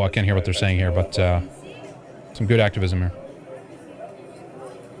too low. I can't hear what they're saying here, but some good activism here.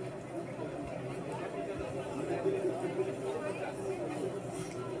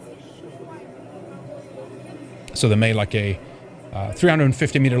 So they made like a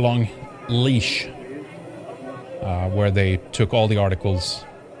 350-meter long leash where they took all the articles,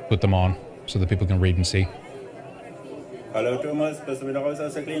 put them on, so that people can read and see. Hallo Thomas, bist du wieder raus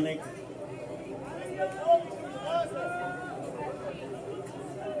aus der Klinik?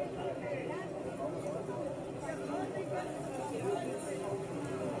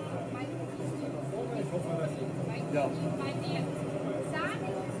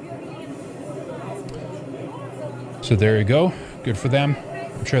 So there you go. Good for them.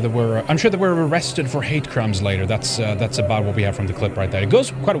 I'm sure that we're arrested for hate crimes later. That's about what we have from the clip right there. It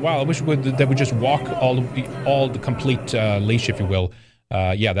goes quite a while. I wish they would just walk all the complete leash, if you will.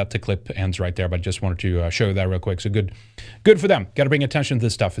 Yeah, the clip ends right there. But I just wanted to show you that real quick. So good for them. Got to bring attention to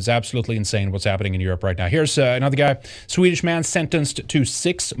this stuff. It's absolutely insane what's happening in Europe right now. Here's another guy, Swedish man sentenced to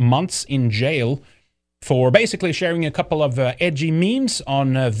 6 months in jail for basically sharing a couple of edgy memes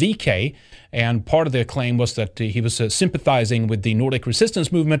on VK. And part of the claim was that he was sympathizing with the Nordic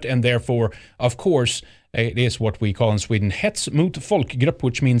resistance movement, and therefore, of course, it is what we call in Sweden hets mot folkgrupp,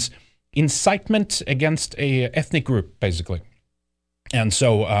 which means incitement against a ethnic group, basically. And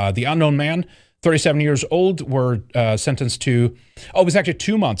so the unknown man, 37 years old, were sentenced to, it was actually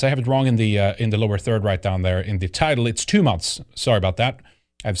 2 months. I have it wrong in the lower third right down there in the title. It's 2 months. Sorry about that.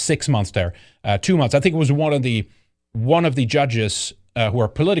 I have 6 months there. 2 months. I think it was one of the judges who are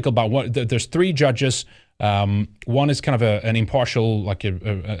political. There's 3 judges. One is kind of an impartial, like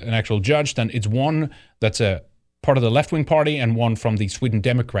an actual judge. Then it's one that's a part of the left-wing party, and one from the Sweden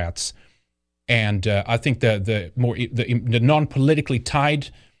Democrats. And I think the non-politically tied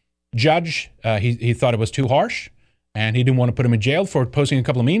judge, he thought it was too harsh, and he didn't want to put him in jail for posting a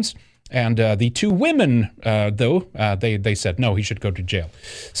couple of memes. And the 2 women, though, they said, no, he should go to jail.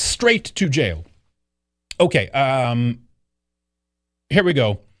 Straight to jail. Okay, here we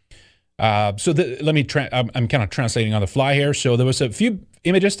go. So I'm kind of translating on the fly here. So there was a few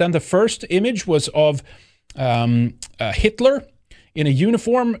images. Then the first image was of Hitler in a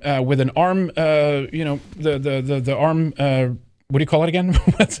uniform with an arm, the arm... what do you call it again?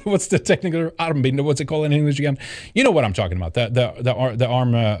 What's the technical armbind? What's it called in English again? You know what I'm talking about. The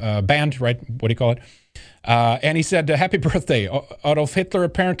arm band, right? What do you call it? And he said, "Happy birthday, Adolf Hitler."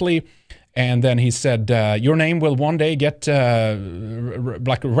 Apparently, and then he said, "Your name will one day get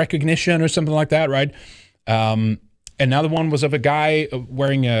like recognition or something like that, right?" Another one was of a guy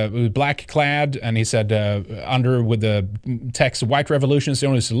wearing a black clad, and he said under with the text, "White revolution is the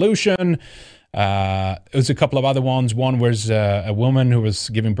only solution." It was a couple of other ones. One was a woman who was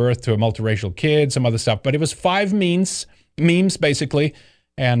giving birth to a multiracial kid, some other stuff. But it was 5 memes basically,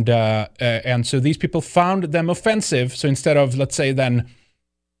 and so these people found them offensive. So instead of, let's say, then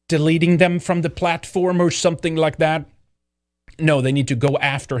deleting them from the platform or something like that, no, they need to go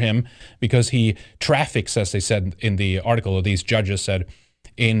after him because he traffics, as they said in the article, or these judges said,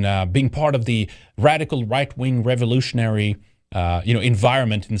 in being part of the radical right-wing revolutionary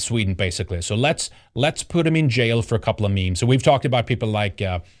environment in Sweden, basically. So let's put him in jail for a couple of memes. So we've talked about people like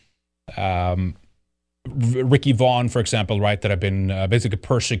Ricky Vaughn, for example, right, that have been basically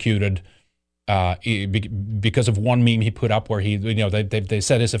persecuted because of one meme he put up where they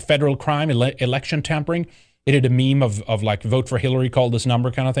said it's a federal crime, election tampering. He did a meme of like vote for Hillary, call this number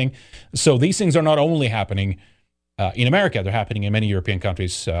kind of thing. So these things are not only happening in America. They're happening in many European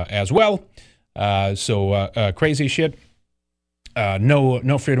countries as well. So crazy shit.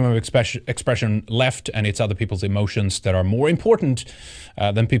 No freedom of expression left, and it's other people's emotions that are more important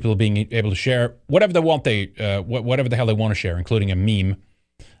than people being able to share whatever they want. Whatever the hell they want to share, including a meme.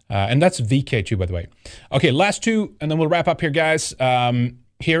 And that's VK2, by the way. Okay, last two, and then we'll wrap up here, guys.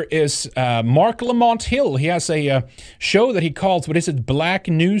 Here is Mark Lamont Hill. He has a show that he calls, what is it, Black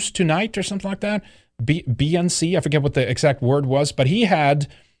News Tonight or something like that? BNC, I forget what the exact word was, but he had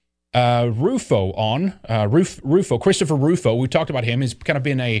Rufo on, Christopher Rufo. We talked about him. He's kind of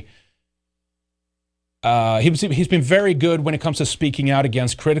been he's been very good when it comes to speaking out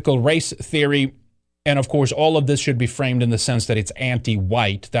against critical race theory. And of course, all of this should be framed in the sense that it's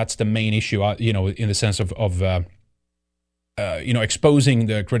anti-white. That's the main issue, in the sense of exposing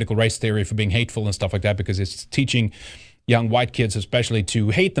the critical race theory for being hateful and stuff like that, because it's teaching young white kids especially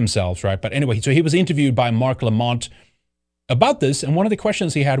to hate themselves, right? But anyway, so he was interviewed by Mark Lamont about this, and one of the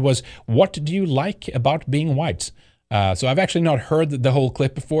questions he had was, what do you like about being white? So I've actually not heard the whole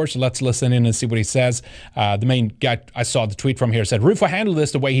clip before, so let's listen in and see what he says. The main guy I saw the tweet from here said, Rufo handled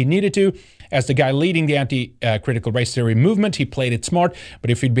this the way he needed to. As the guy leading the anti-critical race theory movement, he played it smart.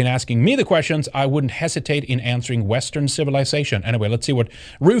 But if he'd been asking me the questions, I wouldn't hesitate in answering Western civilization. Anyway, let's see what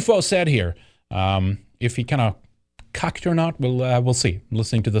Rufo said here. If he kind of cocked or not, we'll see. I'm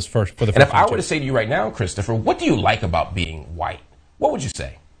listening to this first for the first time. And if I were to say to you right now, Christopher, what do you like about being white? What would you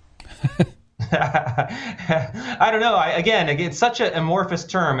say? I don't know. Again, it's such an amorphous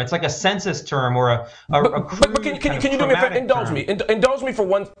term. It's like a census term or a but can you do me a favor? Indulge me for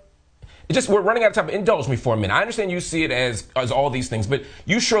one. We're running out of time. Indulge me for a minute. I understand you see it as all these things, but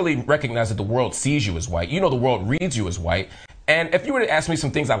you surely recognize that the world sees you as white. You know the world reads you as white. And if you were to ask me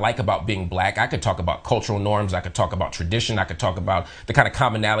some things I like about being black, I could talk about cultural norms. I could talk about tradition. I could talk about the kind of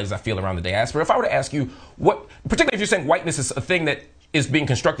commonalities I feel around the diaspora. If I were to ask you particularly if you're saying whiteness is a thing that is being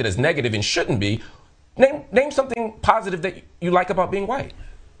constructed as negative and shouldn't be, name something positive that you like about being white.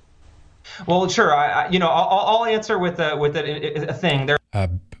 Well, sure. I'll answer with a thing.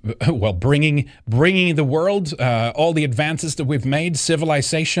 Well, bringing the world, all the advances that we've made,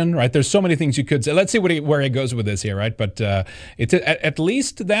 civilization, right? There's so many things you could say. Let's see where he goes with this here, right? But it's at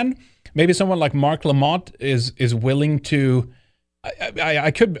least then maybe someone like Mark Lamont is willing to.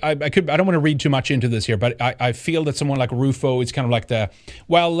 I don't want to read too much into this here, but I feel that someone like Rufo is kind of like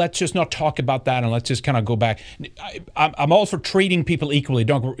let's just not talk about that and let's just kind of go back. I'm all for treating people equally,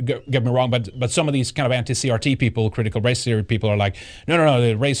 don't get me wrong, but some of these kind of anti-CRT people, critical race theory people are like, no,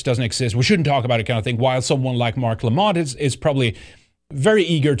 the race doesn't exist, we shouldn't talk about it kind of thing, while someone like Mark Lamont is probably very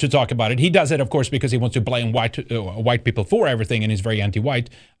eager to talk about it. He does it, of course, because he wants to blame white people for everything and he's very anti-white.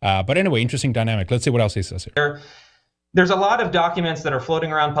 But anyway, interesting dynamic. Let's see what else he says here. There's a lot of documents that are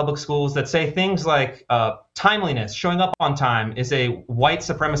floating around public schools that say things like timeliness, showing up on time, is a white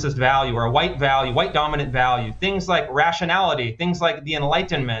supremacist value or a white dominant value. Things like rationality, things like the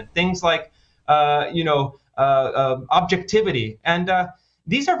Enlightenment, things like objectivity. And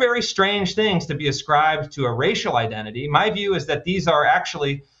these are very strange things to be ascribed to a racial identity. My view is that these are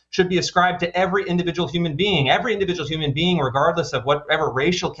actually should be ascribed to every individual human being. Every individual human being, regardless of whatever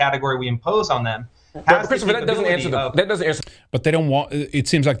racial category we impose on them. But Christopher, that doesn't answer. But they don't want. It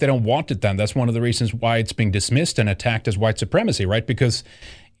seems like they don't want it. Then that's one of the reasons why it's being dismissed and attacked as white supremacy, right? Because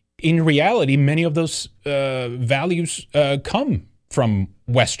in reality, many of those values come from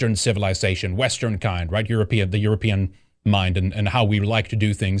Western civilization, Western kind, right? The European mind and how we like to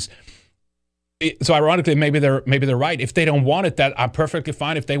do things. So ironically, maybe they're right. If they don't want it, that I'm perfectly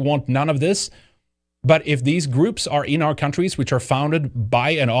fine. If they want none of this. But if these groups are in our countries, which are founded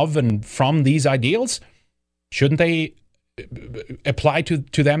by and of and from these ideals, shouldn't they apply to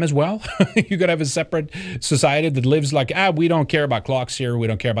them as well? You could have a separate society that lives like, we don't care about clocks here. We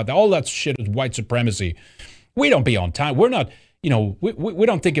don't care about that. All that shit is white supremacy. We don't be on time. We're not, we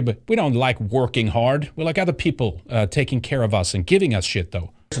don't think about, we don't like working hard. We like other people taking care of us and giving us shit,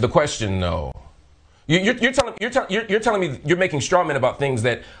 though. To the question, no. You're telling me you're making straw men about things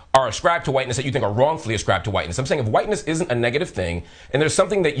that are ascribed to whiteness that you think are wrongfully ascribed to whiteness. I'm saying if whiteness isn't a negative thing, and there's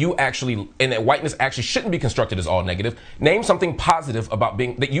something that that whiteness actually shouldn't be constructed as all negative, name something positive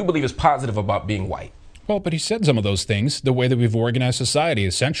that you believe is positive about being white. Well, but he said some of those things, the way that we've organized society,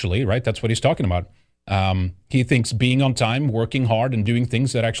 essentially, right? That's what he's talking about. He thinks being on time, working hard, and doing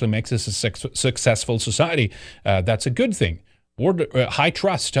things that actually makes us a successful society, that's a good thing. High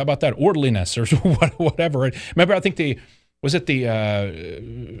trust, how about that? Orderliness or whatever. Remember, I think was it the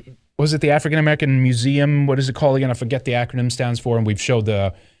African American Museum? What is it called again? I forget the acronym stands for, and we've showed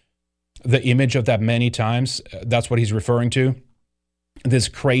the image of that many times. That's what he's referring to. This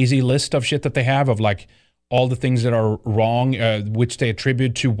crazy list of shit that they have of like all the things that are wrong, which they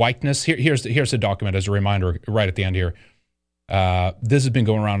attribute to whiteness. Here's the document as a reminder right at the end here. This has been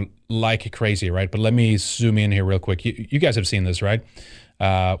going around like crazy, right? But let me zoom in here real quick. You guys have seen this, right?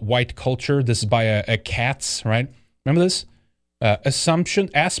 White culture. This is by a Katz, right? Remember this?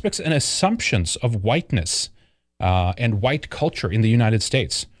 Aspects and assumptions of whiteness and white culture in the United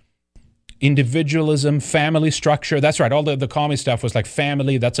States. Individualism, family structure. That's right. All the commie stuff was like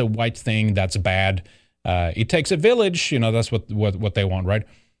family. That's a white thing. That's bad. It takes a village. You know, that's what they want, right?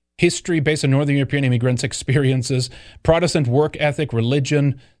 History based on Northern European immigrants' experiences. Protestant work ethic,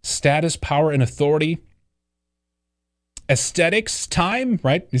 religion, status, power, and authority. Aesthetics, time,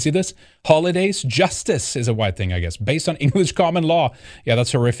 right? You see this? Holidays, justice is a white thing, I guess, based on English common law. Yeah,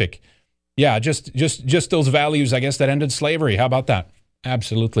 that's horrific. Yeah, just those values, I guess, that ended slavery. How about that?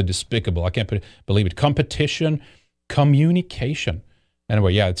 Absolutely despicable. I can't believe it. Competition, communication.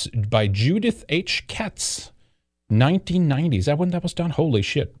 Anyway, yeah, it's by Judith H. Katz, 1990. Is that when that was done? Holy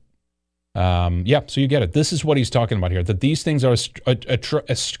shit. Yeah, so you get it. This is what he's talking about here, that these things are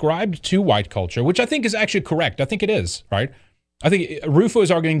ascribed to white culture, which I think is actually correct. I think it is, right? I think Rufo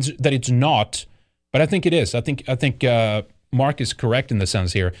is arguing that it's not, but I think it is. I think Mark is correct in the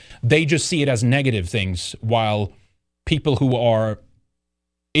sense here. They just see it as negative things, while people who are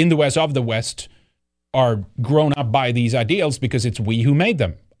in the West, of the West, are grown up by these ideals because it's we who made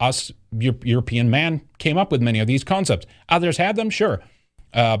them. Us, European man, came up with many of these concepts. Others had them, sure.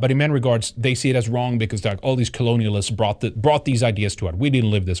 But in many regards, they see it as wrong because like, all these colonialists brought these ideas to us. We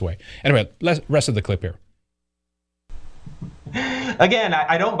didn't live this way. Anyway, rest of the clip here. Again,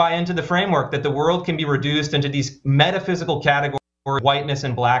 I don't buy into the framework that the world can be reduced into these metaphysical categories, whiteness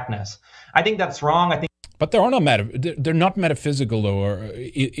and blackness. I think that's wrong. But they're not metaphysical or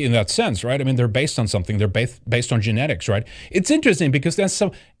in that sense, right? I mean, they're based on something. They're based on genetics, right? It's interesting because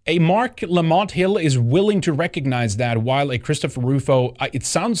a Mark Lamont Hill is willing to recognize that, while a Christopher Rufo, it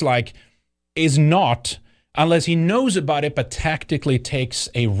sounds like, is not, unless he knows about it, but tactically takes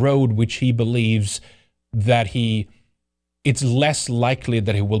a road which he believes that it's less likely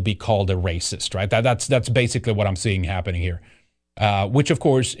that he will be called a racist, right? That's basically what I'm seeing happening here, which of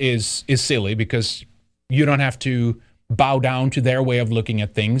course is silly because you don't have to bow down to their way of looking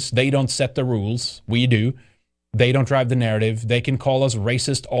at things. They don't set the rules. We do. They don't drive the narrative. They can call us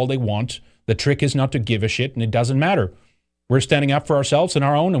racist all they want. The trick is not to give a shit, and it doesn't matter. We're standing up for ourselves and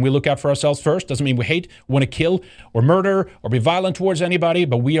our own, and we look out for ourselves first. Doesn't mean we hate, want to kill, or murder, or be violent towards anybody,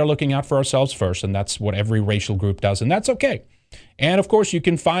 but we are looking out for ourselves first, and that's what every racial group does, and that's okay. And of course, you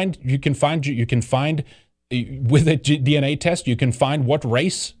can find with a DNA test, you can find what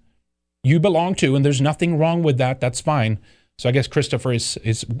race you belong to, and there's nothing wrong with that. That's fine. So I guess Christopher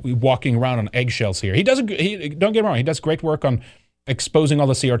is walking around on eggshells here. Don't get me wrong, he does great work on exposing all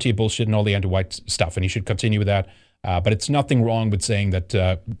the CRT bullshit and all the anti-white stuff, and he should continue with that. But it's nothing wrong with saying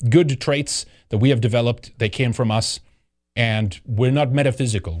that good traits that we have developed, they came from us, and we're not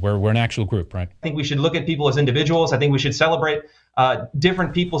metaphysical. We're an actual group, right? I think we should look at people as individuals. I think we should celebrate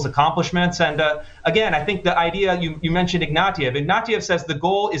different people's accomplishments. And again, I think the idea, you mentioned Ignatieff. Ignatieff says the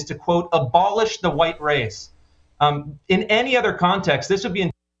goal is to, quote, abolish the white race. In any other context, this would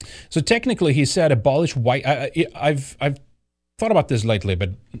be... So technically, he said abolish white... I've thought about this lately,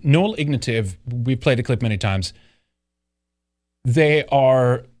 but Noel Ignatieff, we've played a clip many times,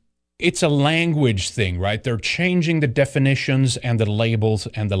 it's a language thing, right? They're changing the definitions and the labels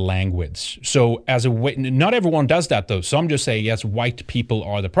and the language. So as a way, not everyone does that though. Some just say, yes, white people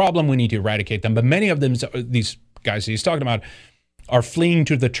are the problem. We need to eradicate them. But many of them, these guys he's talking about, are fleeing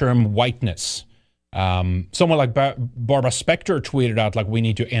to the term whiteness. Someone like Barbara Specter tweeted out, like, we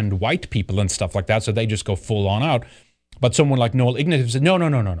need to end white people and stuff like that. So they just go full on out. But someone like Noel Ignatieff said, no.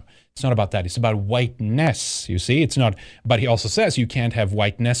 It's not about that. It's about whiteness, you see. It's not, but he also says you can't have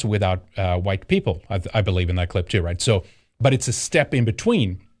whiteness without white people, I believe in that clip too, right? So, but it's a step in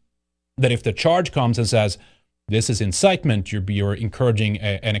between that if the charge comes and says, this is incitement, you're encouraging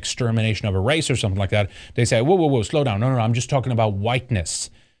an extermination of a race or something like that, they say, whoa, slow down. No, I'm just talking about whiteness.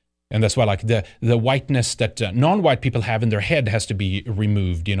 And that's why, like, the whiteness that non-white people have in their head has to be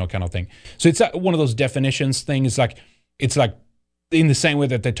removed, kind of thing. So it's one of those definitions things, it's like in the same way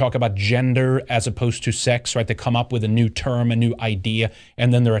that they talk about gender as opposed to sex, right? They come up with a new term, a new idea,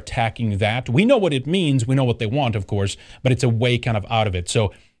 and then they're attacking that. We know what it means. We know what they want, of course, but it's a way kind of out of it.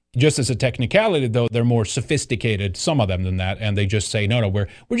 So just as a technicality, though, they're more sophisticated, some of them, than that, and they just say, no, we're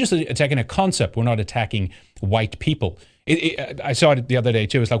just attacking a concept. We're not attacking white people. I saw it the other day,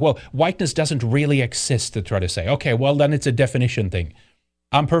 too. It's like, well, whiteness doesn't really exist, to try to say. Okay, well, then it's a definition thing.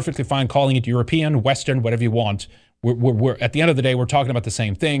 I'm perfectly fine calling it European, Western, whatever you want. We're at the end of the day, we're talking about the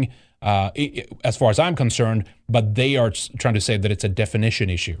same thing as far as I'm concerned, but they are trying to say that it's a definition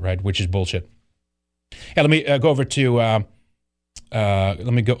issue, right? Which is bullshit. Yeah, let me go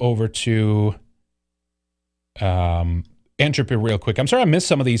over to entropy real quick. I'm sorry I missed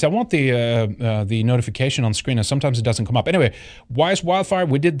some of these. I want the notification on screen, and sometimes it doesn't come up. Anyway, Wise Wildfire,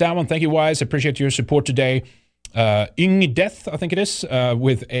 we did that one. Thank you, Wise. I appreciate your support today. Ing Death, I think it is,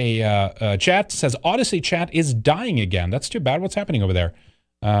 with a chat, says Odyssey chat is dying again. That's too bad. What's happening over there?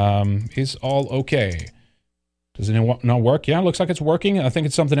 Is all okay? Does it not work? Yeah, it looks like it's working. I think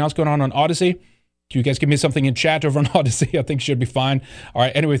it's something else going on Odyssey. Can you guys give me something in chat over on Odyssey? I think it should be fine. All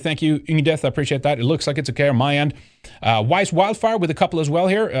right, anyway, thank you, Ing Death. I appreciate that. It looks like it's okay on my end. Wise Wildfire with a couple as well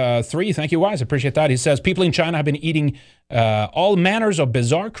here. 3, thank you, Wise. I appreciate that. He says, people in China have been eating all manners of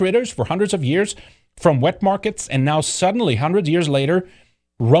bizarre critters for hundreds of years from wet markets, and now suddenly, hundreds of years later,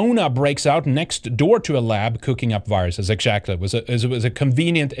 Rona breaks out next door to a lab cooking up viruses. Exactly. It was a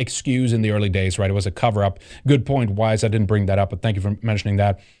convenient excuse in the early days, right? It was a cover-up. Good point, Wise. I didn't bring that up, but thank you for mentioning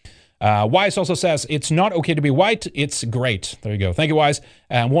that. Wise also says, it's not okay to be white. It's great. There you go. Thank you, Wise.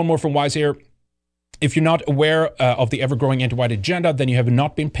 And one more from Wise here. If you're not aware of the ever-growing anti-white agenda, then you have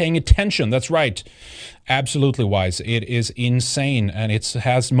not been paying attention. That's right. Absolutely, Wise. It is insane, and it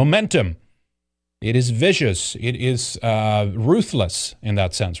has momentum. It is vicious. It is ruthless in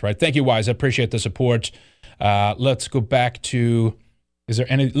that sense, right? Thank you, Wise. I appreciate the support. Let's go back to, is there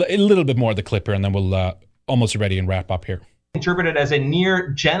a little bit more of the clip here, and then we'll almost ready and wrap up here. Interpreted as a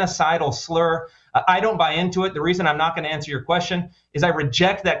near genocidal slur. I don't buy into it. The reason I'm not going to answer your question is I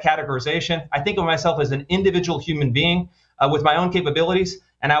reject that categorization. I think of myself as an individual human being with my own capabilities,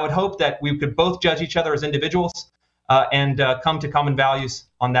 and I would hope that we could both judge each other as individuals and come to common values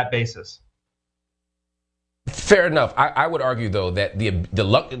on that basis. Fair enough. I would argue, though, that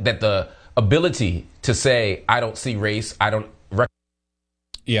the ability to say, I don't see race, I don't...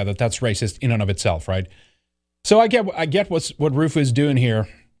 Yeah, that's racist in and of itself, right? So I get what Rufo is doing here.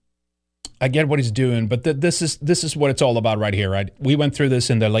 I get what he's doing, but this is what it's all about right here, right? We went through this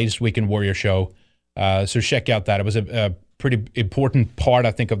in the latest Weekend Warrior show, so check out that. It was a pretty important part,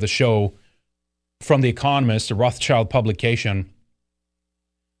 I think, of the show from The Economist, the Rothschild publication.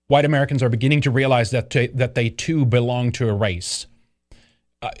 White Americans are beginning to realize that they too belong to a race.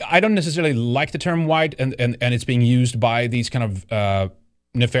 I don't necessarily like the term white, and it's being used by these kind of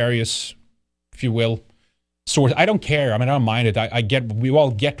nefarious, if you will, source. I don't care. I mean, I don't mind it. I get. We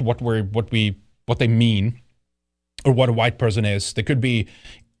all get what they mean, or what a white person is. There could be,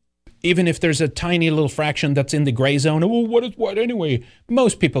 even if there's a tiny little fraction that's in the gray zone. Well, what is white anyway?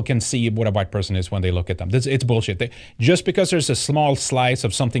 Most people can see what a white person is when they look at them. It's bullshit. Just because there's a small slice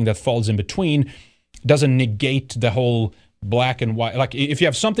of something that falls in between doesn't negate the whole black and white. Like, if you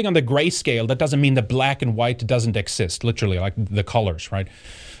have something on the gray scale, that doesn't mean that black and white doesn't exist, literally, like the colors, right?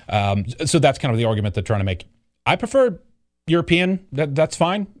 So that's kind of the argument they're trying to make. I prefer European. That's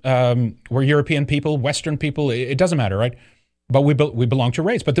fine. We're European people, Western people. It doesn't matter, right? But we belong to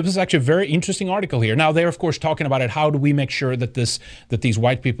race. But this is actually a very interesting article here. Now, they're, of course, talking about it. How do we make sure that these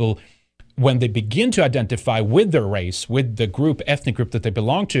white people, when they begin to identify with their race, with the ethnic group that they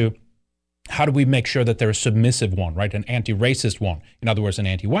belong to, how do we make sure that they're a submissive one, right? An anti-racist one. In other words, an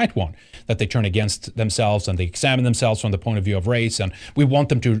anti-white one, that they turn against themselves and they examine themselves from the point of view of race. And we want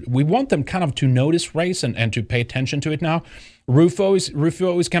them kind of to notice race and to pay attention to it now. Rufo is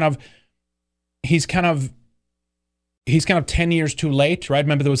kind of 10 years too late, right?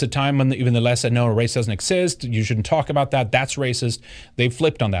 Remember, there was a time when even the left said, no, race doesn't exist. You shouldn't talk about that. That's racist. They've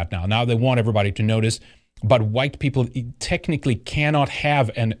flipped on that now. Now they want everybody to notice. But white people technically cannot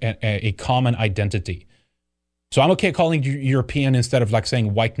have a common identity. So I'm okay calling you European instead of like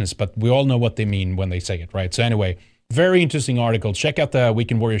saying whiteness, but we all know what they mean when they say it, right? So anyway, very interesting article. Check out the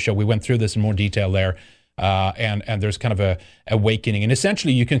Weekend Warrior show. We went through this in more detail there. And there's kind of a awakening. And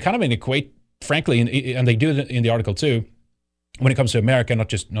essentially, you can kind of equate, frankly, and they do it in the article too, when it comes to America, not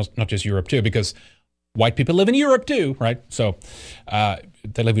just Europe too, because white people live in Europe too, right? So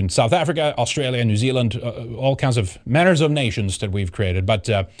they live in South Africa, Australia, New Zealand, all kinds of manners of nations that we've created. But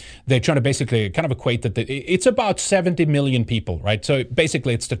they're trying to basically kind of equate that it's about 70 million people, right? So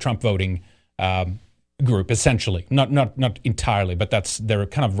basically, it's the Trump voting group, essentially. Not entirely, but they're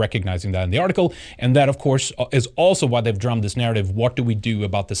kind of recognizing that in the article. And that, of course, is also why they've drummed this narrative. What do we do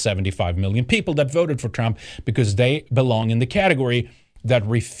about the 75 million people that voted for Trump? Because they belong in the category that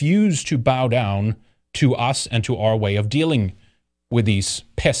refuse to bow down to us and to our way of dealing with these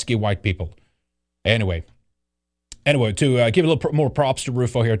pesky white people. Anyway, Anyway, to give a little more props to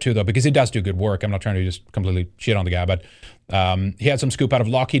Rufo here too, though, because he does do good work. I'm not trying to just completely shit on the guy, but he had some scoop out of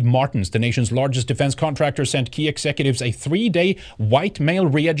Lockheed Martin, the nation's largest defense contractor, sent key executives a 3-day white male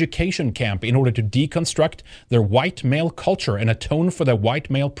re-education camp in order to deconstruct their white male culture and atone for their white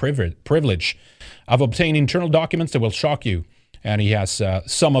male privilege. I've obtained internal documents that will shock you, and he has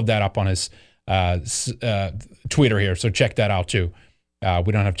some of that up on his Twitter here, so check that out too.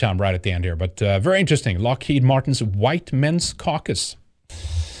 We don't have time right at the end here, but very interesting. Lockheed Martin's White Men's Caucus.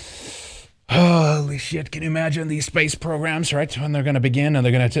 Holy shit, can you imagine these space programs, right? When they're going to begin and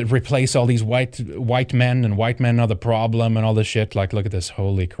they're going to replace all these white men, and white men are the problem and all this shit. Like, look at this.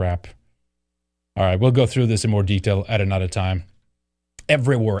 Holy crap. All right, we'll go through this in more detail at another time.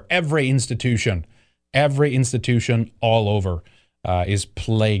 Everywhere, every institution all over is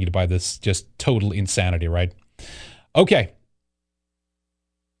plagued by this just total insanity, right? Okay.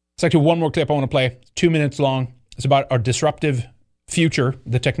 It's actually one more clip I want to play. 2 minutes long. It's about our disruptive future,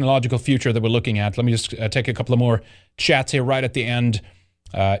 the technological future that we're looking at. Let me just take a couple of more chats here right at the end.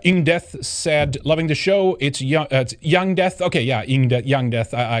 Young Death said, loving the show. It's Young Death. Okay, yeah, Young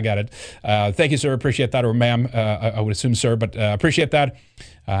Death. I got it. Thank you, sir. Appreciate that. Or ma'am, I would assume sir, but appreciate that.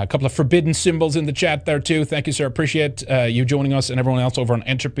 A couple of forbidden symbols in the chat there too. Thank you, sir. Appreciate you joining us and everyone else over on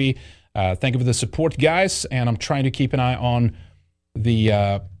Entropy. Thank you for the support, guys. And I'm trying to keep an eye on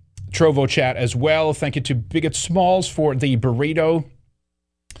the Trovo chat as well. Thank you to Bigot Smalls for the burrito.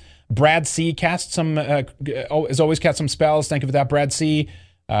 Brad C cast some, as always, cast some spells. Thank you for that, Brad C.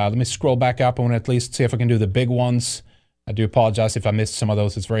 Let me scroll back up. I want to at least see if I can do the big ones. I do apologize if I missed some of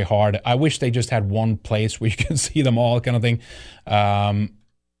those. It's very hard. I wish they just had one place where you can see them all, kind of thing.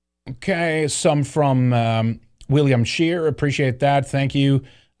 Okay, some from William Shear. Appreciate that. Thank you.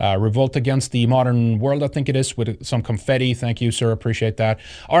 Revolt Against the Modern World, I think it is, with some confetti. Thank you, sir. Appreciate that.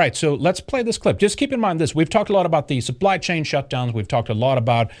 All right, so let's play this clip. Just keep in mind this. We've talked a lot about the supply chain shutdowns. We've talked a lot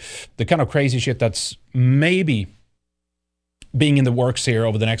about the kind of crazy shit that's maybe being in the works here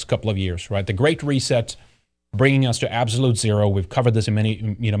over the next couple of years, right? The Great Reset, bringing us to absolute zero. We've covered this in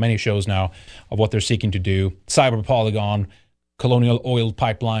many shows now of what they're seeking to do. Cyber Polygon, colonial oil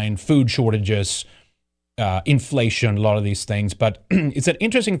pipeline, food shortages, inflation, a lot of these things. But it's an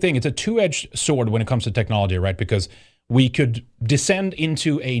interesting thing. It's a two-edged sword when it comes to technology, right? Because we could descend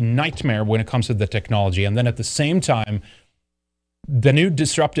into a nightmare when it comes to the technology. And then at the same time, the new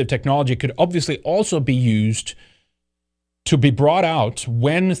disruptive technology could obviously also be used to be brought out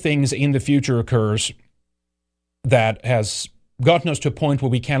when things in the future occurs that has gotten us to a point where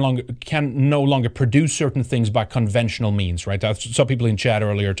we can no longer produce certain things by conventional means, right? I saw people in chat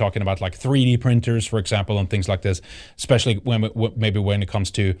earlier talking about like 3D printers, for example, and things like this, especially when it comes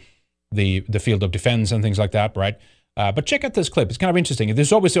to the field of defense and things like that, right? But check out this clip. It's kind of interesting.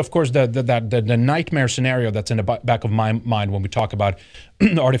 There's always, of course, the nightmare scenario that's in the back of my mind when we talk about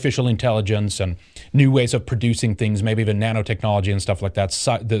artificial intelligence and new ways of producing things, maybe even nanotechnology and stuff like that,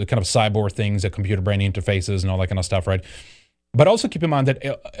 the kind of cyborg things, the computer-brain interfaces and all that kind of stuff, right? But also keep in mind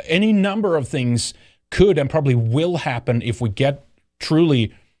that any number of things could and probably will happen if we get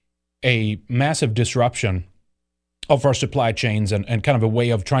truly a massive disruption of our supply chains and kind of a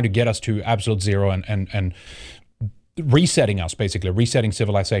way of trying to get us to absolute zero and resetting us, basically, resetting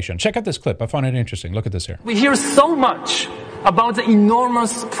civilization. Check out this clip. I find it interesting. Look at this here. We hear so much about the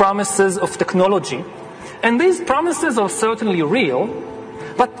enormous promises of technology, and these promises are certainly real,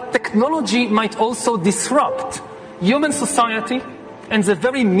 but technology might also disrupt human society and the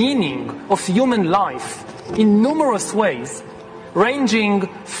very meaning of human life in numerous ways, ranging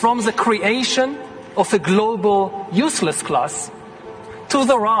from the creation of a global useless class to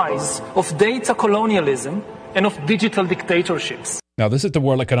the rise of data colonialism and of digital dictatorships. Now, this is the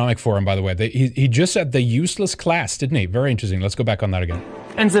World Economic Forum, by the way. He just said the useless class, didn't he? Very interesting. Let's go back on that again.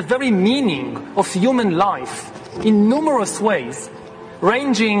 And the very meaning of human life in numerous ways,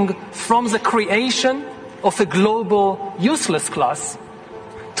 ranging from the creation of a global useless class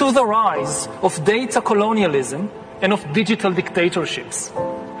to the rise of data colonialism and of digital dictatorships.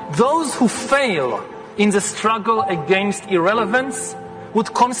 Those who fail in the struggle against irrelevance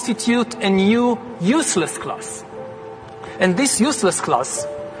would constitute a new useless class. And this useless class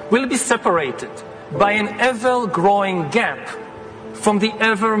will be separated by an ever-growing gap from the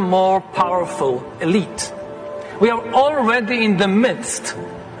ever more powerful elite. We are already in the midst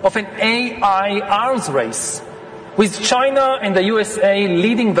of an AI arms race, with China and the USA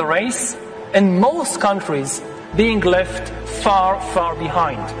leading the race, and most countries being left far, far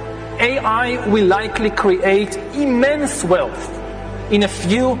behind. AI will likely create immense wealth in a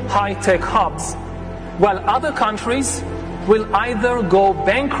few high-tech hubs, while other countries will either go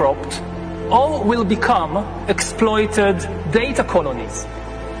bankrupt all will become exploited data colonies.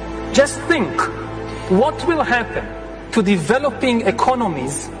 Just think what will happen to developing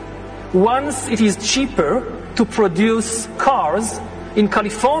economies once it is cheaper to produce cars in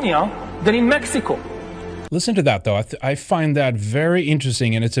California than in Mexico. Listen to that, though. I find that very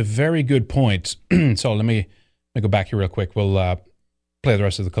interesting, and it's a very good point. So let me go back here real quick. We'll play the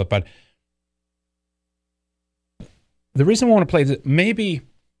rest of the clip. But the reason I want to play this, maybe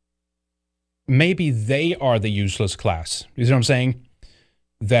they are the useless class. You see what I'm saying?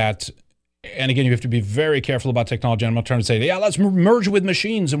 That, and again, you have to be very careful about technology. I'm not trying to say, yeah, let's merge with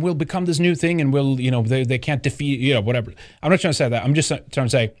machines and we'll become this new thing and we'll, they can't defeat, whatever. I'm not trying to say that. I'm just trying to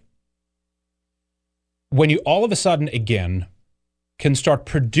say, when you all of a sudden, again, can start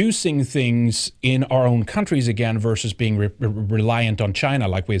producing things in our own countries again versus being reliant on China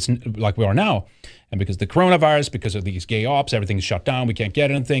like we are now. And because the coronavirus, because of these gay ops, everything's shut down. We can't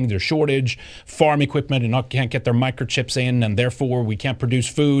get anything. There's shortage, farm equipment, and can't get their microchips in, and therefore we can't produce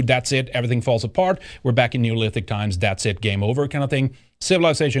food. That's it. Everything falls apart. We're back in Neolithic times. That's it. Game over kind of thing.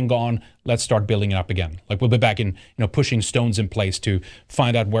 Civilization gone. Let's start building it up again. Like we'll be back in, pushing stones in place to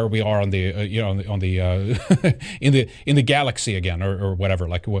find out where we are on the, in the galaxy again, or whatever.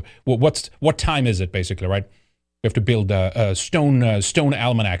 Like what time is it basically, right? We have to build stone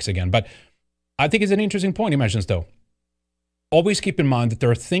almanacs again, but. I think it's an interesting point he mentions, though. Always keep in mind that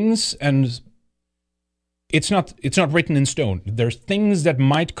there are things, and it's not written in stone. There's things that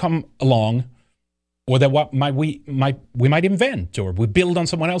might come along, or that we might invent, or we build on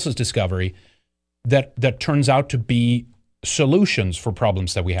someone else's discovery that turns out to be solutions for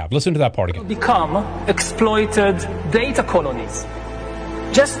problems that we have. Listen to that part again. Become exploited data colonies.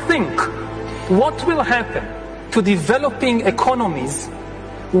 Just think what will happen to developing economies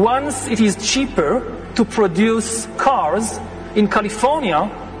once it is cheaper to produce cars in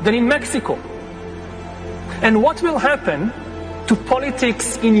California than in Mexico. And what will happen to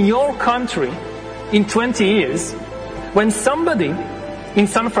politics in your country in 20 years when somebody in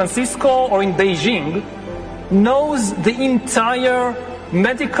San Francisco or in Beijing knows the entire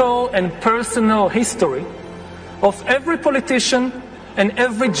medical and personal history of every politician and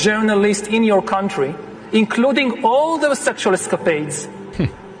every journalist in your country, including all their sexual escapades,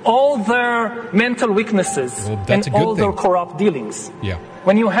 all their mental weaknesses, and all their corrupt dealings. Yeah.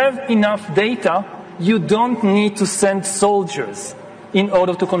 When you have enough data, you don't need to send soldiers in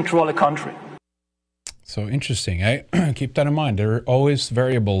order to control a country. So interesting. Keep that in mind. There are always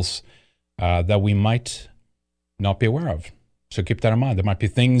variables that we might not be aware of. So keep that in mind. There might be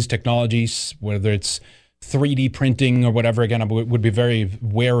things, technologies, whether it's 3D printing or whatever. Again, I would be very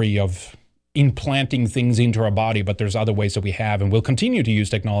wary of implanting things into our body, but there's other ways that we have and will continue to use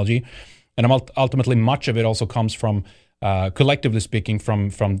technology. And ultimately, much of it also comes from, collectively speaking, from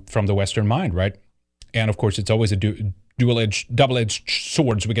the Western mind, right? And of course, it's always a double-edged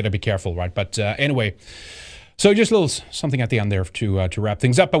swords. We got to be careful, right? But anyway, so just a little something at the end there to wrap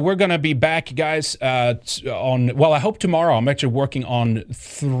things up. But we're going to be back, guys, I hope tomorrow. I'm actually working on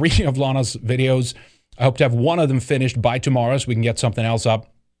 3 of Lana's videos. I hope to have one of them finished by tomorrow so we can get something else up.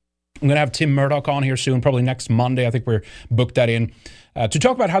 I'm going to have Tim Murdoch on here soon, probably next Monday. I think we're booked that in to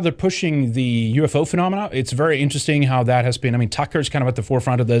talk about how they're pushing the UFO phenomena. It's very interesting how that has been. I mean, Tucker's kind of at the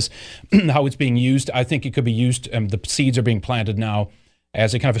forefront of this, how it's being used. I think it could be used, the seeds are being planted now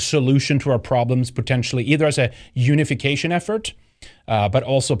as a kind of a solution to our problems, potentially either as a unification effort, but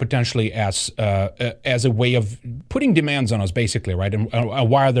also potentially as a way of putting demands on us, basically, right? And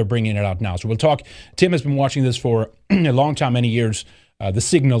why they're bringing it out now. So we'll talk. Tim has been watching this for a long time, many years. The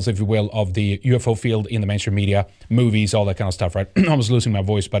signals, if you will, of the UFO field in the mainstream media, movies, all that kind of stuff, right? Almost losing my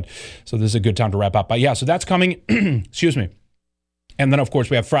voice, but so this is a good time to wrap up. But yeah, so that's coming. Excuse me. And then, of course,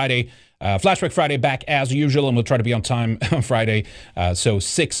 we have Friday, Flashback Friday back as usual, and we'll try to be on time on Friday. So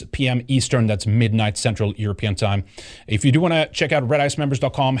 6 p.m. Eastern, that's midnight Central European time. If you do want to check out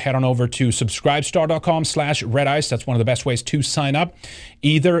redicemembers.com, head on over to subscribestar.com/redice. That's one of the best ways to sign up.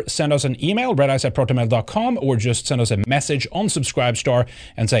 Either send us an email, redice@protonmail.com, or just send us a message on Subscribestar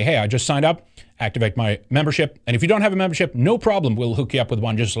and say, hey, I just signed up. Activate my membership. And if you don't have a membership, no problem. We'll hook you up with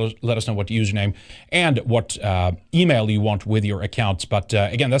one. Just let us know what username and what email you want with your accounts. But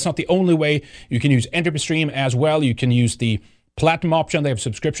again, that's not the only way. You can use Entropy Stream as well. You can use the Platinum option. They have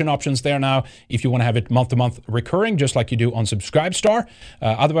subscription options there now if you want to have it month-to-month recurring, just like you do on Subscribestar.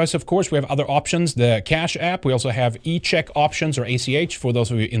 Otherwise, of course, we have other options. The Cash App. We also have e-check options, or ACH, for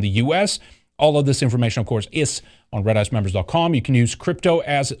those of you in the U.S. All of this information, of course, is on redicemembers.com. You can use crypto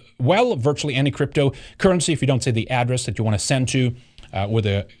as well, virtually any cryptocurrency, if you don't say the address that you want to send to. with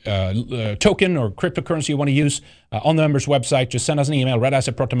a token or cryptocurrency you want to use on the members' website, just send us an email,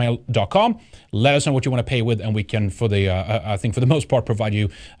 redeyes@protonmail.com. Let us know what you want to pay with, and we can, for the I think for the most part, provide you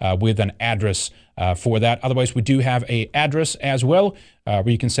with an address for that. Otherwise, we do have a address as well where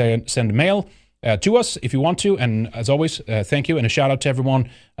you can send mail to us if you want to. And as always, thank you, and a shout out to everyone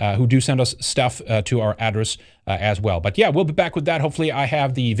who do send us stuff to our address as well. But yeah, we'll be back with that. Hopefully I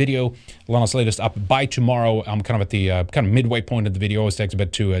have the video, Lana's latest, up by tomorrow. I'm kind of at the kind of midway point of the video. It always takes a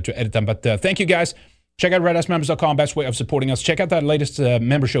bit to edit them. But thank you guys. Check out redeyesmembers.com, best way of supporting us. Check out that latest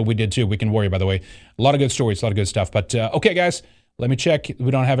member show we did too, We Can Warrior, by the way. A lot of good stories, a lot of good stuff. But okay, guys, let me check.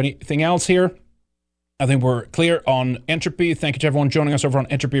 We don't have anything else here. I think we're clear on Entropy. Thank you to everyone joining us over on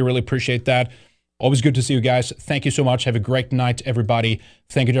Entropy. Really appreciate that. Always good to see you guys. Thank you so much. Have a great night, everybody.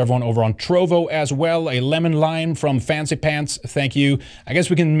 Thank you to everyone over on Trovo as well. A lemon line from Fancy Pants. Thank you. I guess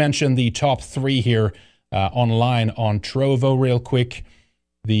we can mention the top 3 here online on Trovo real quick.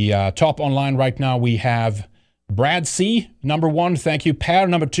 The top online right now, we have Brad C, number 1. Thank you. Per,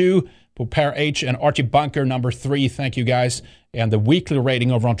 number 2. Per H and Archie Bunker, number 3. Thank you, guys. And the weekly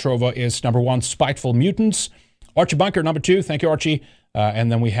rating over on Trovo is number 1, Spiteful Mutants. Archie Bunker, number 2. Thank you, Archie.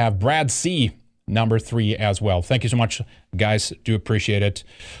 And then we have Brad C, number 3 as well. Thank you so much, guys. Do appreciate it.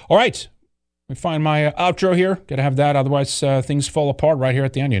 All right. Let me find my outro here. Gotta have that. Otherwise, things fall apart right here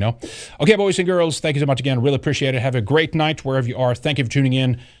at the end, you know. Okay, boys and girls, thank you so much again. Really appreciate it. Have a great night wherever you are. Thank you for tuning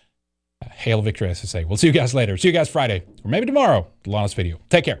in. Hail victory, as I say. We'll see you guys later. See you guys Friday. Or maybe tomorrow. The last video.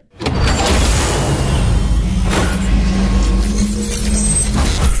 Take care.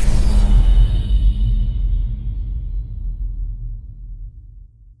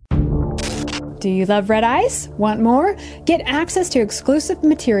 Do you love Red Ice? Want more? Get access to exclusive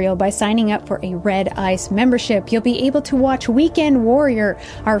material by signing up for a Red Ice membership. You'll be able to watch Weekend Warrior,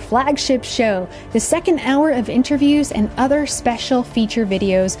 our flagship show, the second hour of interviews, and other special feature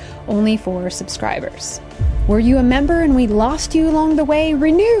videos only for subscribers. Were you a member and we lost you along the way?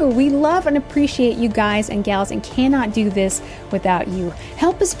 Renew! We love and appreciate you guys and gals and cannot do this without you.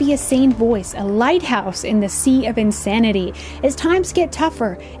 Help us be a sane voice, a lighthouse in the sea of insanity. As times get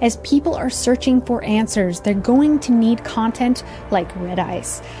tougher, as people are searching for answers, they're going to need content like Red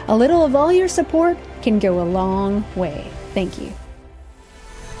Ice. A little of all your support can go a long way. Thank you.